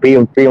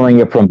feeling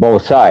it from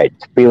both sides,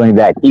 feeling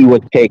that he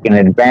was taken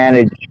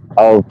advantage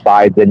of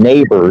by the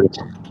neighbors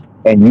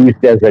and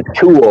used as a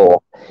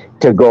tool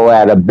to go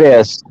at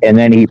Abyss, and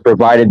then he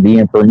provided the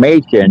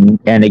information.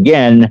 And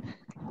again,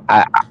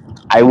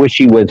 I wish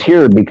he was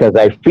here, because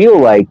I feel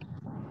like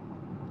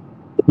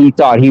he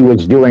thought he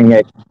was doing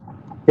it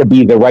to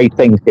be the right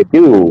thing to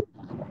do,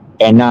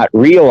 and not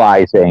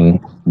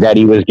realizing that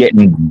he was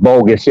getting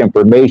bogus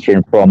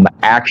information from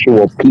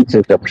actual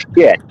pieces of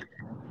shit.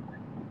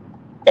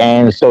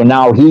 And so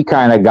now he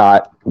kind of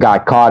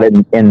got caught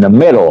in the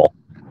middle,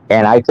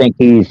 and I think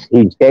he's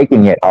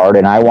taking it hard.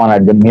 And I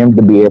wanted him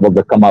to be able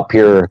to come up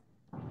here,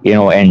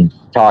 and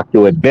talk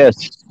to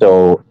Abyss,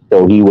 so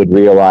he would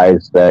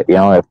realize that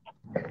if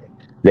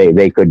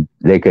they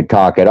could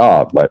talk it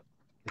off. But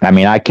I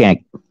mean, I can't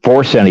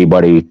force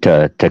anybody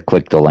to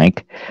click the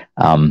link,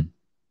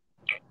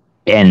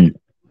 and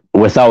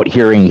without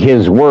hearing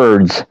his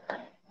words,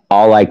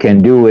 all I can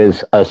do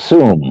is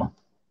assume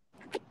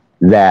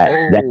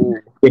that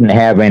didn't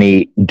have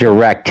any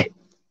direct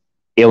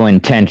ill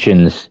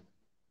intentions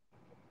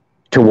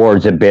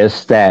towards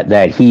Abyss,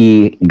 that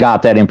he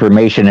got that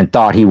information and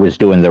thought he was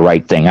doing the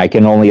right thing. I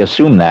can only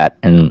assume that,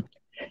 and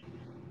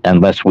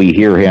unless we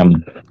hear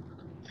him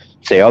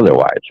say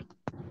otherwise.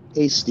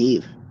 Hey,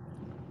 Steve.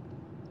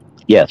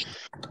 Yes.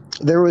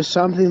 There was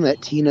something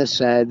that Tina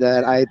said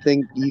that I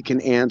think you can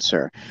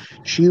answer.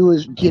 She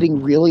was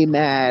getting really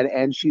mad,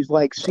 and she's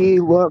like, see,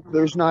 look,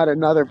 there's not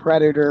another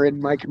predator in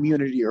my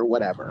community or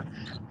whatever.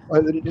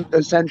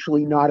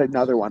 Essentially not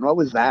another one. What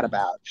was that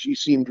about? She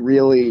seemed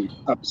really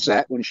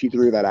upset when she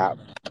threw that out.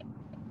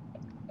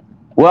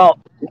 Well,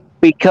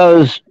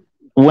 because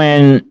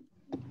when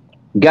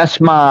Gus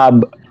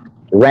Mob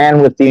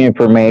ran with the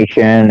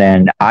information,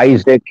 and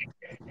Isaac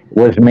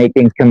was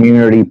making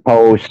community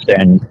posts,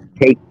 and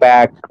Take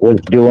Back was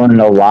doing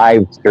a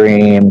live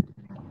stream,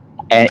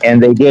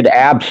 and they did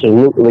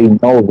absolutely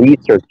no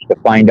research to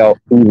find out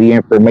who the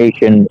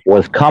information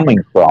was coming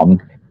from.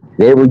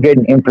 They were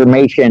getting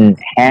information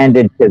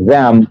handed to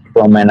them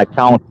from an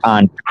account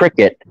on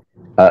Cricket,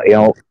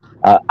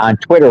 on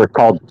Twitter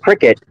called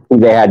Cricket, who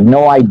they had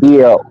no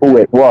idea who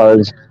it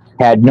was,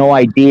 had no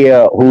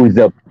idea who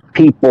the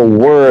people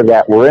were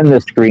that were in the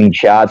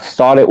screenshots,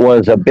 thought it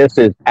was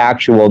Abyss's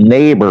actual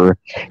neighbor,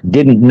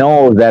 didn't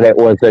know that it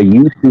was a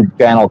YouTube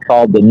channel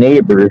called The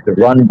Neighbors,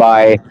 run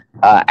by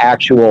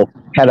actual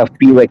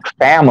pedophilic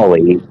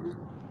family,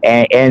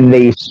 and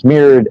they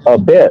smeared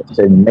Abyss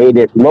and made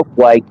it look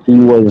like he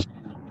was,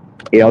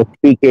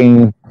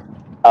 speaking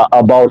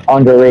about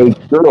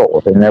underage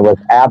girls, and there was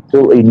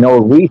absolutely no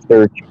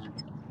research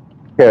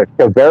to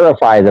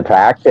verify the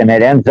facts, and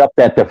it ends up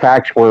that the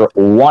facts were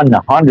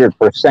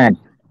 100%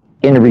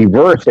 in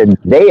reverse, and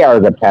they are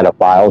the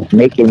pedophiles,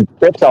 making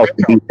Chris out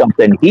to be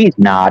something he's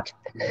not.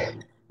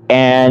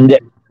 And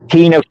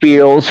Tina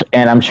feels,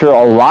 and I'm sure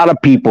a lot of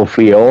people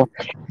feel,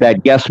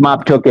 that Gus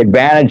Mop took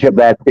advantage of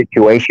that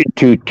situation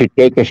to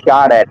take a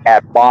shot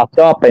at Boss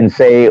Up and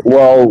say,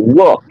 well,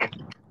 look,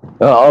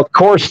 of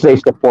course they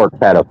support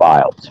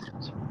pedophiles.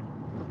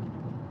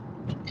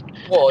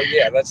 Well,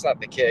 yeah, that's not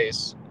the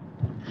case.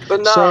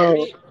 But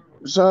no,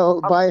 So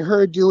by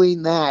her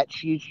doing that,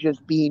 she's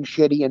just being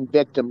shitty and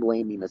victim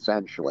blaming,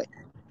 essentially.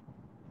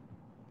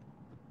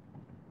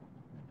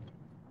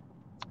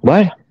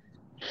 What?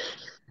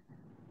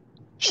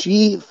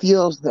 She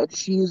feels that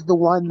she's the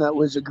one that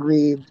was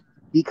aggrieved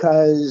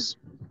because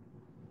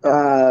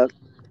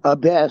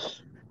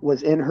Abyss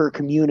was in her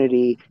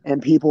community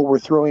and people were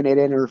throwing it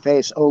in her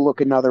face. Oh,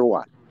 look, another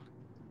one.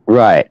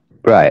 Right.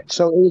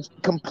 So it was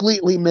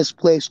completely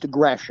misplaced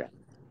aggression.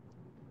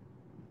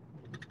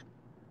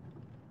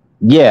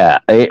 Yeah,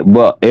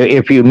 well,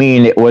 if you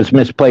mean it was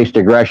misplaced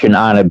aggression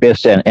on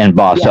Abyss and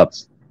Boss Up.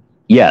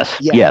 Yes,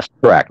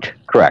 correct.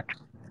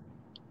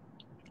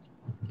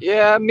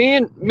 Yeah, me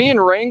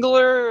and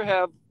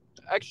Wrangler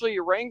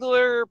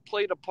Wrangler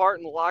played a part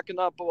in locking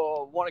up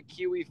one of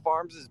Kiwi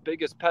Farms'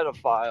 biggest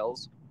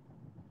pedophiles.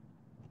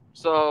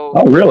 So.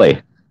 Oh,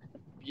 really?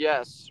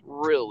 Yes,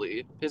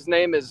 really. His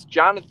name is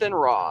Jonathan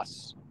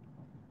Ross.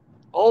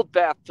 Old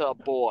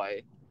bathtub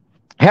boy.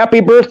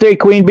 Happy birthday,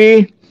 Queen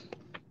Bee.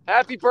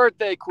 Happy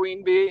birthday,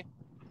 Queen Bee.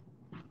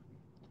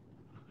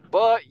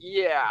 But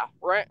yeah,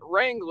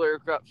 Wrangler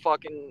got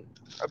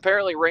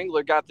apparently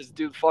Wrangler got this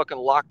dude fucking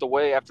locked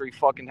away after he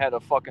fucking had a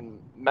fucking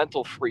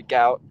mental freak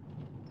out.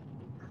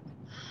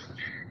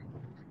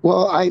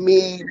 Well, I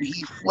mean,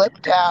 he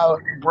flipped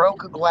out,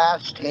 broke a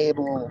glass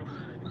table,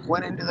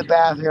 went into the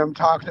bathroom,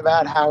 talked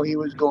about how he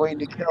was going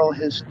to kill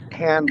his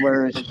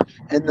handlers,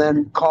 and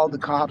then called the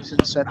cops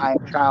and said, I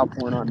have child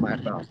porn on my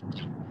phone.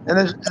 And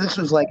this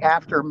was like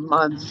after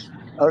months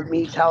of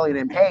me telling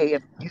him, hey,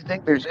 if you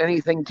think there's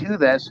anything to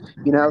this,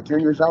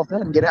 turn yourself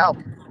in, get help.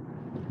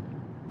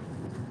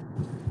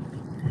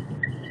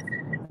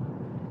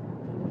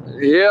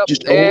 Yep.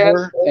 Just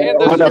over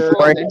and over,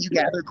 and then you friend.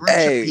 gather groups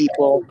of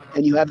people,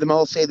 and you have them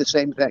all say the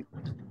same thing.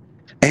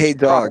 Hey,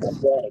 dogs.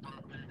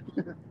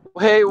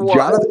 Hey,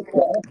 what?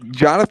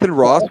 Jonathan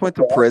Ross went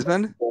to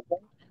prison?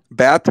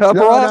 Bathtub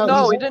Ross?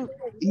 No, he didn't.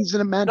 He's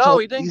in a mental. No,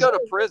 he didn't go to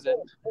prison.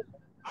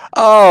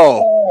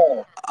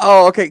 Oh,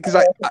 okay. Because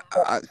I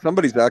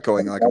somebody's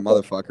echoing like a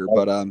motherfucker,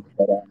 but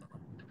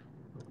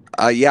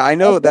yeah, I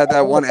know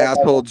that one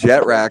asshole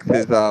Jetrax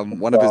is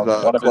one of his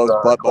close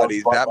butt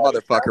buddies. That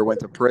motherfucker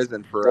went to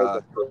prison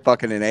for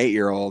fucking an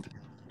 8-year-old.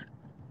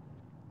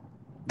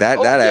 That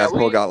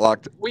asshole got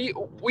locked.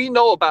 We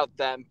know about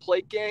them,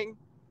 Plate Gang.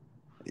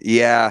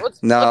 Yeah, Let's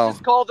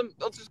just call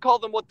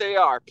them what they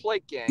are,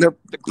 Plate Gang. They're,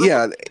 the group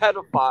of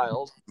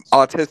pedophiles.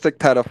 Autistic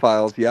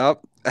pedophiles.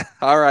 Yep.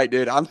 All right,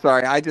 dude. I'm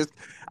sorry. I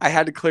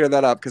had to clear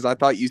that up because I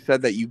thought you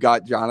said that you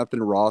got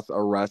Jonathan Ross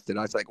arrested.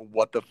 I was like,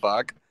 what the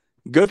fuck?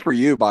 Good for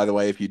you, by the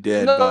way, if you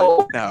did.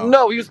 No,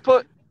 but he was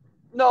put.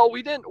 No,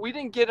 we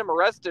didn't get him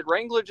arrested.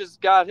 Wrangler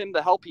just got him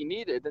the help he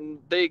needed, and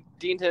they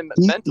deemed him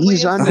mentally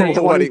insane.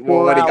 What he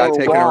got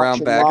taken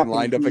around back and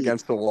lined up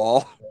against the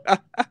wall.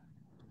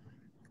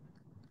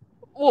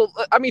 Well,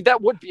 I mean,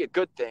 that would be a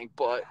good thing,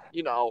 but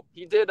he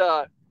did.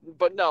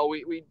 But no,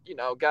 we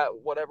got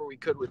whatever we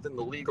could within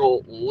the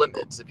legal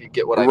limits, if you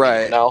get what I mean.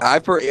 Right.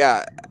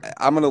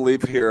 I'm gonna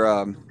leave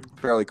here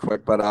fairly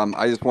quick, but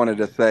I just wanted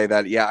to say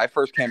that I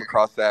first came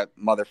across that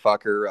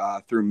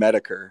motherfucker through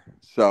Medicare.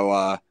 So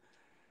I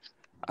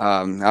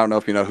don't know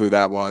if you know who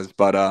that was,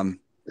 but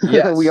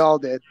yeah, we all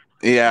did.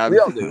 Yeah, we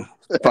all do.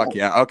 Fuck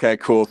yeah. Okay,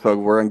 cool. So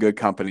we're in good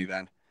company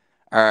then.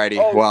 Alrighty.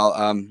 Oh.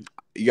 Well,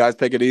 you guys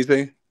take it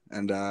easy,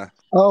 and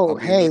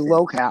hey,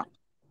 Locale.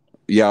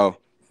 Yo.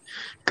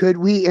 Could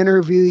we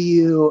interview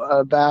you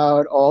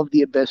about all of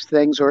the Abyss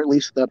things, or at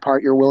least the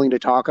part you're willing to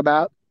talk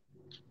about?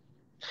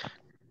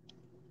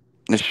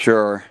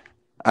 Sure.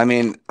 I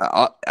mean,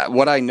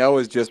 what I know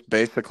is just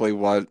basically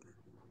what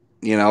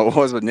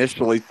was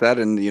initially said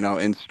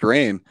in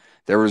stream.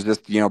 There was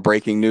just,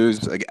 breaking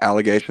news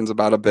allegations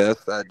about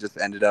Abyss that just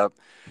ended up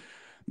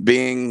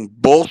being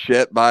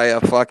bullshit by a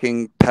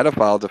fucking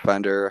pedophile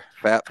defender,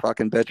 fat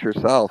fucking bitch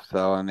herself.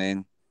 So, I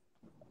mean,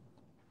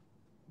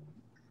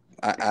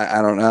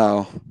 I don't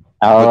know.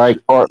 All right,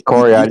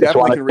 Corey, I just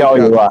want to tell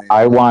you,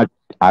 I want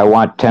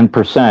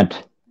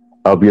 10%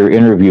 of your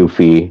interview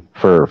fee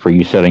for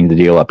you setting the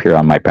deal up here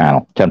on my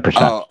panel.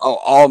 10%.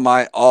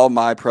 All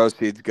my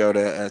proceeds go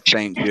to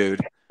St.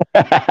 Jude.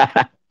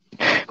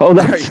 Oh,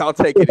 that's, I'll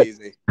take it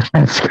easy.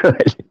 That's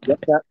good.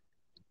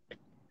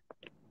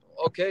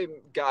 Okay,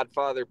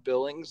 Godfather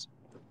Billings.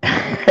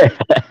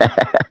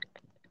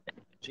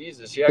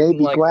 Jesus, you They'd acting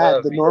be like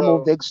glad. The normal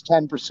Vito. dig's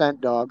 10%,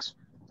 dogs.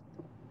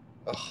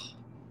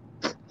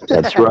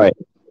 That's right.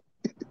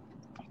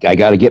 I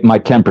got to get my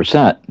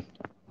 10%.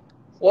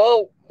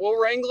 Well,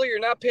 Wrangler, you're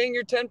not paying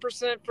your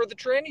 10% for the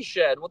tranny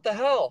shed. What the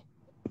hell?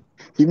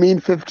 You mean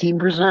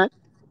 15%?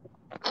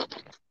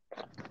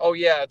 Oh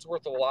yeah, it's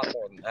worth a lot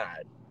more than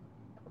that.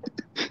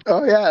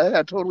 Oh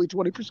yeah, totally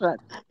 20%.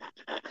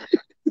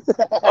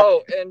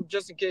 Oh, and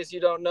just in case you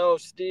don't know,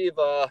 Steve,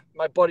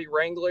 my buddy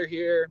Wrangler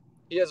here,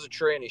 he has a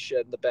tranny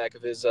shed in the back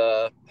of his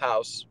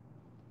house.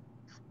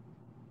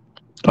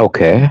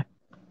 Okay.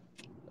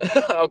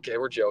 Okay,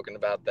 we're joking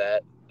about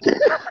that.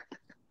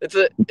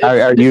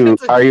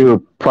 Are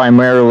you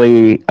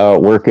primarily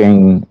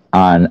working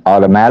on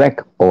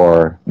automatic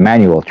or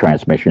manual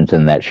transmissions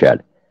in that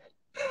shed?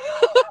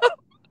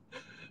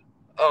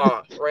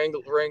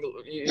 Wrangler,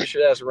 you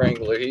should ask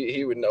Wrangler.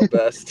 He would know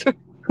best.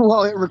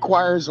 Well, it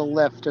requires a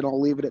lift, and I'll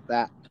leave it at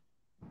that.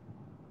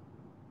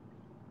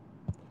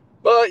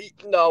 But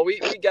no, we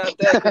got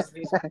that. 'Cause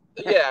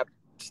yeah,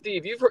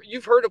 Steve,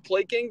 you've heard of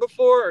Play King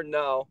before or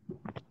no?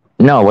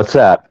 No, what's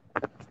that?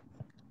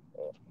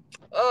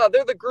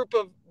 They're a group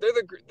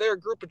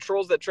of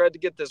trolls that tried to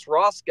get this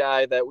Ross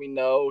guy that we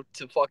know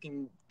to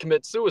fucking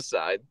commit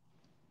suicide.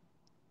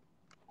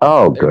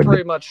 Oh, they were good.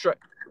 pretty much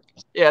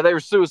they were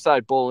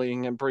suicide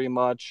bullying him pretty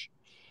much,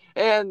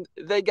 and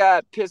they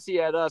got pissy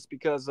at us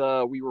because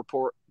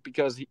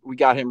we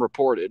got him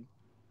reported.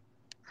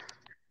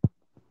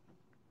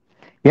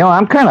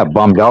 I'm kind of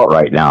bummed out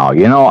right now.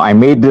 I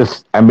made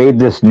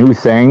this new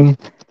thing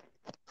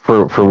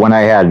for when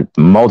I had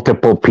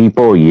multiple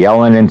people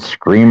yelling and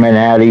screaming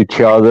at each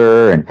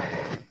other, and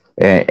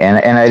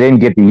I didn't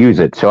get to use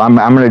it. So I'm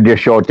going to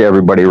just show it to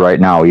everybody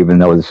right now, even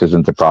though this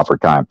isn't the proper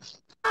time.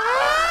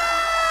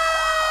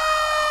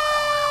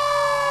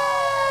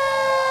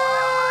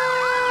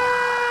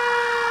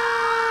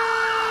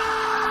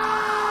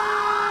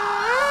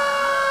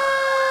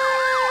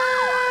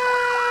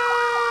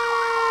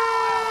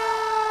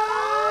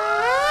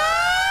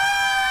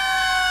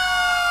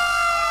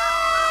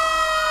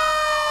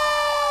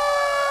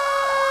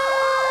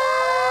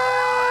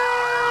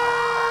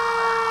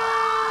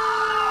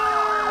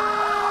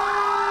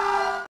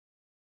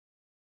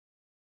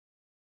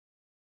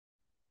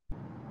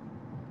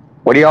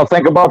 What do y'all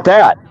think about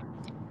that?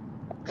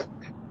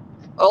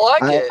 I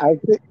like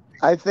it.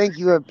 I think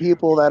you have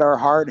people that are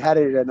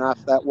hard-headed enough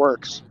that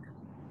works.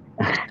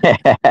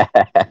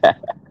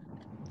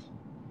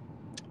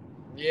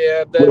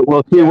 Yeah,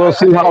 we'll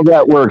see how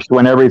that works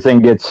when everything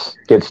gets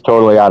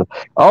totally out.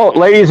 Oh,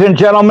 ladies and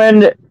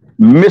gentlemen,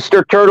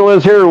 Mr. Turtle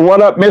is here.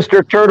 What up,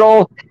 Mr.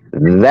 Turtle?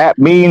 That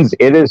means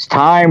it is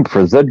time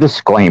for the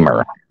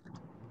disclaimer.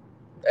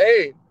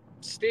 Hey,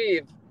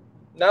 Steve,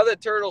 now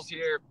that Turtle's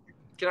here,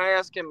 can I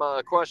ask him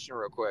a question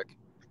real quick?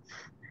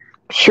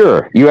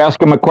 Sure. You ask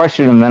him a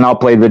question, and then I'll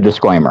play the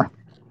disclaimer.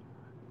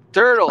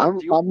 Turtle, I'm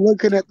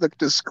looking at the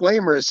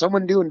disclaimer. Is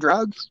someone doing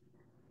drugs?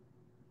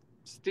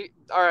 Steve,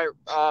 all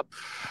right.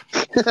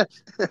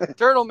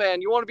 Turtle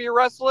Man, you want to be a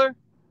wrestler?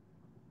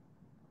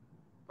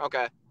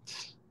 Okay.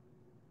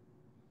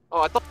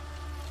 Oh, I thought.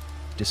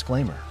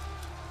 Disclaimer.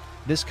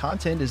 This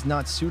content is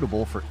not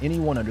suitable for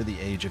anyone under the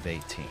age of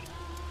 18.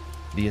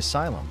 The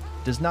Asylum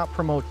does not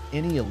promote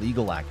any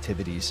illegal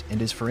activities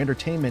and is for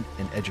entertainment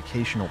and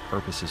educational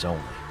purposes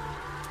only.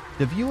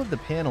 The view of the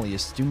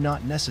panelists do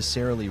not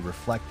necessarily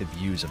reflect the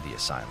views of the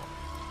Asylum,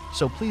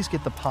 so please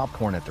get the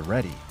popcorn at the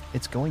ready.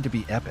 It's going to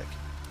be epic.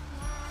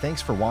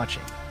 Thanks for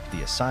watching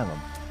The Asylum.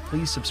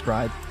 Please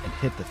subscribe and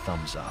hit the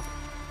thumbs up.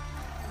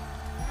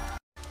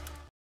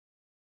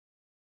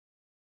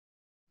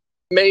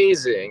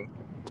 Amazing.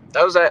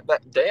 That was that.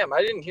 Damn,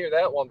 I didn't hear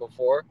that one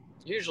before.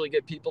 Usually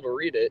get people to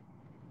read it.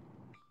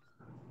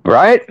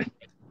 Right?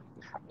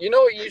 You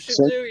know what you should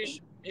do?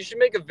 You should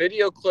make a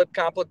video clip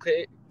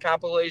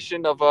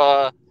compilation of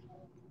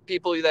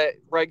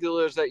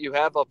regulars that you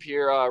have up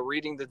here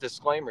reading the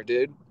disclaimer,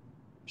 dude. You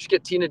should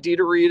get Tina D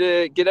to read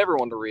it. Get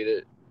everyone to read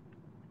it.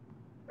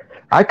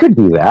 I could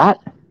do that.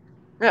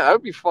 Yeah, that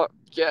would be fun.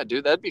 Yeah,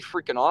 dude, that'd be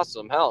freaking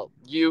awesome. Hell,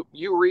 you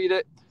read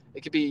it.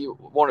 It could be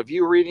one of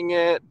you reading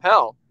it.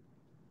 Hell,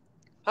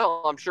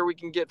 I'm sure we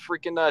can get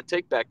freaking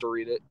Take Back to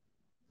read it.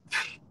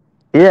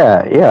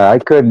 Yeah,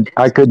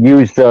 I could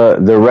use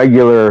the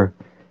regular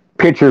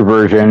picture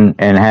version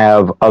and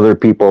have other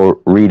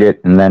people read it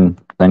and then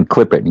then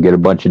clip it and get a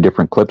bunch of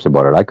different clips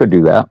about it. I could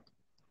do that.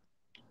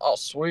 Oh,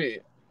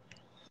 sweet.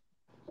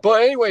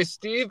 But anyway,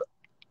 Steve,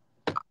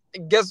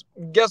 guess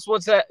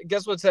what's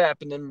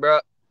happening, bro?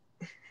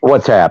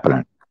 What's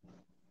happening?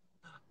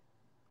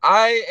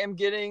 I am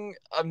getting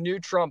a new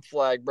Trump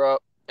flag, bro,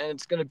 and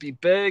it's gonna be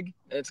big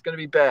and it's gonna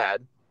be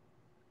bad.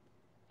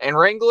 And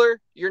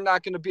Wrangler, you're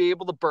not gonna be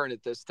able to burn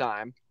it this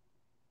time.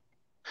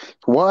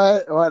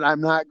 What? I'm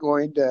not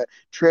going to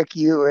trick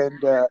you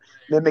into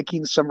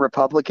mimicking some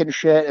Republican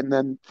shit and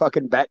then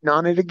fucking betting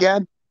on it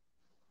again?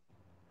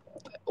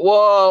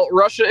 Well,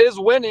 Russia is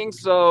winning,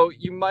 so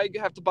you might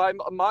have to buy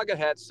a MAGA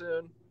hat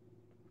soon.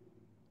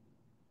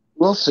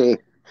 We'll see.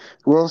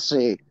 We'll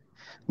see.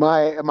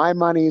 My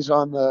money's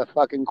on the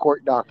fucking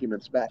court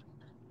documents bet.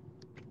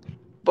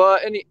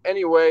 But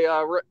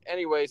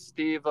anyway,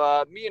 Steve,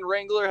 me and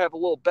Wrangler have a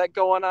little bet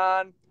going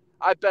on.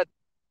 I bet.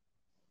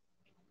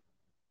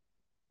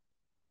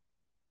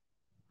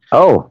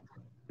 Oh,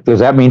 does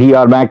that mean he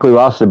automatically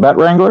lost the bet,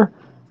 Wrangler?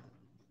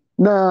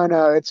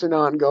 No, it's an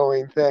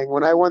ongoing thing.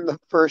 When I won the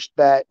first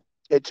bet,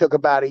 it took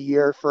about a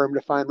year for him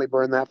to finally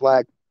burn that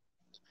flag.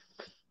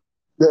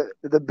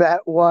 The bet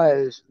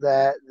was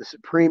that the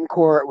Supreme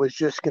Court was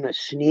just going to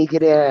sneak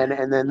it in,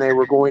 and then they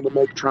were going to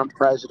make Trump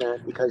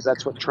president because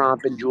that's what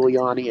Trump and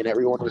Giuliani and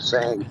everyone was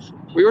saying.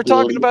 We were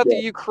talking about the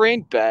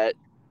Ukraine bet.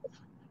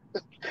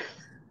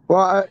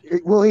 Well,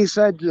 he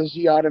said, does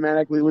he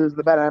automatically lose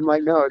the bet? I'm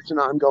like, no, it's an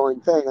ongoing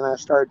thing. And I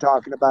started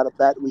talking about a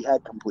bet we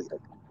had completed.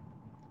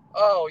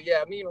 Oh,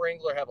 yeah, me and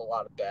Wrangler have a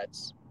lot of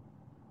bets.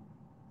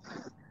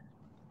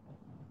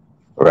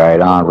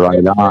 Right on,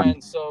 right on.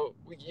 Friends, so,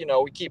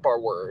 we keep our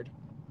word.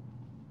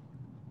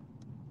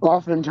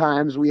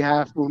 Oftentimes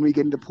when we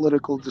get into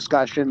political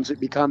discussions, it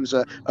becomes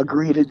a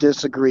agree to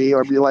disagree,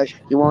 or be like,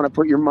 you want to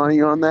put your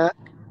money on that?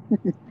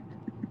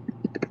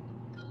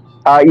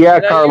 Yeah,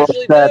 Carlos,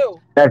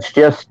 that's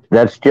just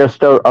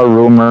a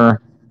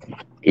rumor.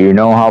 You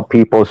know how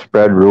people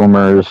spread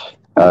rumors.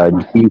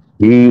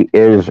 He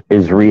is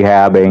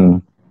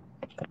rehabbing.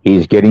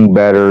 He's getting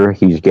better.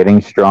 He's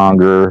getting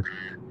stronger.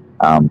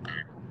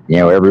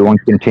 Everyone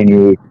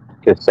continue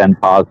to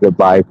send positive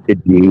vibes to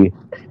G,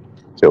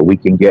 so we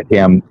can get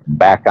him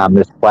back on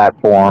this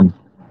platform,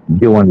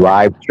 doing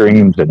live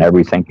streams, and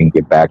everything can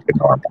get back to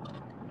normal.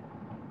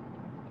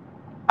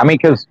 I mean,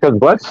 because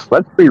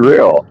let's be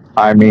real.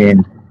 I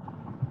mean,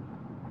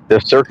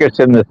 the circus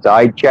in the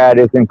side chat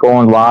isn't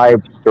going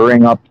live,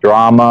 stirring up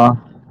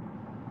drama.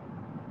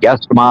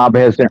 Guest Mob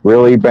hasn't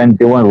really been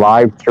doing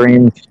live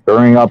streams,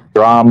 stirring up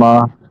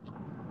drama.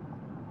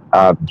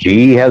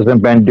 G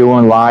hasn't been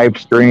doing live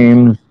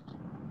streams.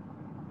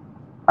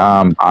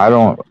 I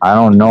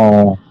don't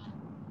know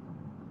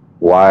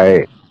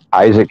why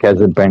Isaac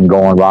hasn't been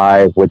going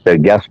live with the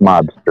Guest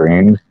Mob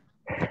streams.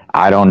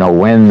 I don't know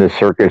when the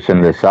circus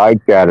in the side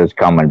chat is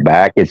coming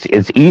back.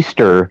 It's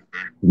Easter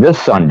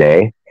this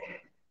Sunday,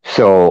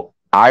 so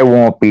I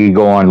won't be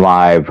going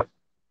live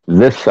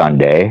this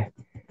Sunday.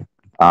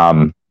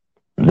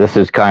 This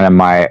is kind of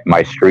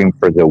my stream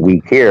for the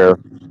week here.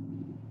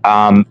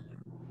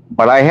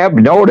 But I have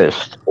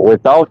noticed,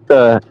 without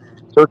the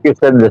circus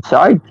in the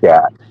side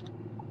chat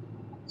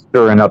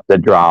stirring up the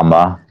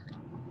drama,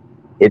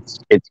 it's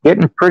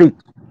getting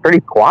pretty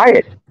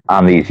quiet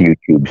on these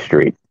YouTube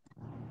streams.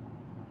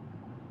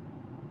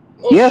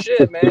 Well, yes,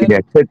 shit, man.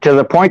 To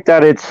the point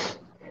that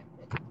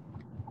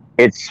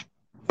it's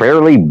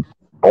fairly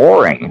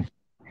boring.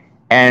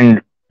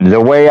 And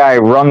the way I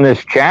run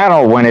this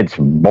channel, when it's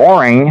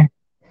boring,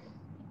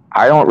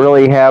 I don't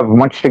really have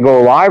much to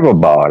go live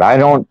about. I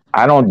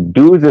don't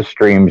do the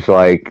streams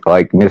like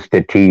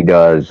Mr. T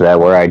does,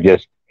 where I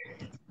just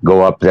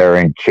go up there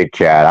and chit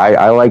chat.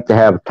 I like to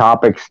have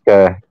topics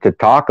to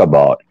talk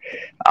about.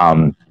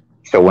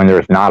 So when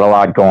there's not a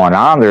lot going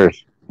on,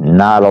 there's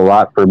not a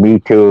lot for me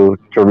to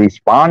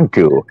respond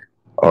to,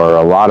 or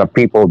a lot of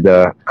people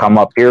to come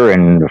up here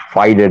and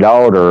fight it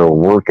out or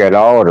work it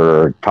out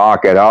or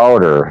talk it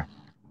out. Or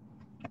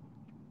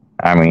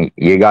I mean,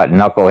 you got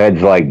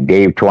knuckleheads like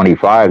Dave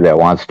 25 that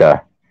wants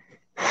to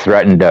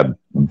threaten to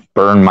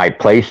burn my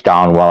place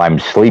down while I'm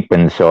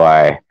sleeping, so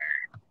I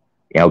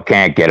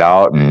can't get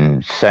out,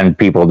 and send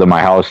people to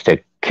my house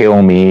to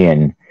kill me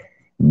and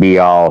be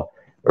all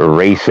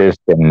racist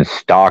and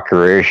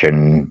stalkerish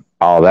and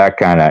all that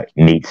kind of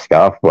neat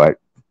stuff. But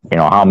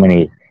how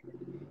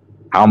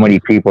many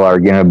people are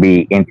going to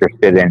be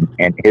interested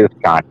in his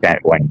content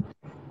when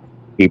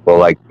people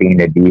like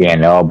Tina D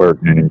and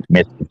Albert and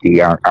Mr.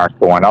 T aren't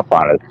going up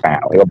on his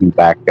panel? He'll be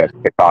back to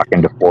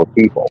talking to 4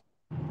 people.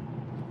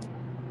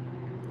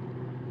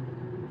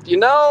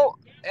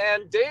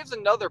 And Dave's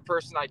another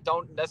person I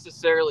don't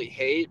necessarily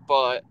hate,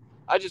 but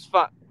I just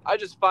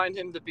find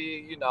him to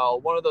be,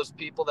 one of those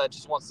people that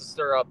just wants to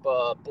stir up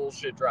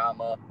bullshit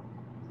drama.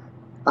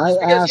 I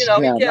asked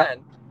him. He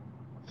can.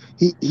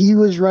 He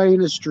was running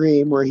a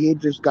stream where he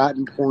had just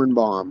gotten porn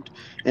bombed,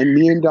 and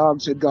Me and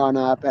Dogs had gone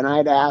up, and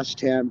I'd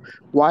asked him,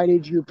 why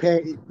did you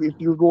pick, if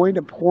you're going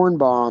to porn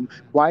bomb,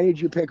 why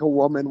did you pick a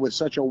woman with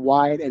such a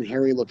wide and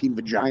hairy looking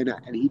vagina?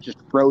 And he just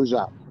froze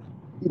up.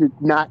 He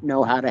did not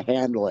know how to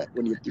handle it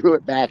when you threw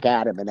it back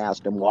at him and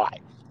asked him why.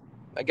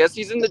 I guess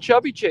he's in the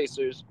chubby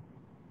chasers.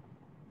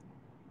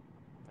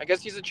 I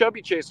guess he's a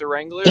chubby chaser,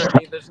 Wrangler. I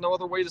mean, there's no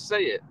other way to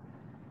say it.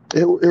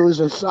 It was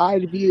a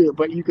side view,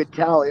 but you could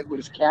tell it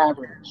was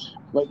cavernous.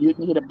 But you'd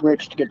need a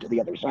bridge to get to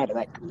the other side of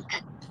that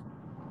gooch.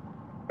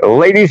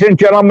 Ladies and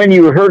gentlemen,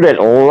 you heard it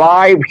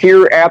live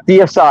here at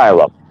the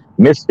asylum.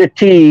 Mr.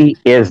 T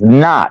is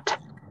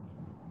not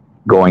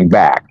going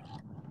back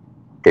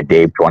to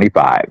Dave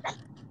 25.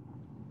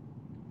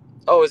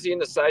 Oh, is he in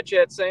the side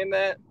chat saying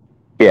that?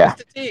 Yeah.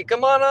 Mr. T,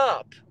 come on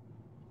up.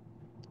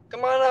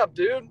 Come on up,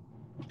 dude.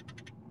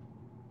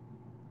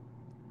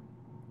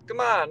 Come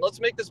on, let's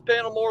make this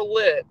panel more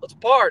lit. Let's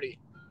party.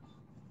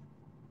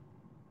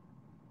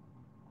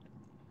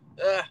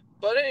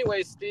 But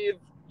anyway, Steve,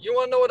 you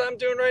want to know what I'm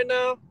doing right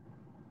now?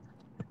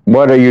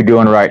 What are you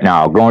doing right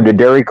now? Going to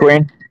Dairy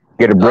Queen?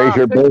 Get a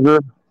Brazier burger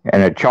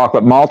and a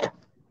chocolate malt?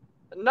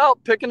 No,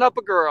 picking up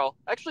a girl.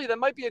 Actually, that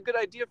might be a good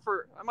idea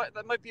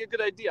that might be a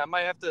good idea. I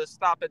might have to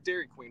stop at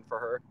Dairy Queen for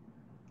her.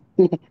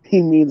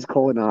 He means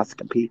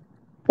colonoscopy.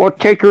 Well,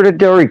 take her to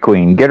Dairy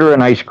Queen. Get her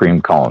an ice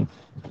cream cone.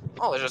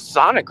 Oh, there's a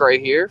Sonic right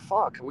here.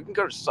 Fuck, we can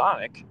go to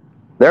Sonic.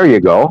 There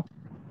you go.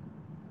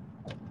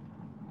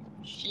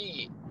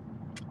 Shit.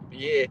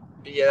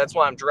 Yeah, that's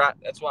why I'm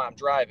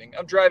driving.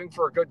 I'm driving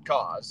for a good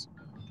cause.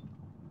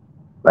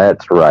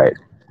 That's right.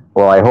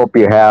 Well, I hope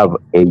you have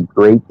a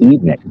great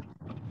evening.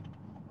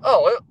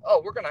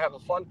 Oh, we're gonna have a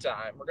fun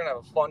time. But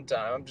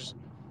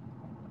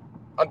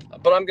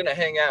I'm gonna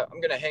hang out. I'm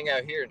gonna hang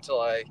out here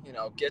until I,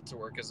 get to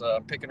her because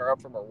I'm picking her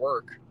up from her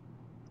work.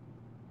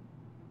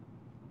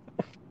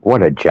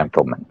 What a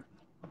gentleman.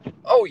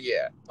 Oh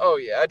yeah.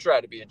 I try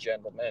to be a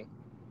gentleman.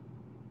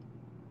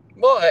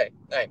 Well, hey,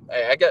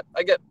 I guess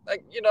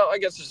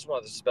it's just one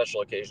of the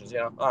special occasions.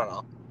 I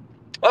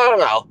don't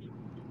know.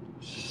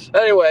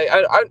 Anyway,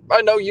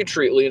 I know you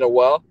treat Lena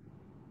well.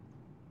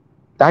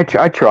 I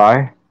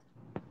try.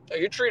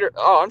 You treat her.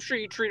 Oh, I'm sure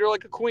you treat her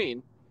like a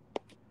queen.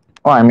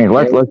 Well, I mean,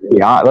 let's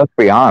be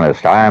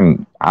honest.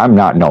 I'm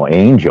not no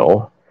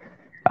angel.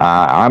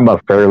 I'm a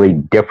fairly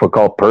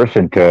difficult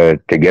person to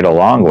get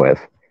along with.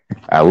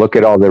 Look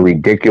at all the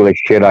ridiculous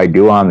shit I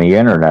do on the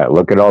internet.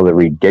 Look at all the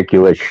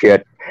ridiculous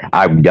shit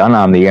I've done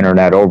on the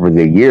internet over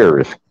the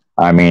years.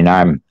 I mean,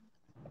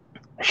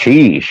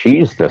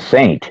 she's the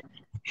saint.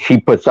 She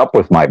puts up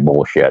with my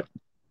bullshit.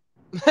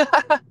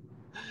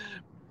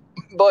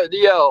 But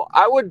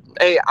I would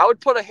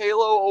put a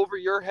halo over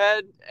your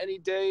head any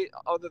day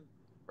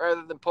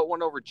rather than put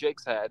one over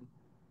Jake's head.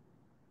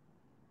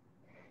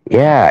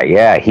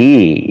 Yeah,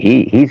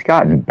 he's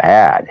gotten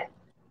bad.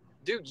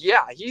 Dude,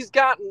 yeah, he's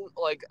gotten you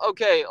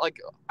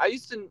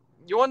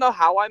want to know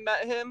how I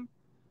met him?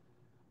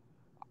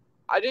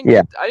 I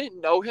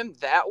didn't know him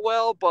that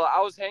well, but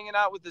I was hanging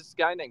out with this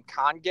guy named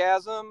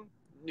Congasm,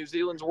 New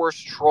Zealand's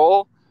worst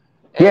troll.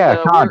 And,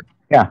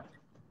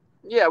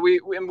 Yeah, we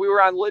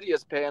were on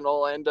Lydia's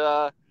panel, and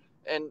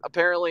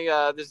apparently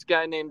this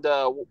guy named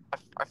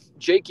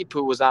Jakey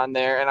Poo was on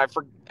there, and I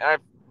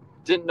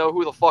didn't know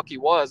who the fuck he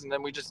was, and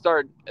then we just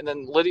started, and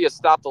then Lydia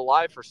stopped the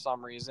live for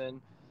some reason,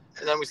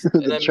 and then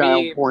the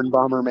child porn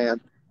bomber man.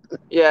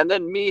 Yeah, and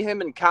then me,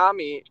 him, and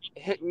Connie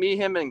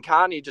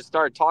just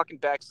started talking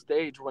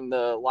backstage when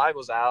the live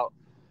was out,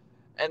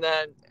 and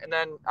then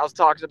I was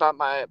talking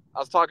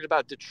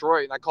about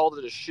Detroit, and I called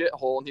it a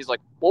shithole, and he's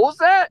like, "What was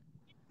that?"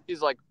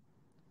 He's like,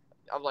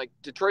 I'm like,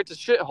 "Detroit's a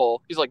shithole."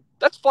 He's like,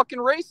 "That's fucking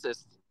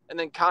racist." And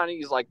then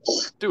Connie's like,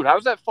 "Dude,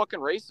 how's that fucking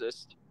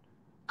racist?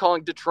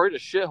 Calling Detroit a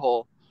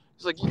shithole?"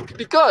 He's like,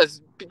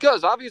 because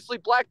obviously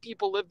black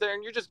people live there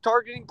and you're just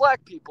targeting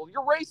black people.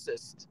 You're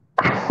racist."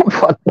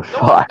 What the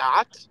fuck? No, I'm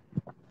not.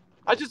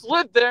 I just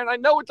live there and I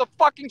know it's a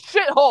fucking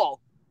shithole.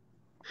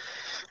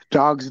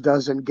 Dogs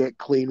doesn't get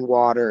clean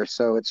water,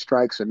 so it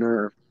strikes a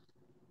nerve.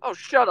 Oh,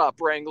 shut up,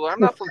 Wrangler. I'm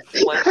not from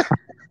Flint.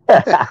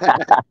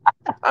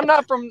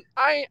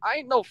 I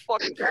ain't no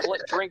fucking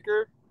Flint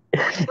drinker.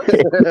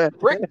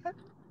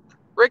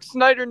 Rick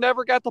Snyder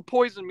never got to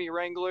poison me,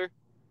 Wrangler.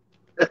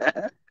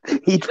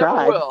 He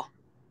tried. Never will.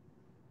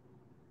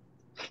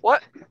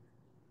 What?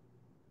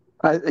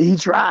 He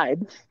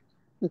tried.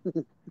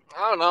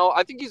 I don't know.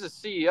 I think he's a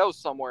CEO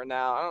somewhere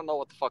now. I don't know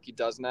what the fuck he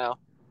does now.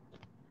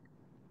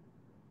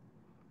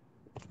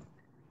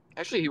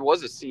 Actually, he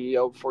was a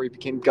CEO before he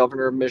became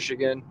governor of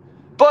Michigan.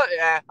 But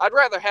I'd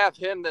rather have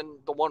him than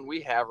the one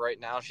we have right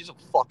now. She's a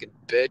fucking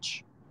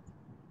bitch.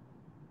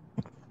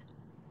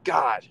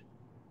 God.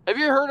 Have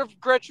you heard of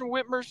Gretchen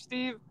Whitmer,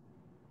 Steve?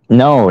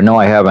 No,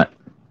 I haven't.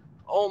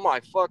 Oh my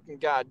fucking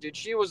God, dude.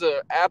 She was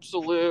an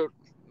absolute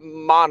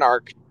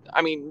monarch.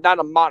 I mean, not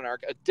a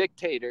monarch, a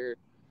dictator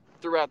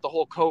throughout the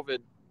whole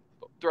COVID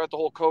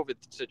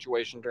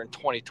situation during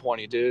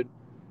 2020, dude.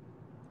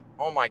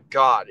 Oh my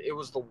God.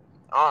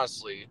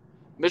 Honestly,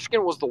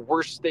 Michigan was the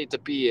worst state to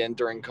be in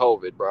during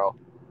COVID, bro.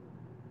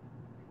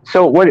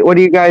 So what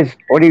do you guys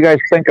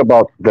think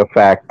about the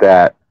fact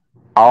that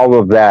all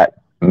of that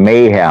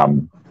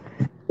mayhem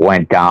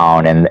went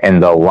down and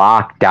the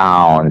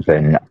lockdowns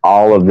and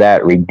all of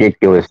that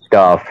ridiculous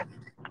stuff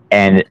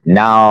And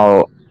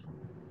now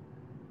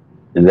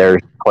they're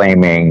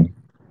claiming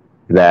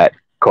that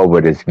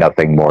COVID is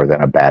nothing more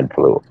than a bad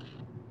flu.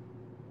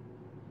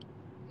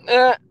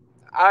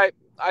 I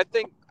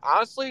think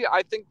honestly,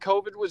 I think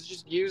COVID was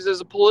just used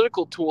as a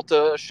political tool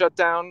to shut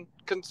down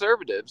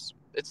conservatives.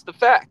 It's the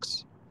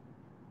facts.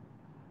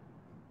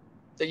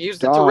 They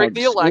used it to rig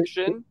the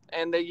election,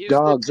 and they used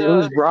it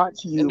was brought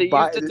to you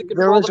by.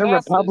 There was a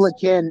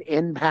Republican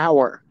in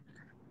power.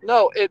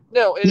 But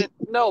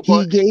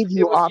he gave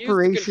you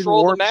Operation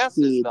Warp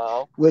Speed,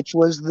 which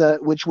was the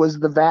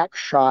vax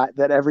shot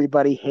that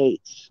everybody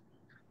hates.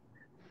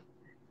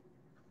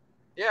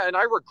 Yeah, and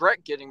I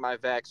regret getting my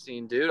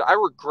vaccine, dude. I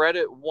regret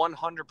it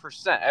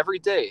 100% every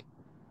day.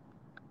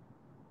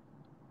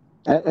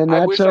 And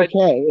that's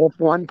okay. If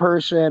one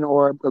person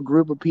or a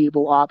group of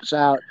people opts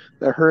out,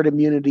 the herd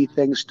immunity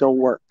thing still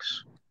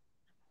works.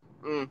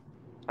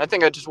 I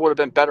think I just would have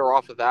been better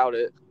off without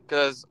it,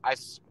 because I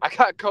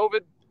got COVID.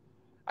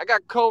 I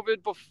got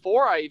COVID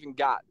before I even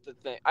got the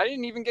thing. I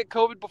didn't even get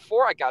COVID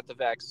before I got the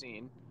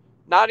vaccine.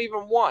 Not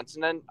even once.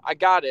 And then I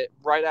got it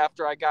right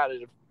after I got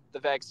it, the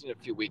vaccine a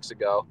few weeks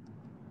ago.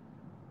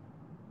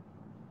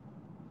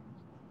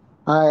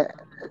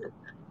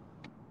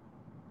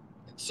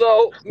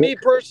 So, me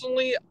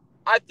personally,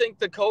 I think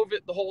the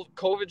whole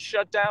COVID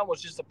shutdown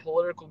was just a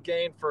political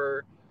gain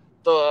for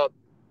the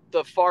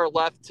far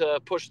left to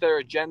push their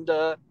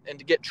agenda and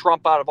to get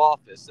Trump out of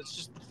office. It's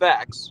just the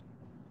facts.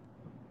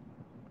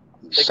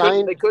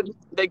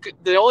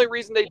 The only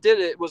reason they did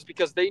it was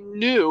because they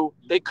knew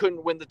they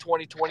couldn't win the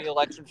 2020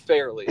 election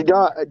fairly.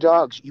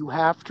 Dogs, you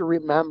have to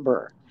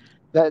remember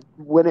that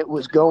when it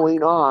was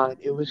going on,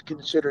 it was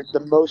considered the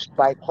most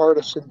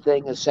bipartisan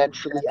thing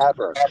essentially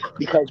ever,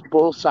 because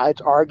both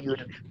sides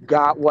argued,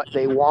 got what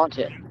they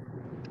wanted.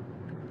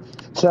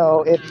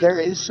 So if there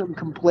is some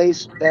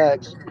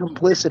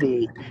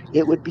complicity,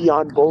 it would be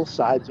on both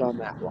sides on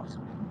that one.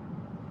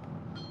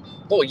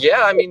 Well,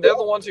 yeah, I mean, they're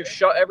the ones who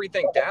shut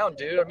everything down,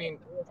 dude. I mean,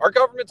 our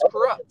government's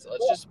corrupt.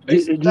 Let's just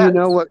face it. Do you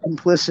know what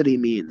complicity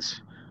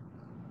means?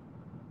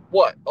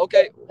 What?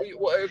 Okay.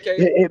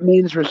 It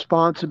means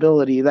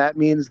responsibility. That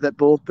means that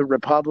both the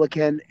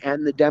Republican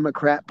and the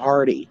Democrat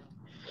Party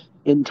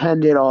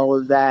intended all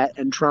of that,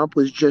 and Trump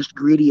was just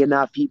greedy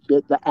enough he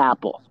bit the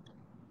apple.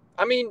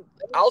 I mean,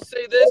 I'll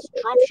say this: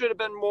 Trump should have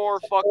been more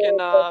fucking.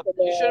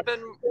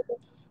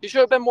 He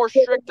should have been more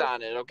strict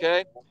on it.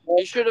 Okay.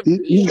 He should have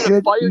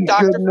fired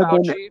Dr.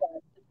 Fauci.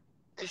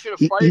 He should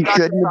have fired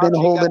Dr. Fauci and got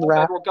the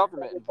federal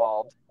government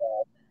involved.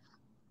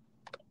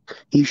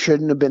 He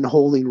shouldn't have been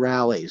holding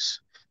rallies.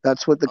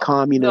 That's what the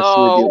communists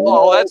were doing.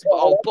 That's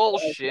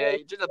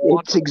bullshit.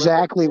 It's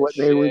exactly what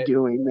they were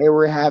doing. They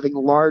were having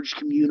large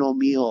communal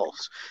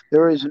meals.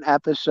 There was an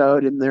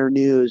episode in their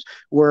news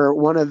where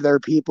one of their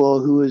people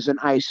who is an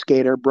ice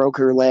skater broke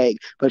her leg,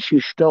 but she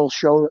still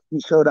showed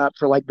up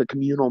for like the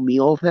communal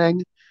meal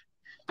thing.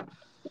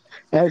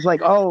 And it's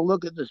like, oh,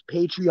 look at this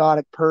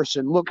patriotic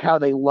person. Look how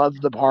they love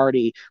the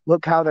party.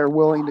 Look how they're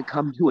willing to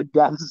come to a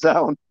death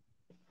zone.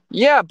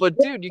 Yeah, but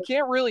dude, you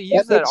can't really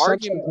use that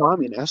argument. For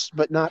communists,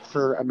 but not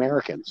for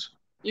Americans.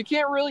 You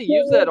can't really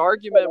use that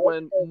argument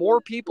when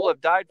more people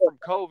have died from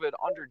COVID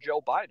under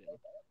Joe Biden.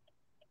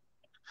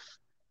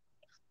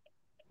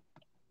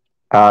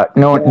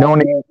 No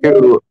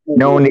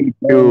need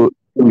to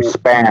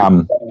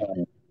spam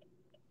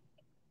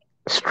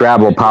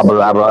Strabble,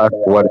 Pablo,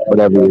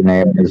 whatever your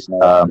name is.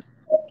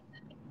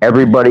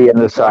 Everybody in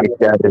the site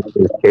chat is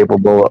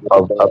capable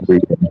of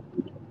reading.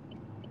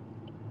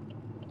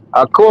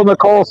 Cool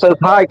Nicole says,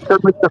 hi,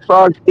 Kermit the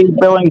Frog, Steve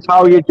Billings,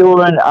 how you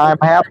doing? I'm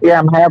happy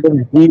I'm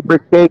having zebra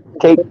cake,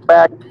 take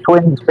back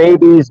twins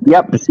babies.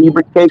 Yep,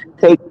 zebra cake,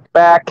 take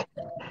back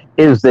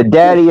is the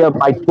daddy of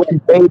my twin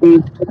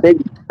babies.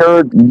 Big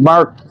Turd,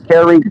 Mark,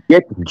 Terry,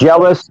 get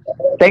jealous.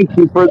 Thank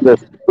you for the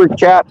super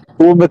chat,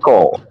 Cool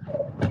Nicole.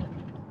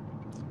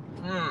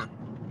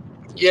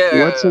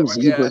 Yeah. What's a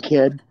zebra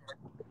kid?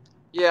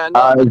 Yeah.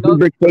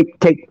 Zebra cake,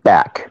 take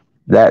back.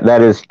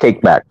 That is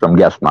take back from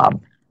Guest Mob.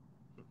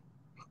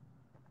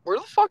 Where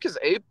the fuck has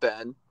Abe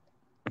been?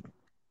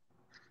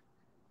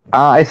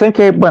 I think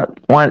Abe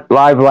went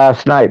live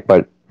last night,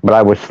 but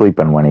I was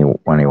sleeping when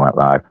he went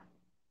live.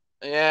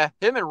 Yeah,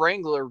 him and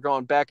Wrangler were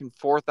going back and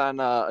forth on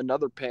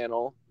another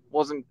panel.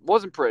 Wasn't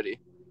pretty.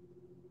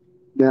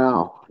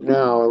 No.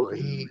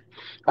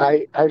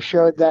 I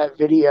showed that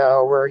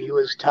video where he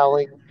was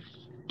telling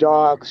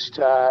dogs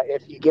to,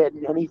 if you get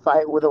in any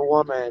fight with a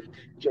woman,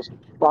 just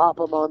bop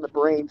them on the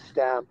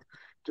brainstem.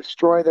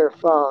 Destroy their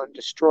phone,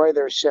 destroy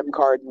their SIM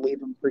card, and leave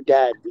them for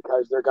dead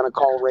because they're going to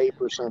call rape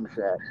or some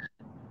shit.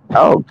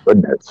 Oh,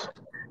 goodness.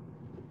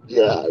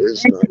 Yeah.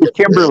 Thank you,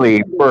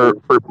 Kimberly, for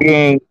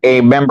being a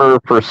member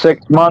for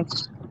 6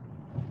 months.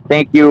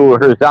 Thank you,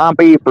 Her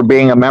Zombie, for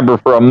being a member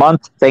for a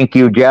month. Thank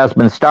you,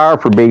 Jasmine Starr,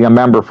 for being a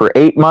member for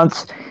 8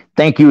 months.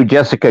 Thank you,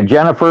 Jessica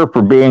Jennifer,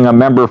 for being a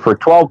member for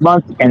 12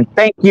 months. And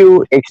thank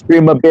you,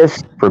 Extreme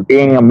Abyss, for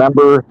being a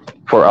member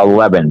for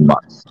 11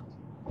 months.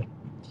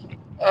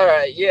 All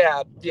right,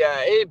 yeah.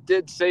 Abe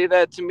did say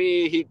that to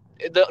me.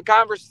 the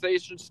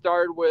conversation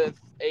started with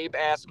Abe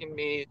asking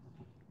me,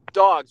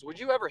 "Dogs, would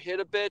you ever hit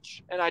a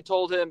bitch?" And I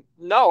told him,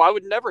 "No, I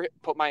would never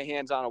put my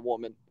hands on a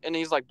woman." And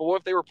he's like, "But what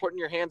if they were putting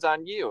your hands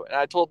on you?" And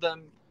I told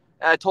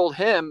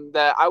him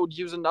that I would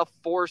use enough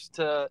force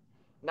to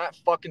not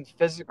fucking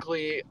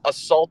physically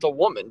assault a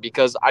woman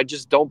because I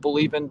just don't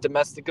believe in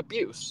domestic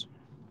abuse.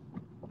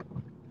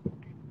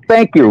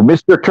 Thank you,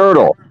 Mr.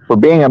 Turtle, for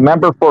being a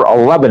member for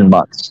 11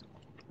 months.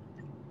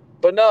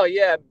 But no,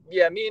 yeah,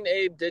 me and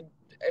Abe did.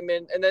 I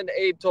mean, and then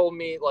Abe told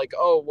me, like,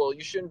 "Oh, well,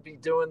 you shouldn't be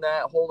doing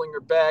that, holding her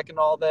back and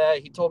all that."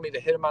 He told me to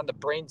hit him on the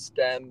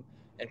brainstem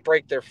and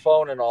break their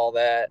phone and all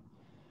that.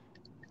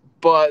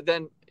 But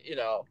then, you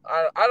know,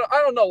 I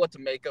don't know what to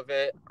make of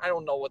it. I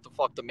don't know what the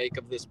fuck to make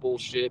of this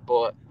bullshit.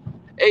 But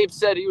Abe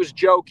said he was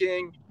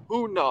joking.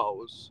 Who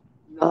knows?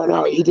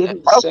 No, he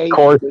didn't say he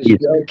course was he's-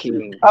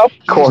 joking. Of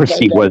course said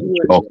he that was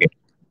was- joking.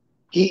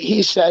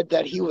 He said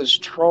that he was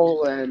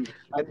trolling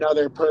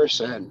another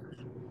person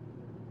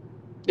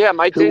Yeah,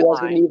 my who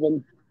wasn't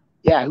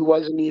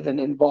Dateline. even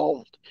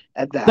involved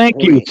at that Thank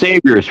point. you,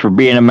 Saviors, for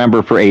being a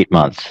member for 8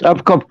 months.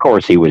 Of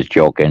course he was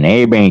joking.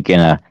 Abe ain't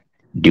gonna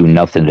do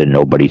nothing to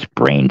nobody's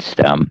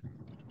brainstem.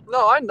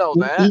 No, I know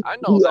that. I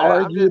know He that.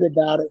 I'm argued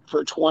about it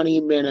for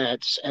 20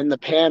 minutes, and the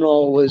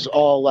panel was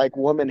all like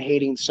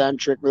woman-hating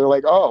centric. They're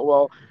like, "Oh,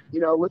 well, you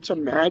know, let's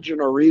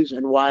imagine a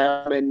reason why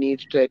a woman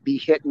needs to be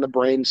hit in the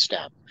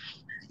brainstem.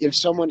 If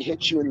someone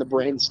hits you in the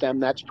brainstem,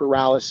 that's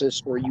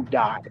paralysis or you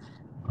die."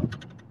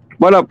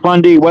 What up,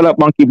 Fundy? What up,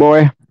 Monkey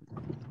Boy?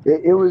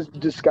 It was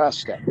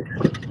disgusting.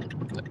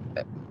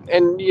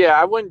 And yeah,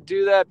 I wouldn't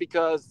do that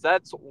because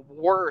that's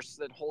worse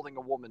than holding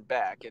a woman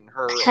back and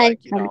her,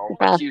 like, you know,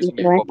 accusing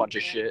you of a bunch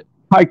of shit.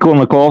 Hi, Cool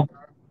Nicole.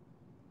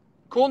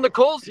 Cool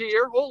Nicole's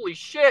here. Holy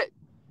shit.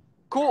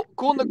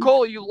 Cool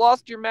Nicole, you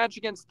lost your match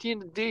against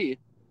Tina D.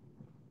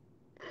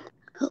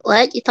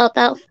 What you talk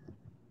about?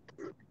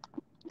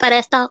 But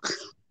I thought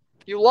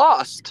You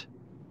lost.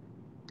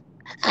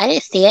 I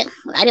didn't see it.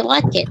 I didn't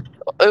watch it.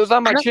 It was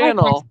on my I don't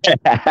channel.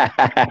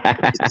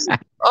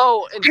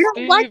 Oh, and I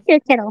don't watch Steve your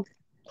channel.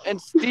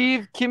 and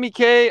Steve, Kimmy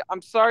K,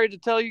 I'm sorry to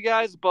tell you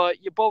guys,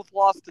 but you both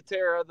lost to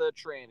Tara the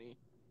tranny.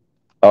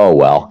 Oh,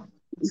 well.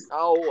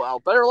 Oh well,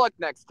 better luck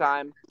next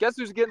time. Guess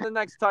who's getting the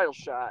next title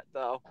shot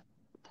though?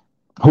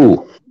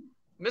 Who?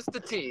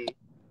 Mr. T.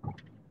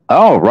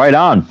 Oh, right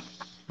on.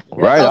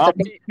 Right on.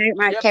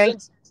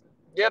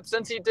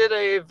 Since he did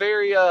a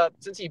very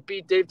since he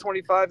beat Dave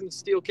 25 in the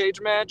steel cage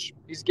match,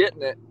 he's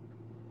getting it.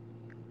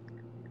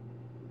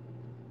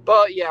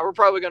 But yeah, we're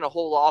probably gonna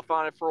hold off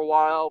on it for a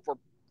while.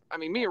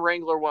 Me and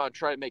Wrangler want to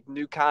try to make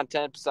new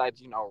content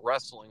besides, you know,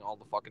 wrestling all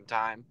the fucking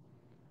time.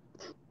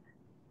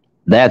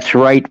 That's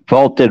right,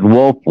 Faulted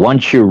Wolf.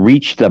 Once you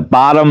reach the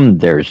bottom,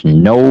 there's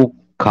no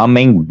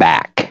coming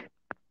back.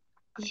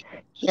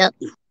 Yep.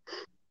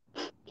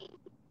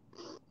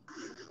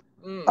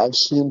 I've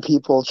seen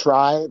people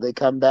try. They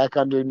come back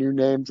under new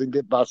names and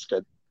get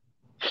busted.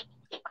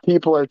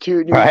 People are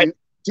too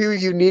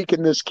unique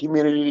in this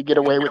community to get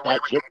away with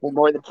that shit for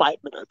more than 5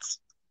 minutes.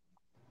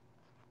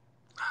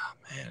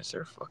 Man, is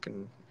there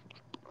fucking...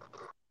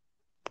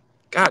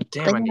 God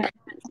damn it.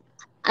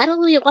 I don't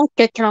really watch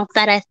your channel,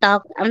 Fat Ass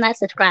Dog. I'm not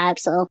subscribed,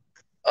 so.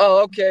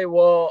 Oh, okay.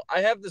 Well, I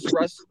have this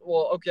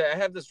I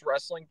have this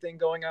wrestling thing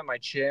going on my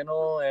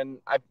channel, and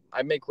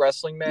I make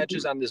wrestling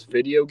matches on this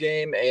video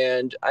game,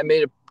 and I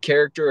made a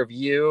character of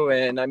you,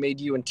 and I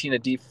made you and Tina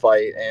D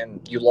fight,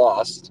 and you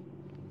lost.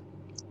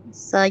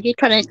 So you're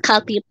trying to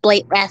copy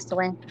Blade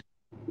Wrestling.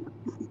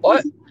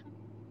 What?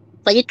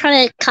 So you're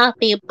trying to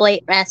copy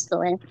Blade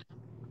Wrestling.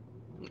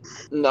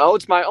 No,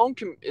 it's my own.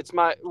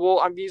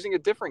 I'm using a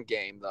different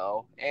game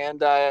though,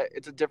 and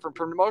it's a different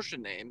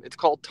promotion name. It's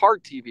called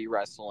Tard TV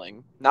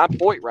Wrestling, not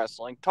Boyd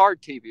Wrestling.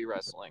 Tard TV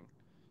Wrestling,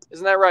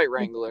 isn't that right,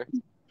 Wrangler?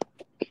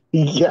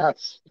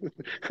 Yes,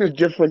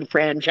 different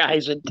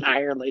franchise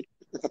entirely.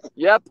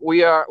 Yep,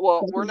 we are.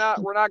 Well, we're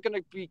not going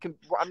to be.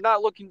 I'm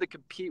not looking to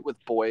compete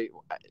with Boyd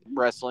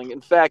Wrestling.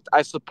 In fact,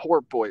 I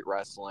support Boyd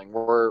Wrestling.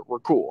 We're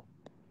cool.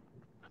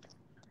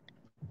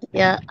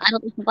 Yeah, I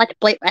don't watch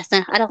Blade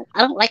Wrestling. I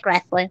don't like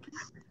wrestling.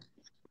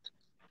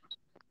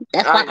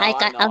 That's why I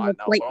got on with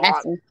Blade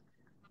Wrestling.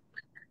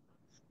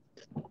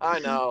 I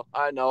know.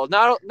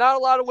 Not a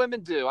lot of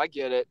women do. I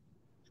get it.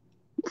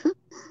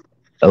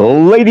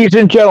 Ladies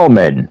and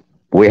gentlemen,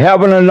 we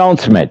have an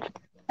announcement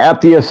at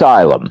the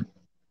asylum.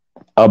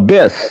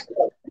 Abyss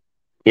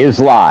is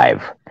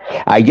live.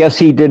 I guess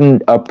he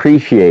didn't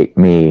appreciate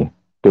me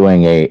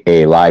doing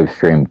a live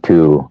stream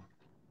to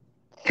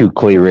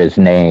clear his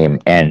name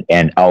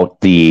and out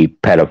the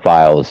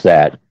pedophiles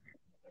that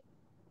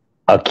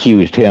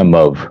accused him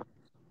of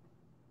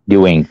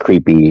doing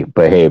creepy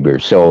behavior.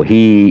 So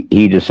he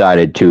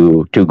decided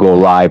to go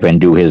live and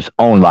do his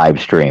own live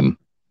stream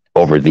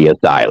over the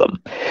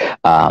asylum.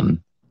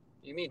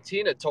 You mean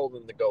Tina told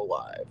him to go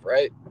live,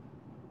 right?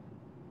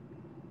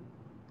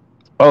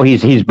 Oh,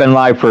 he's been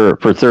live for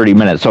 30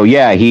 minutes. So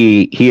yeah,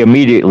 he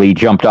immediately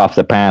jumped off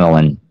the panel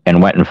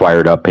and went and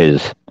fired up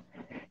his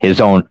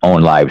own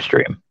live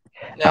stream.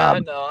 Yeah,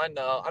 I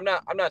know.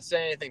 I'm not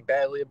saying anything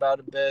badly about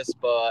Abyss,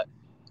 but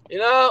you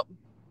know,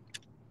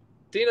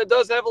 Tina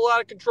does have a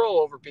lot of control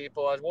over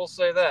people. I will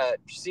say that.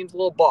 She seems a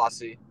little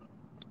bossy.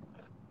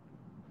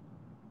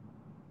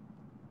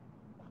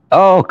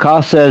 Oh,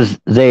 Ka says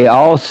they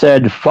all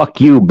said "fuck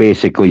you,"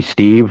 basically,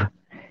 Steve.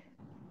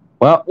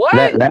 Well,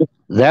 What?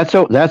 that's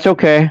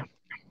okay.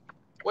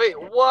 Wait,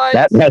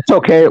 what? That's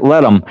okay.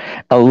 Let them,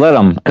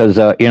 because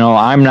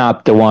I'm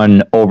not the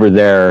one over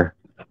there,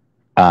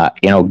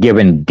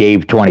 giving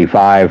Dave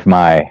 25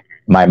 my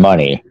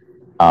money.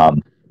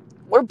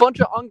 We're a bunch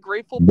of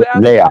ungrateful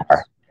bastards. They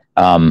are.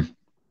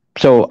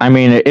 So I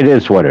mean, it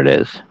is what it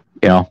is.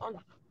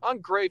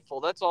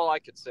 Ungrateful. That's all I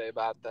could say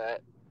about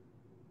that.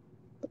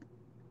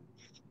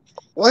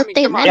 What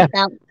they mad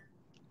about?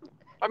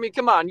 I mean,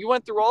 come on. You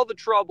went through all the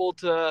trouble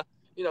to,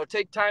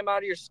 take time out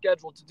of your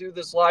schedule to do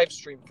this live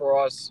stream for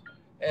us,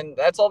 and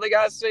that's all they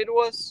gotta say to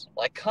us?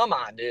 Like, come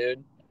on,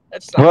 dude.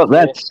 That's not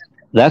cool.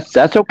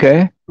 That's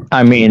okay.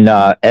 I mean,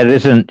 it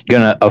isn't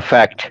gonna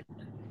affect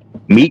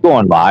me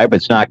going live.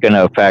 It's not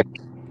gonna affect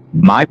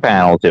my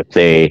panels if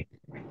they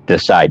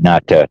decide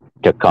not to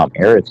come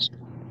here.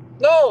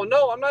 No,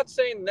 I'm not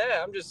saying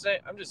that. I'm just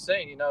saying,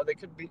 they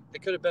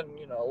could have been,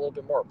 a little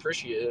bit more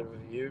appreciative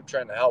of you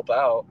trying to help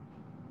out.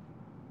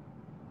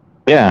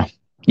 Yeah.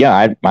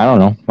 I don't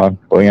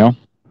know.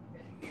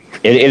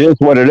 It is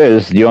what it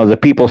is. The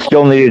people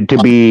still needed to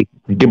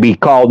be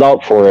called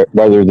out for it,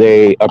 whether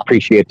they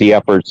appreciate the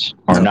efforts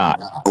or not.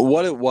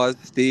 What it was,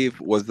 Steve,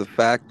 was the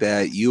fact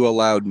that you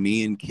allowed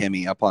me and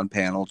Kimmy up on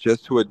panel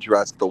just to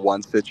address the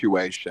one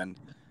situation.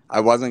 I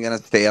wasn't going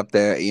to stay up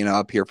there,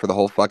 up here for the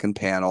whole fucking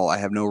panel. I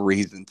have no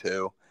reason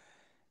to.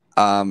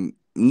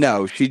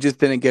 No, she just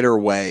didn't get her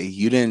way.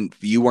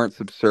 You weren't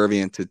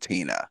subservient to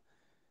Tina.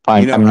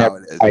 I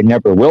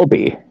never will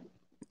be.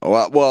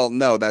 Well,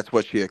 no, that's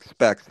what she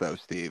expects, though,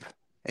 Steve.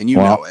 And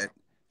know it.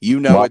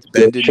 It's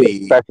bended knee. She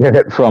expected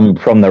it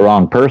from the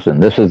wrong person.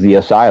 This is the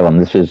Asylum.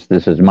 This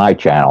is my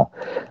channel.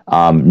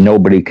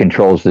 Nobody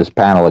controls this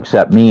panel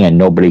except me, and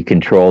nobody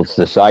controls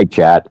the side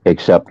chat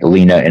except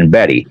Lena and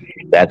Betty.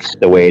 That's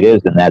the way it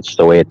is, and that's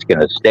the way it's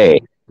going to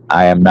stay.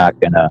 I am not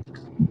going to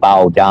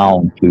bow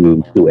down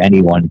to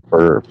anyone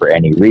for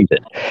any reason.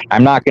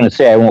 I'm not going to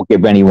say I won't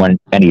give anyone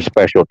any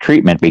special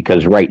treatment,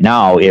 because right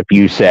now, if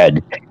you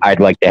said I'd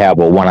like to have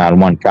a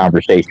one-on-one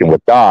conversation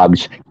with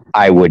dogs,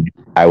 I would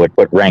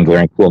put Wrangler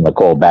and Cool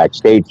Nicole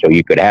backstage so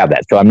you could have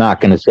that. So I'm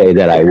not going to say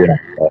that I wouldn't,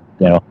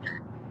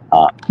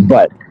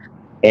 but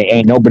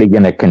ain't nobody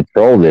going to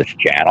control this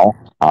channel.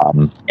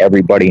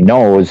 Everybody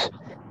knows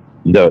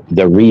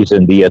the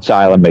reason the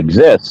Asylum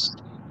exists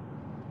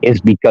is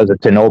because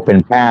it's an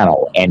open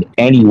panel and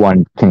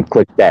anyone can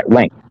click that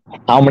link.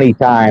 How many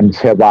times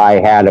have I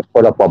had to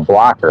put up a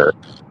blocker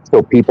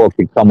so people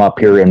could come up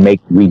here and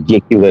make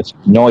ridiculous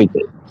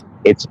noises?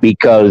 It's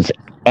because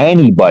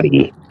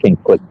anybody can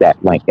click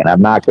that link, and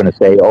I'm not going to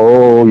say,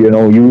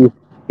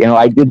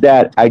 I did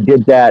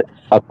that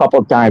a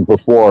couple times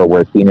before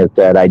where Tina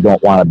said, I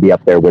don't want to be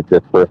up there with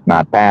this person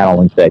on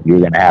panel, and said, you're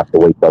going to have to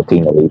wait till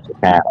Tina leaves the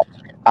panel.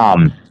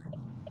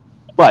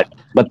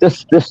 But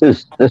this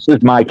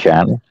is my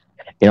channel.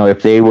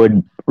 If they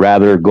would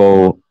rather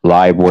go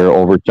live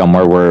over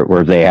somewhere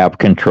where they have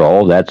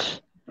control,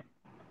 that's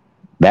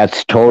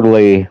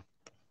totally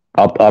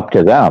up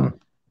to them.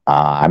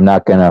 I'm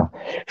not going to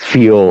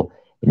feel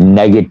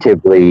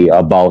negatively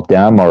about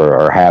them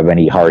or have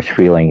any harsh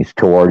feelings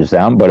towards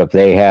them. But if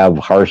they have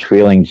harsh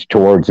feelings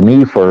towards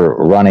me for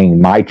running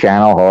my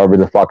channel however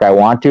the fuck I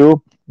want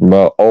to,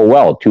 oh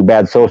well, too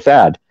bad, so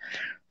sad.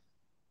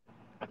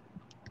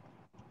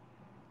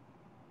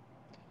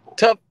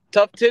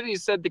 Tough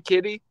titties, said the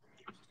kitty.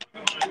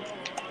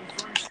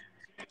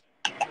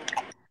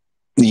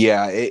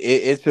 Yeah,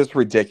 it's just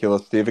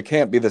ridiculous, Steve. It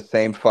can't be the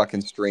same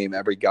fucking stream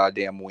every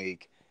goddamn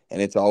week, and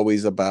it's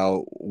always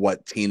about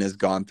what Tina's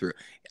gone through.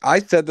 I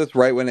said this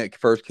right when it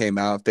first came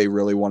out, if they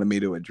really wanted me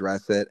to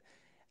address it.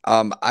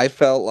 I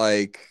felt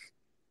like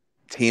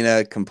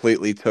Tina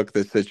completely took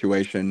this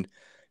situation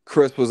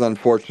Chris was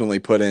unfortunately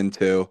put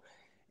into,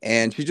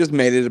 and she just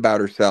made it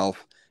about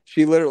herself.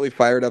 She literally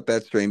fired up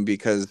that stream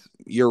because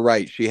you're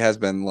right. She has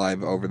been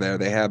live over there.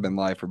 They have been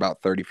live for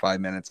about 35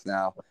 minutes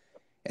now.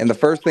 And the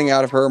first thing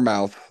out of her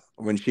mouth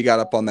when she got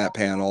up on that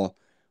panel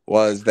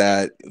was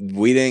that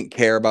we didn't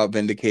care about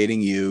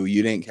vindicating you.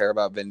 You didn't care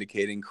about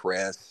vindicating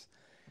Chris.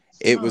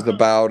 It was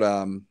about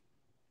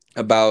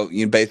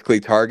basically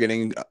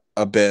targeting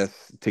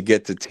Abyss to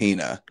get to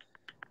Tina.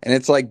 And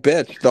it's like,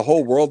 bitch, the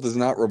whole world does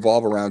not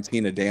revolve around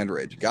Tina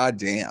Dandridge. God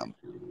damn.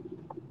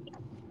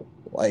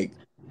 Like,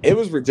 it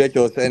was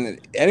ridiculous, and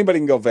anybody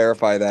can go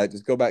verify that.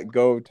 Just go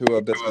to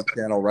Abyss's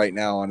channel right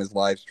now on his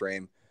live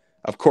stream,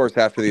 of course,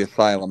 after the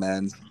Asylum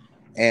ends,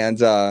 and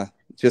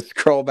just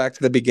scroll back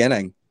to the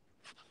beginning.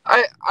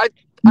 I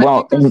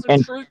think there's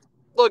some truth.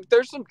 Look,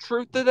 there's some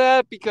truth to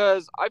that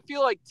because I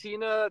feel like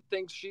Tina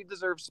thinks she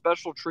deserves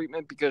special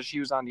treatment because she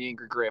was on the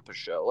Angry Grandpa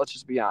show. Let's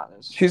just be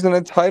honest. She's an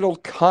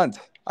entitled cunt.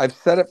 I've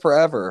said it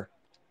forever.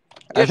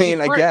 Yeah, I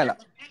mean, again.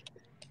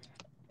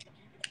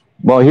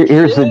 Well,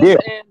 here's the deal.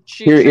 And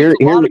she treats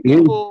a lot of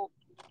people.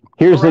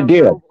 Here's the around her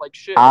deal. like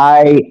shit.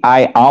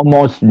 I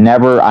almost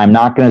never, I'm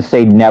not going to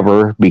say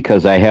never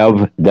because I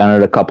have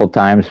done it a couple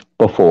times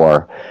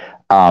before.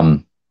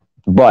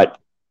 But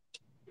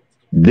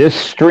this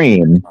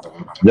stream,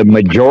 the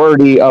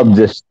majority of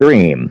the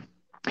stream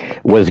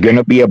was going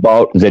to be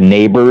about the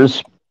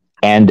neighbors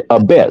and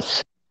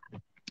Abyss.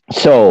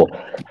 So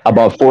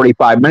about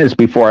 45 minutes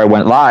before I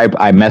went live,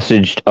 I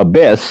messaged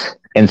Abyss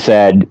and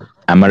said,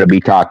 I'm going to be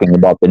talking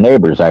about the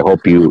neighbors. I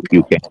hope you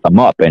can come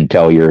up and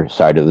tell your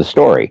side of the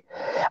story.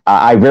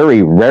 I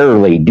very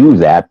rarely do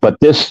that, but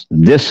this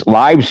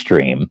live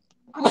stream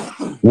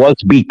was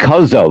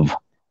because of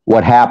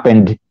what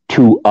happened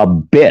to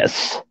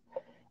Abyss.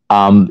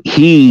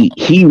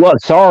 He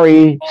was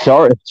sorry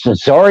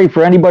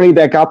for anybody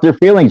that got their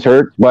feelings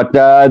hurt, but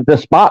the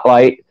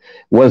spotlight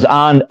was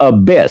on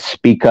Abyss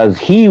because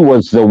he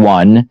was the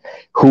one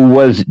who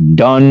was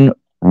done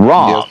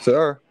wrong. Yes,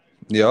 sir.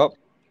 Yep.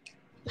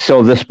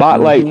 So the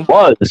spotlight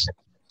was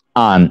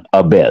on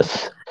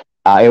Abyss.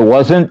 It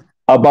wasn't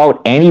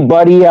about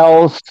anybody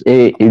else.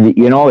 It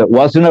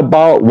wasn't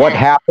about what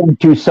happened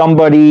to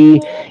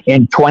somebody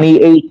in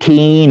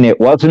 2018. It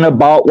wasn't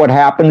about what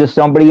happened to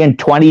somebody in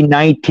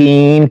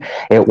 2019.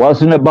 It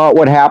wasn't about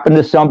what happened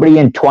to somebody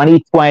in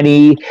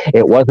 2020.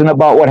 It wasn't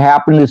about what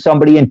happened to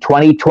somebody in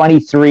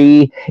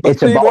 2023. But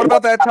Steve, what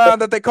about that time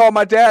that they called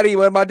my daddy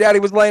when my daddy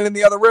was laying in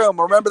the other room?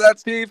 Remember that,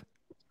 Steve?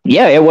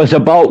 Yeah, it was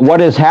about what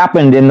has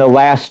happened in the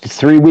last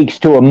 3 weeks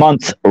to a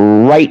month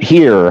right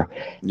here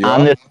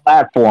on this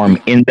platform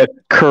in the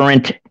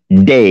current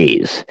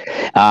days.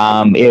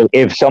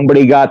 If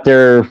somebody got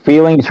their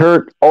feelings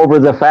hurt over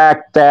the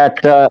fact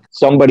that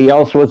somebody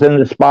else was in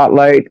the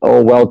spotlight,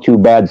 oh, well, too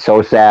bad,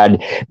 so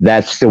sad.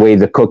 That's the way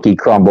the cookie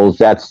crumbles.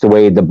 That's the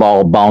way the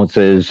ball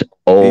bounces.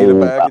 Oh, Eat a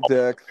bag of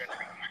dicks.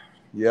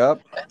 Yep.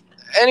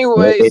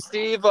 Anyway,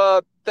 Steve,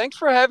 thanks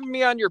for having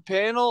me on your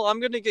panel. I'm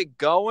going to get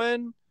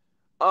going.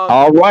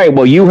 All right.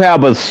 Well, you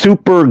have a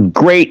super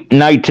great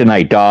night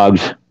tonight,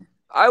 dogs.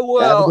 I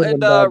will.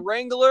 And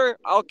Wrangler,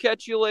 I'll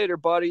catch you later,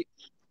 buddy.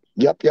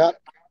 Yep. I'm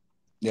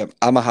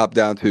going to hop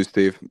down too,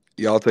 Steve.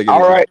 Y'all take it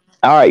All easy.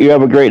 right. You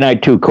have a great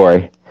night too,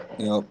 Corey.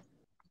 Yep.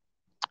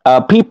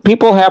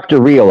 People have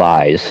to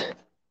realize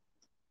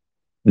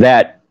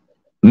that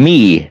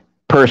me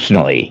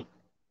personally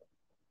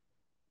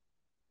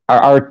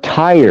are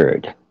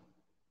tired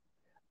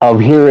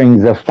of hearing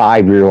the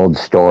 5-year-old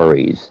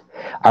stories.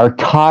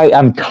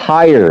 I'm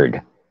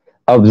tired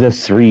of the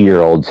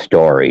 3-year-old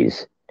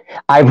stories.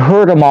 I've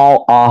heard them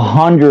all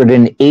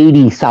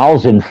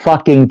 180,000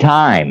 fucking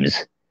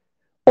times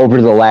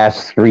over the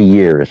last 3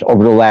 years,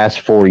 over the last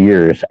 4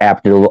 years,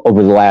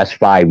 over the last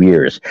 5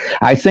 years.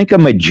 I think a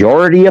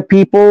majority of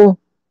people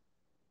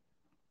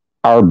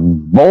are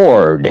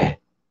bored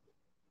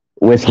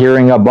with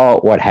hearing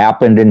about what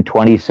happened in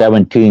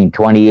 2017,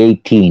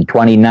 2018,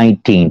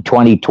 2019,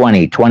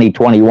 2020,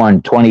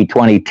 2021,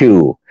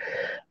 2022.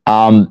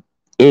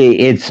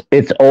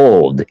 It's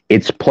old.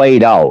 It's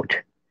played out.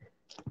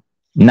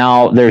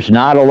 Now, there's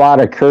not a lot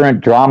of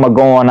current drama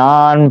going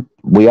on.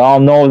 We all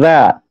know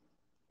that.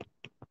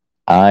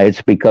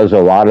 It's because a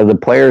lot of the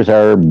players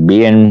are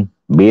being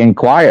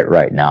quiet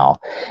right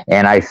now.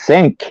 And I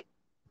think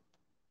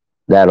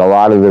that a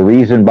lot of the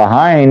reason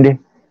behind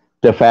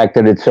the fact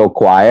that it's so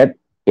quiet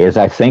is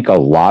I think a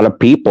lot of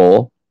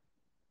people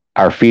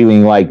are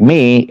feeling like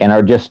me and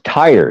are just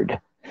tired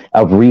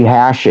of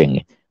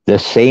rehashing the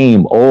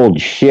same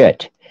old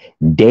shit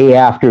day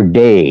after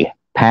day,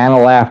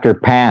 panel after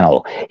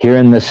panel,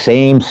 hearing the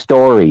same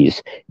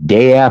stories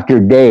day after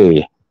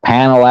day,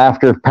 panel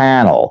after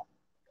panel.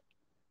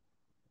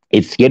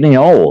 It's getting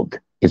old.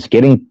 It's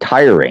getting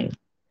tiring.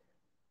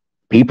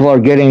 People are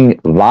getting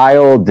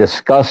vile,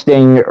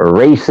 disgusting,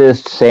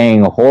 racist,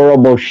 saying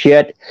horrible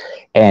shit.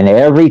 And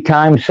every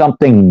time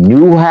something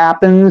new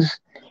happens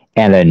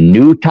and a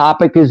new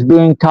topic is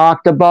being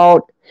talked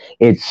about,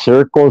 it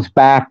circles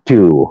back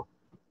to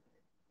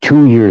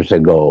 2 years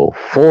ago,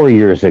 4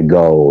 years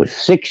ago,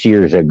 6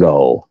 years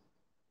ago.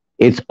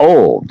 It's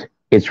old.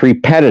 It's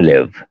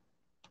repetitive.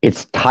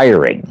 It's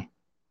tiring.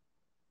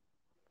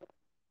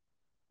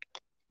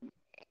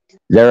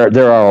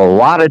 There are a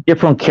lot of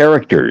different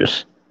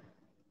characters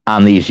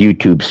on these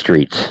YouTube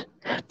streets.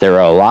 There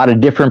are a lot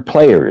of different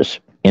players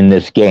in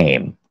this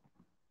game.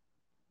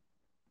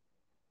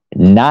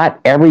 Not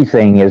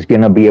everything is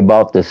going to be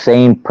about the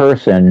same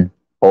person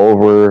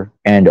over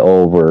and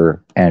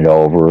over and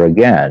over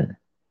again.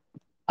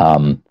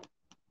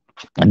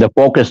 The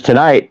focus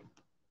tonight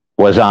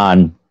was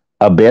on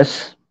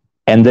Abyss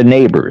and the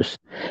neighbors.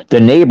 The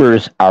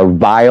neighbors are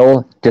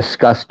vile,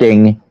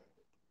 disgusting.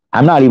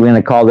 I'm not even going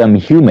to call them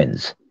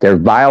humans. They're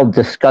vile,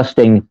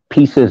 disgusting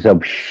pieces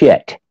of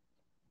shit.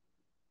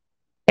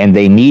 And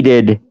they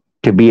needed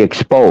to be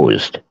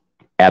exposed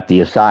at the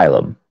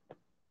asylum.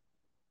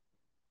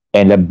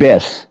 And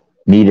Abyss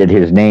needed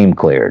his name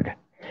cleared.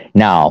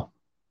 Now,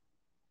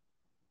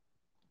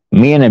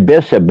 me and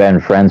Abyss have been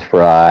friends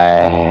for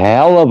a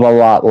hell of a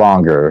lot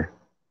longer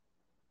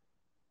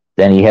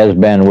than he has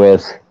been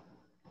with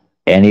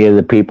any of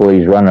the people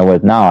he's running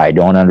with now. I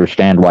don't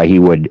understand why he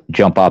would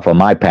jump off of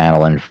my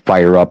panel and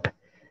fire up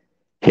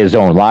his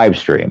own live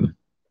stream.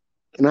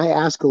 Can I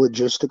ask a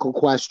logistical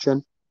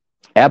question?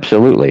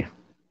 Absolutely.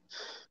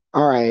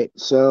 All right.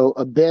 So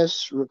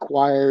Abyss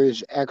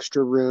requires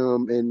extra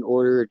room in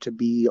order to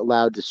be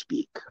allowed to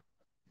speak.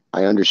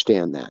 I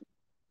understand that.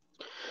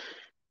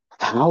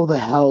 How the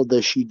hell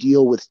does she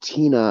deal with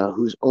Tina,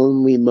 whose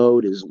only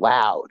mode is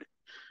loud?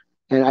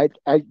 And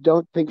I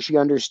don't think she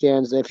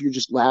understands that if you're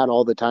just loud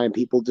all the time,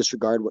 people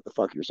disregard what the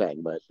fuck you're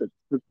saying. But it's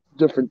a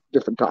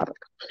different topic.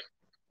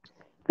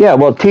 Yeah,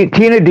 well,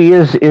 Tina D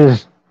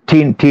is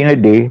Tina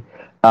D.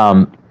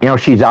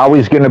 She's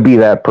always going to be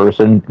that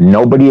person.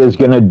 Nobody is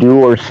going to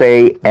do or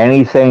say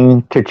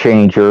anything to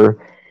change her.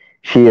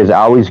 She is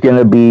always going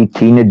to be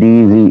Tina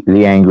D,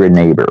 the angry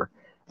neighbor.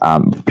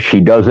 She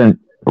doesn't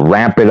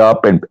ramp it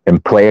up and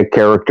play a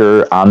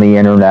character on the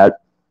internet.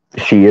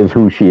 She is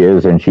who she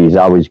is, and she's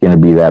always going to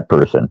be that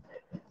person.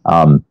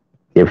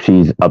 If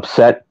she's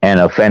upset and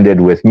offended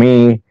with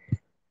me,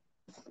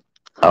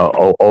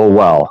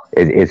 well.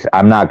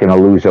 I'm not going to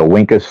lose a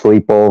wink of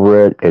sleep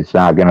over it. It's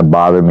not going to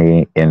bother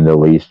me in the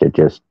least. It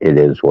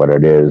is what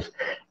it is.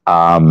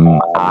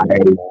 I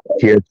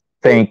just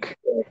think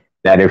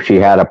that if she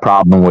had a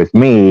problem with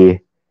me,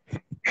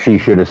 she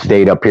should have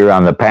stayed up here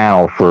on the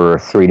panel for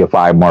 3 to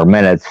 5 more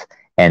minutes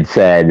and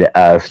said,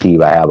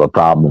 Steve, I have a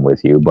problem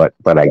with you. But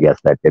I guess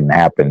that didn't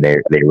happen.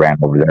 They ran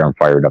over there and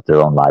fired up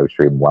their own live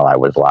stream while I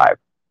was live.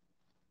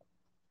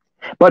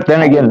 But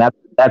then again,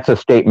 that's a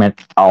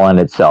statement all in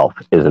itself,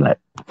 isn't it?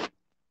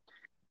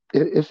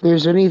 If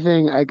there's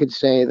anything I could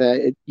say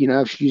that,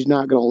 if she's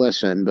not going to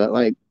listen, but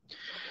like,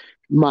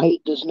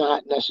 might does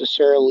not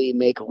necessarily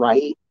make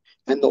right,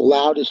 and the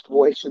loudest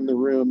voice in the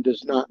room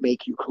does not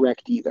make you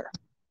correct either.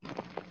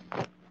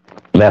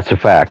 That's a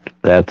fact.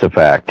 That's a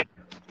fact.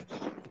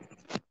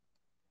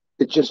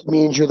 It just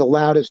means you're the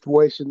loudest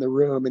voice in the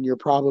room, and you're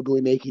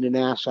probably making an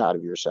ass out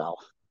of yourself.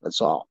 That's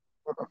all.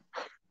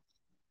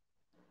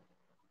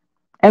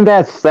 And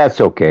that's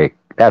okay.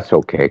 That's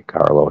okay,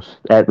 Carlos.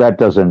 That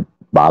doesn't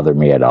bother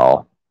me at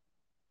all.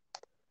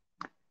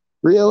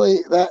 Really?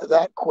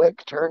 That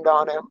quick turned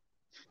on him?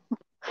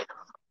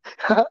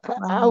 How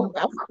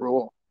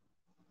cruel.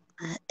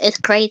 It's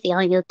crazy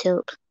on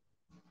YouTube.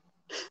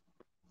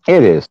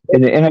 It is.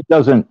 And it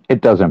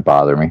doesn't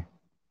bother me.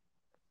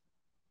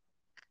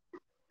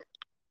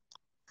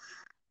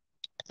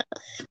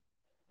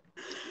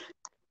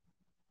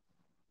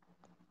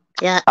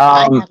 Yeah,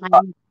 I have my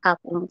own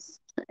problems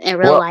in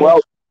real life.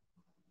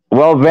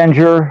 Well,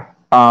 Venger,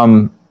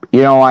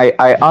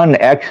 I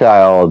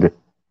unexiled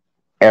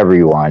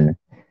everyone.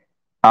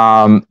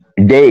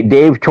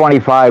 Dave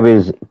 25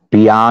 is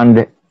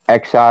beyond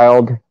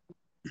exiled.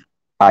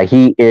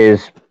 He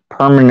is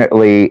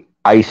permanently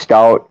iced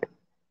out.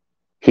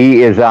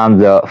 He is on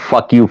the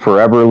fuck you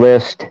forever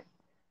list.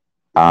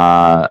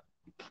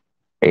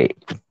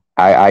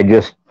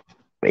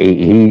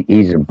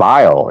 He's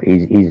vile.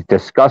 He's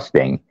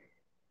disgusting.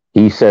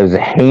 He says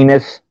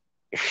heinous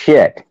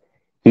shit.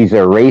 He's a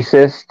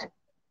racist.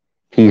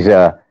 He's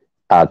a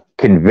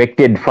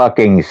convicted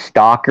fucking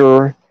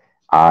stalker.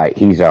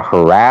 He's a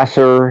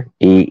harasser.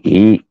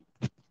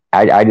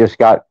 I just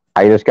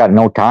got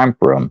no time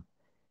for him.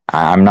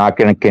 I'm not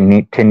going to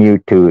continue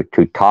to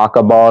talk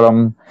about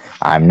him.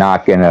 I'm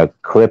not going to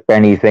clip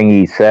anything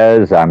he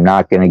says. I'm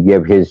not going to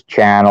give his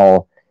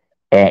channel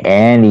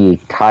any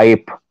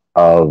type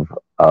of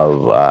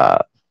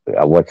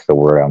what's the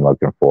word I'm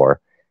looking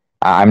for?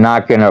 I'm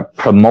not going to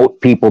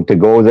promote people to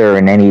go there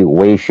in any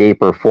way, shape,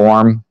 or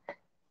form.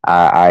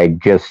 I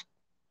just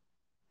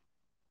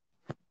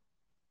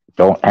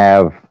don't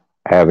have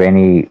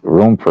any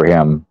room for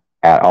him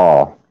at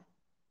all.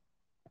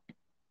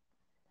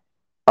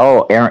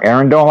 Oh,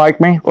 Aaron don't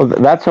like me? Well,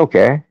 that's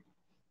okay.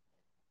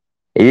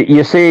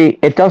 You see,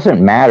 it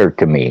doesn't matter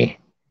to me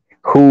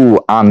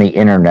who on the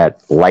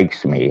internet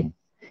likes me.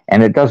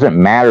 And it doesn't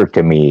matter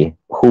to me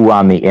who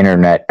on the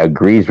internet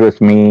agrees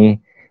with me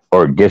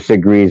or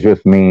disagrees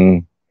with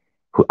me.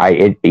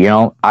 I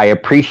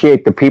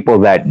appreciate the people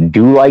that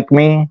do like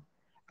me.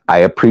 I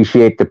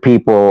appreciate the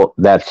people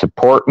that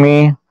support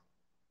me.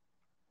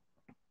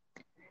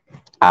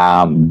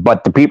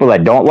 But the people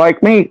that don't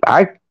like me,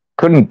 I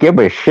couldn't give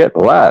a shit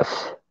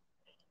less.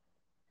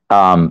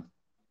 And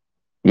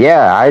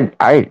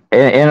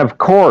of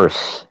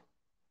course,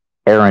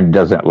 Aaron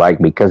doesn't like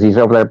me because he's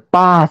over there,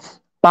 boss.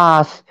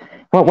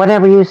 Well,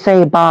 whatever you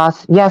say,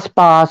 boss. Yes,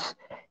 boss.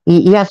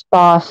 Yes,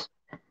 boss.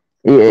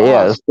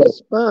 Yes. The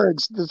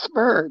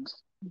Spurgs.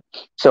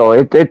 So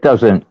it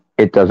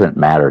doesn't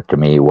matter to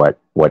me what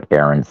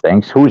Aaron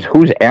thinks.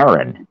 Who's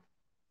Aaron?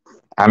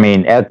 I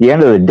mean, at the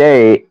end of the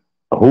day,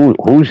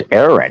 who's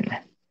Aaron?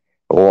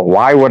 Well,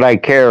 why would I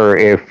care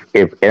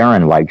if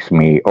Aaron likes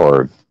me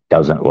or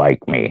doesn't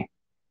like me?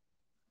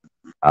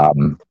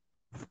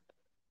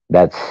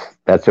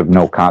 That's of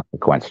no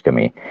consequence to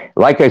me.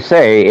 Like I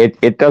say,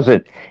 it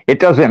doesn't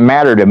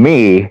matter to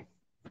me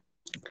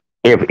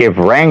if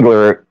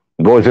Wrangler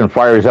goes and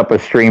fires up a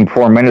stream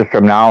 4 minutes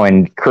from now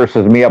and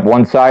curses me up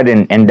one side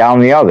and down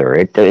the other.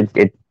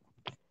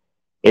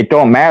 It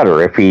don't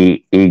matter if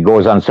he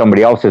goes on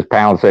somebody else's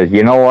panel and says,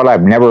 you know what,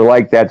 I've never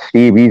liked that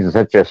Steve. He's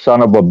such a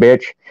son of a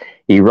bitch.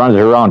 He runs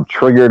around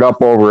triggered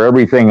up over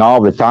everything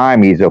all the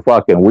time. He's a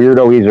fucking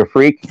weirdo. He's a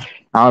freak.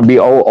 I'm going to be,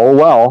 oh,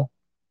 well.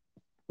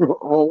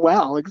 Oh,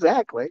 well,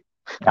 exactly.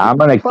 I'm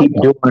going to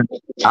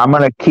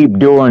keep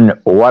doing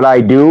what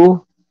I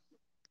do.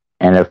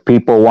 And if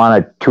people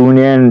want to tune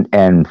in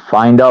and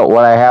find out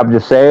what I have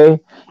to say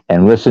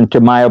and listen to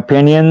my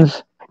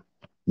opinions,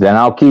 then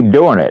I'll keep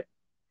doing it.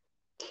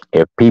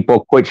 If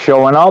people quit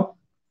showing up,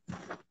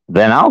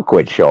 then I'll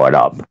quit showing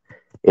up.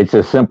 It's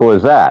as simple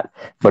as that.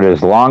 But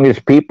as long as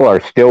people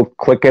are still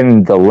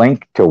clicking the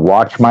link to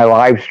watch my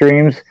live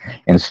streams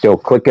and still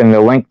clicking the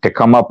link to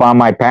come up on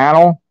my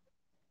panel,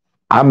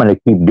 I'm going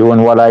to keep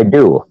doing what I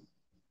do.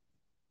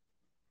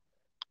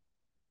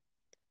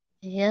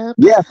 Yep.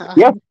 Yes,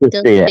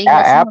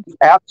 Christina.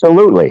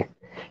 Absolutely.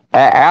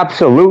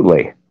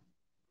 Absolutely.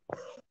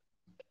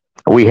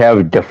 We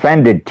have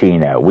defended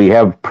Tina. We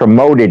have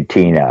promoted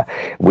Tina.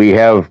 We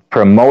have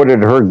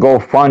promoted her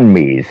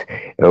GoFundMes.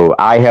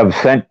 I have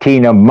sent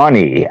Tina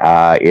money.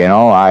 I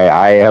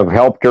have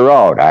helped her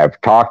out. I've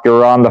talked to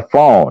her on the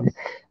phone.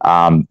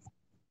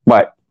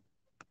 But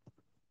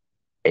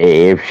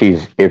if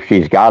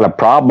she's got a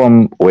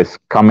problem with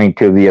coming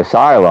to the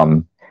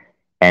asylum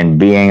and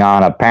being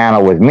on a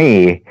panel with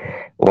me,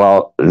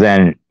 well,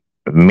 then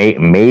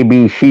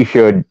maybe she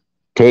should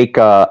take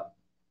a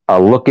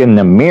look in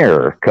the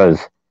mirror, because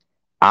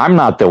I'm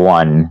not the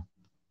one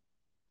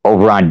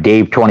over on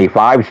Dave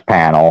 25's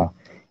panel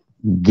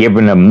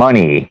giving him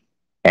money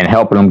and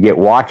helping him get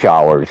watch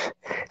hours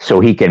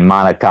so he can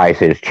monetize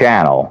his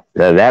channel.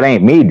 That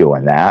ain't me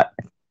doing that.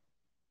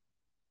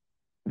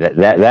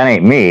 That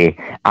ain't me.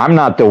 I'm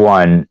not the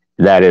one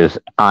that is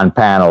on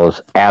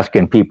panels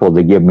asking people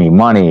to give me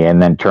money and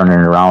then turning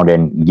around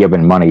and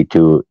giving money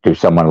to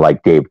someone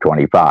like Dave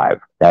 25.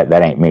 That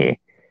ain't me.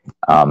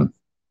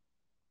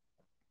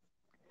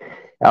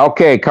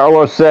 Okay,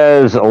 Carlos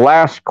says,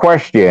 last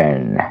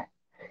question.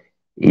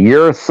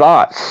 Your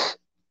thoughts?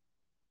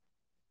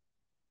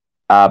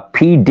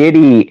 P.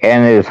 Diddy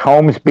and his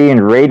homes being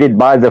raided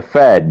by the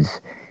feds,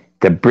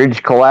 the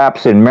bridge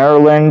collapse in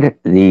Maryland,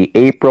 the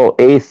April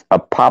 8th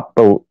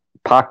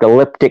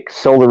apocalyptic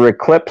solar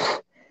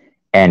eclipse,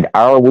 and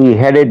are we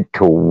headed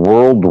to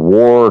World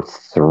War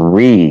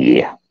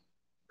III?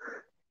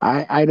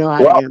 I know how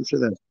to answer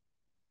this.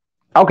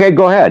 Okay,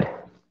 go ahead.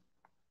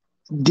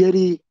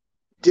 Diddy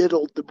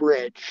diddled the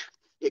bridge.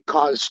 It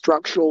caused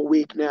structural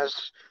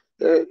weakness.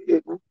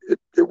 It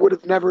would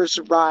have never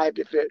survived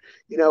if it,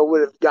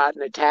 would have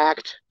gotten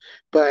attacked.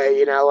 But,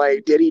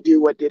 did he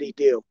do what did he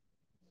do?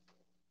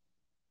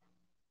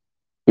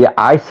 Yeah,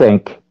 I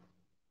think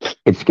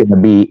it's going to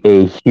be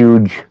a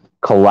huge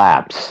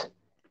collapse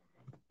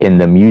in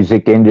the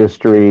music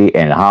industry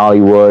in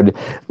Hollywood.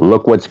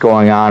 Look what's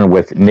going on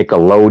with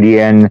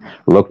Nickelodeon.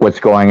 Look what's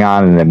going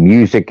on in the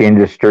music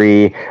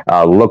industry.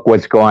 Look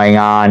what's going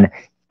on.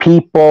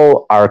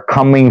 People are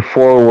coming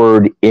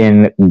forward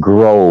in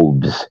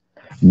groves,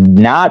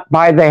 not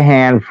by the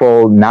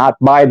handful, not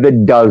by the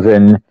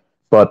dozen,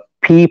 but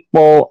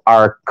people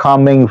are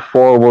coming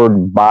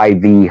forward by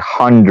the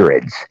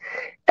hundreds.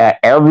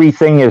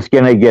 Everything is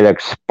going to get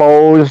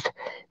exposed.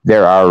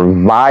 There are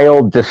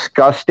vile,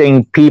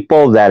 disgusting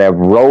people that have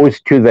rose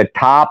to the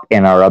top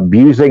and are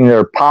abusing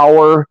their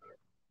power,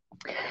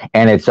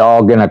 and it's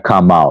all going to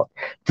come out.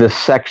 The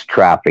sex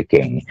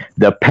trafficking,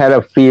 the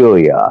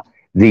pedophilia,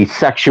 the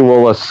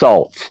sexual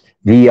assaults,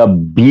 the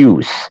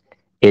abuse,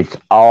 it's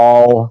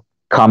all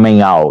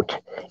coming out,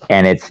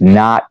 and it's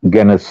not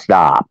going to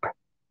stop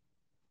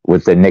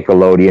with the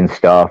Nickelodeon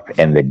stuff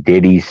and the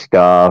Diddy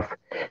stuff,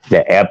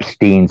 the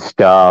Epstein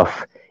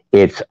stuff.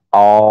 It's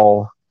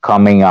all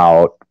coming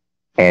out,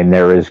 and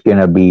there is going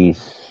to be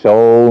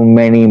so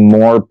many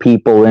more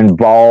people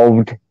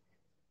involved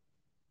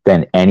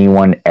than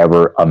anyone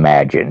ever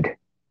imagined.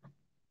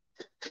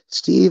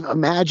 Steve,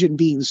 imagine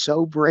being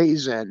so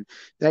brazen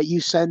that you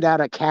send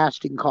out a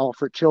casting call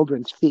for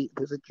Children's Feet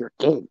because it's your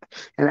kink,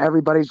 and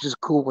everybody's just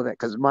cool with it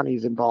because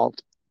money's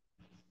involved.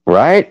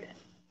 Right?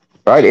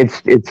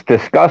 It's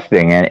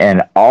disgusting,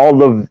 and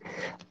all of,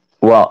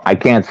 well, I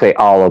can't say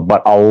all of,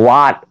 but a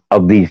lot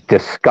of these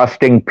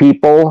disgusting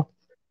people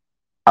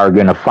are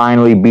going to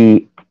finally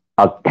be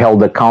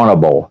held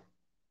accountable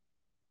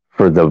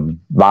for the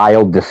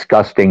vile,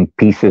 disgusting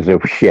pieces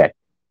of shit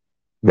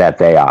that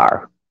they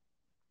are.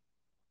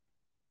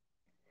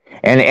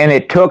 And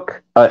it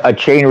took a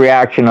chain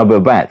reaction of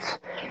events.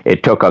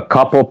 It took a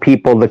couple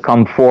people to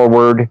come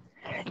forward,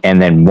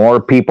 and then more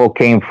people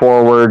came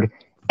forward,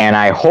 and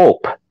I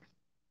hope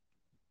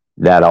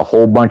that a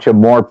whole bunch of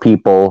more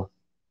people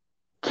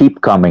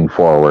keep coming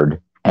forward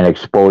and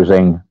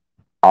exposing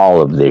all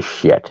of this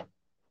shit.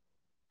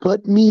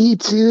 But me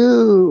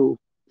too.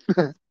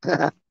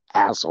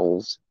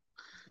 Assholes.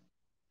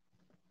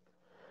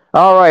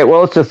 All right,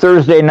 well, it's a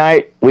Thursday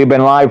night. We've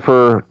been live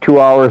for 2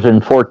 hours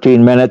and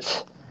 14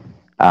 minutes.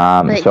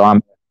 So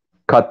I'm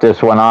cut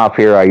this one off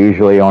here. I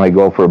usually only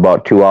go for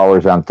about 2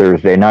 hours on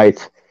Thursday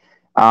nights.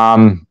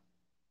 But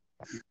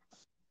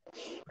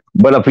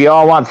if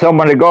y'all want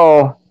someone to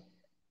go,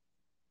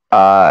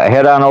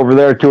 head on over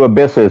there to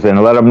Abysses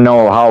and let him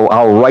know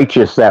how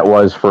righteous that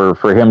was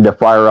for him to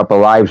fire up a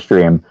live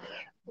stream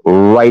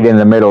right in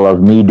the middle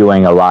of me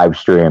doing a live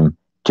stream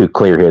to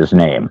clear his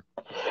name.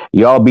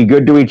 Y'all be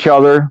good to each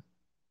other.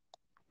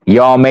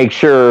 Y'all make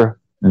sure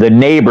the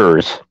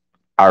neighbors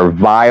are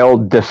vile,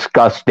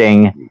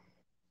 disgusting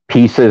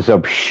pieces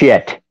of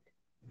shit.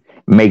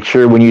 Make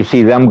sure when you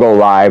see them go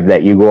live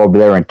that you go over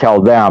there and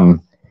tell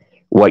them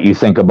what you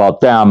think about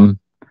them.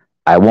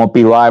 I won't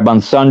be live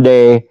on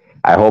Sunday.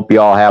 I hope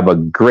y'all have a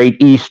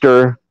great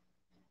Easter,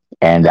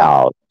 and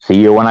I'll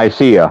see you when I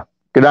see you.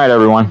 Good night,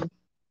 everyone.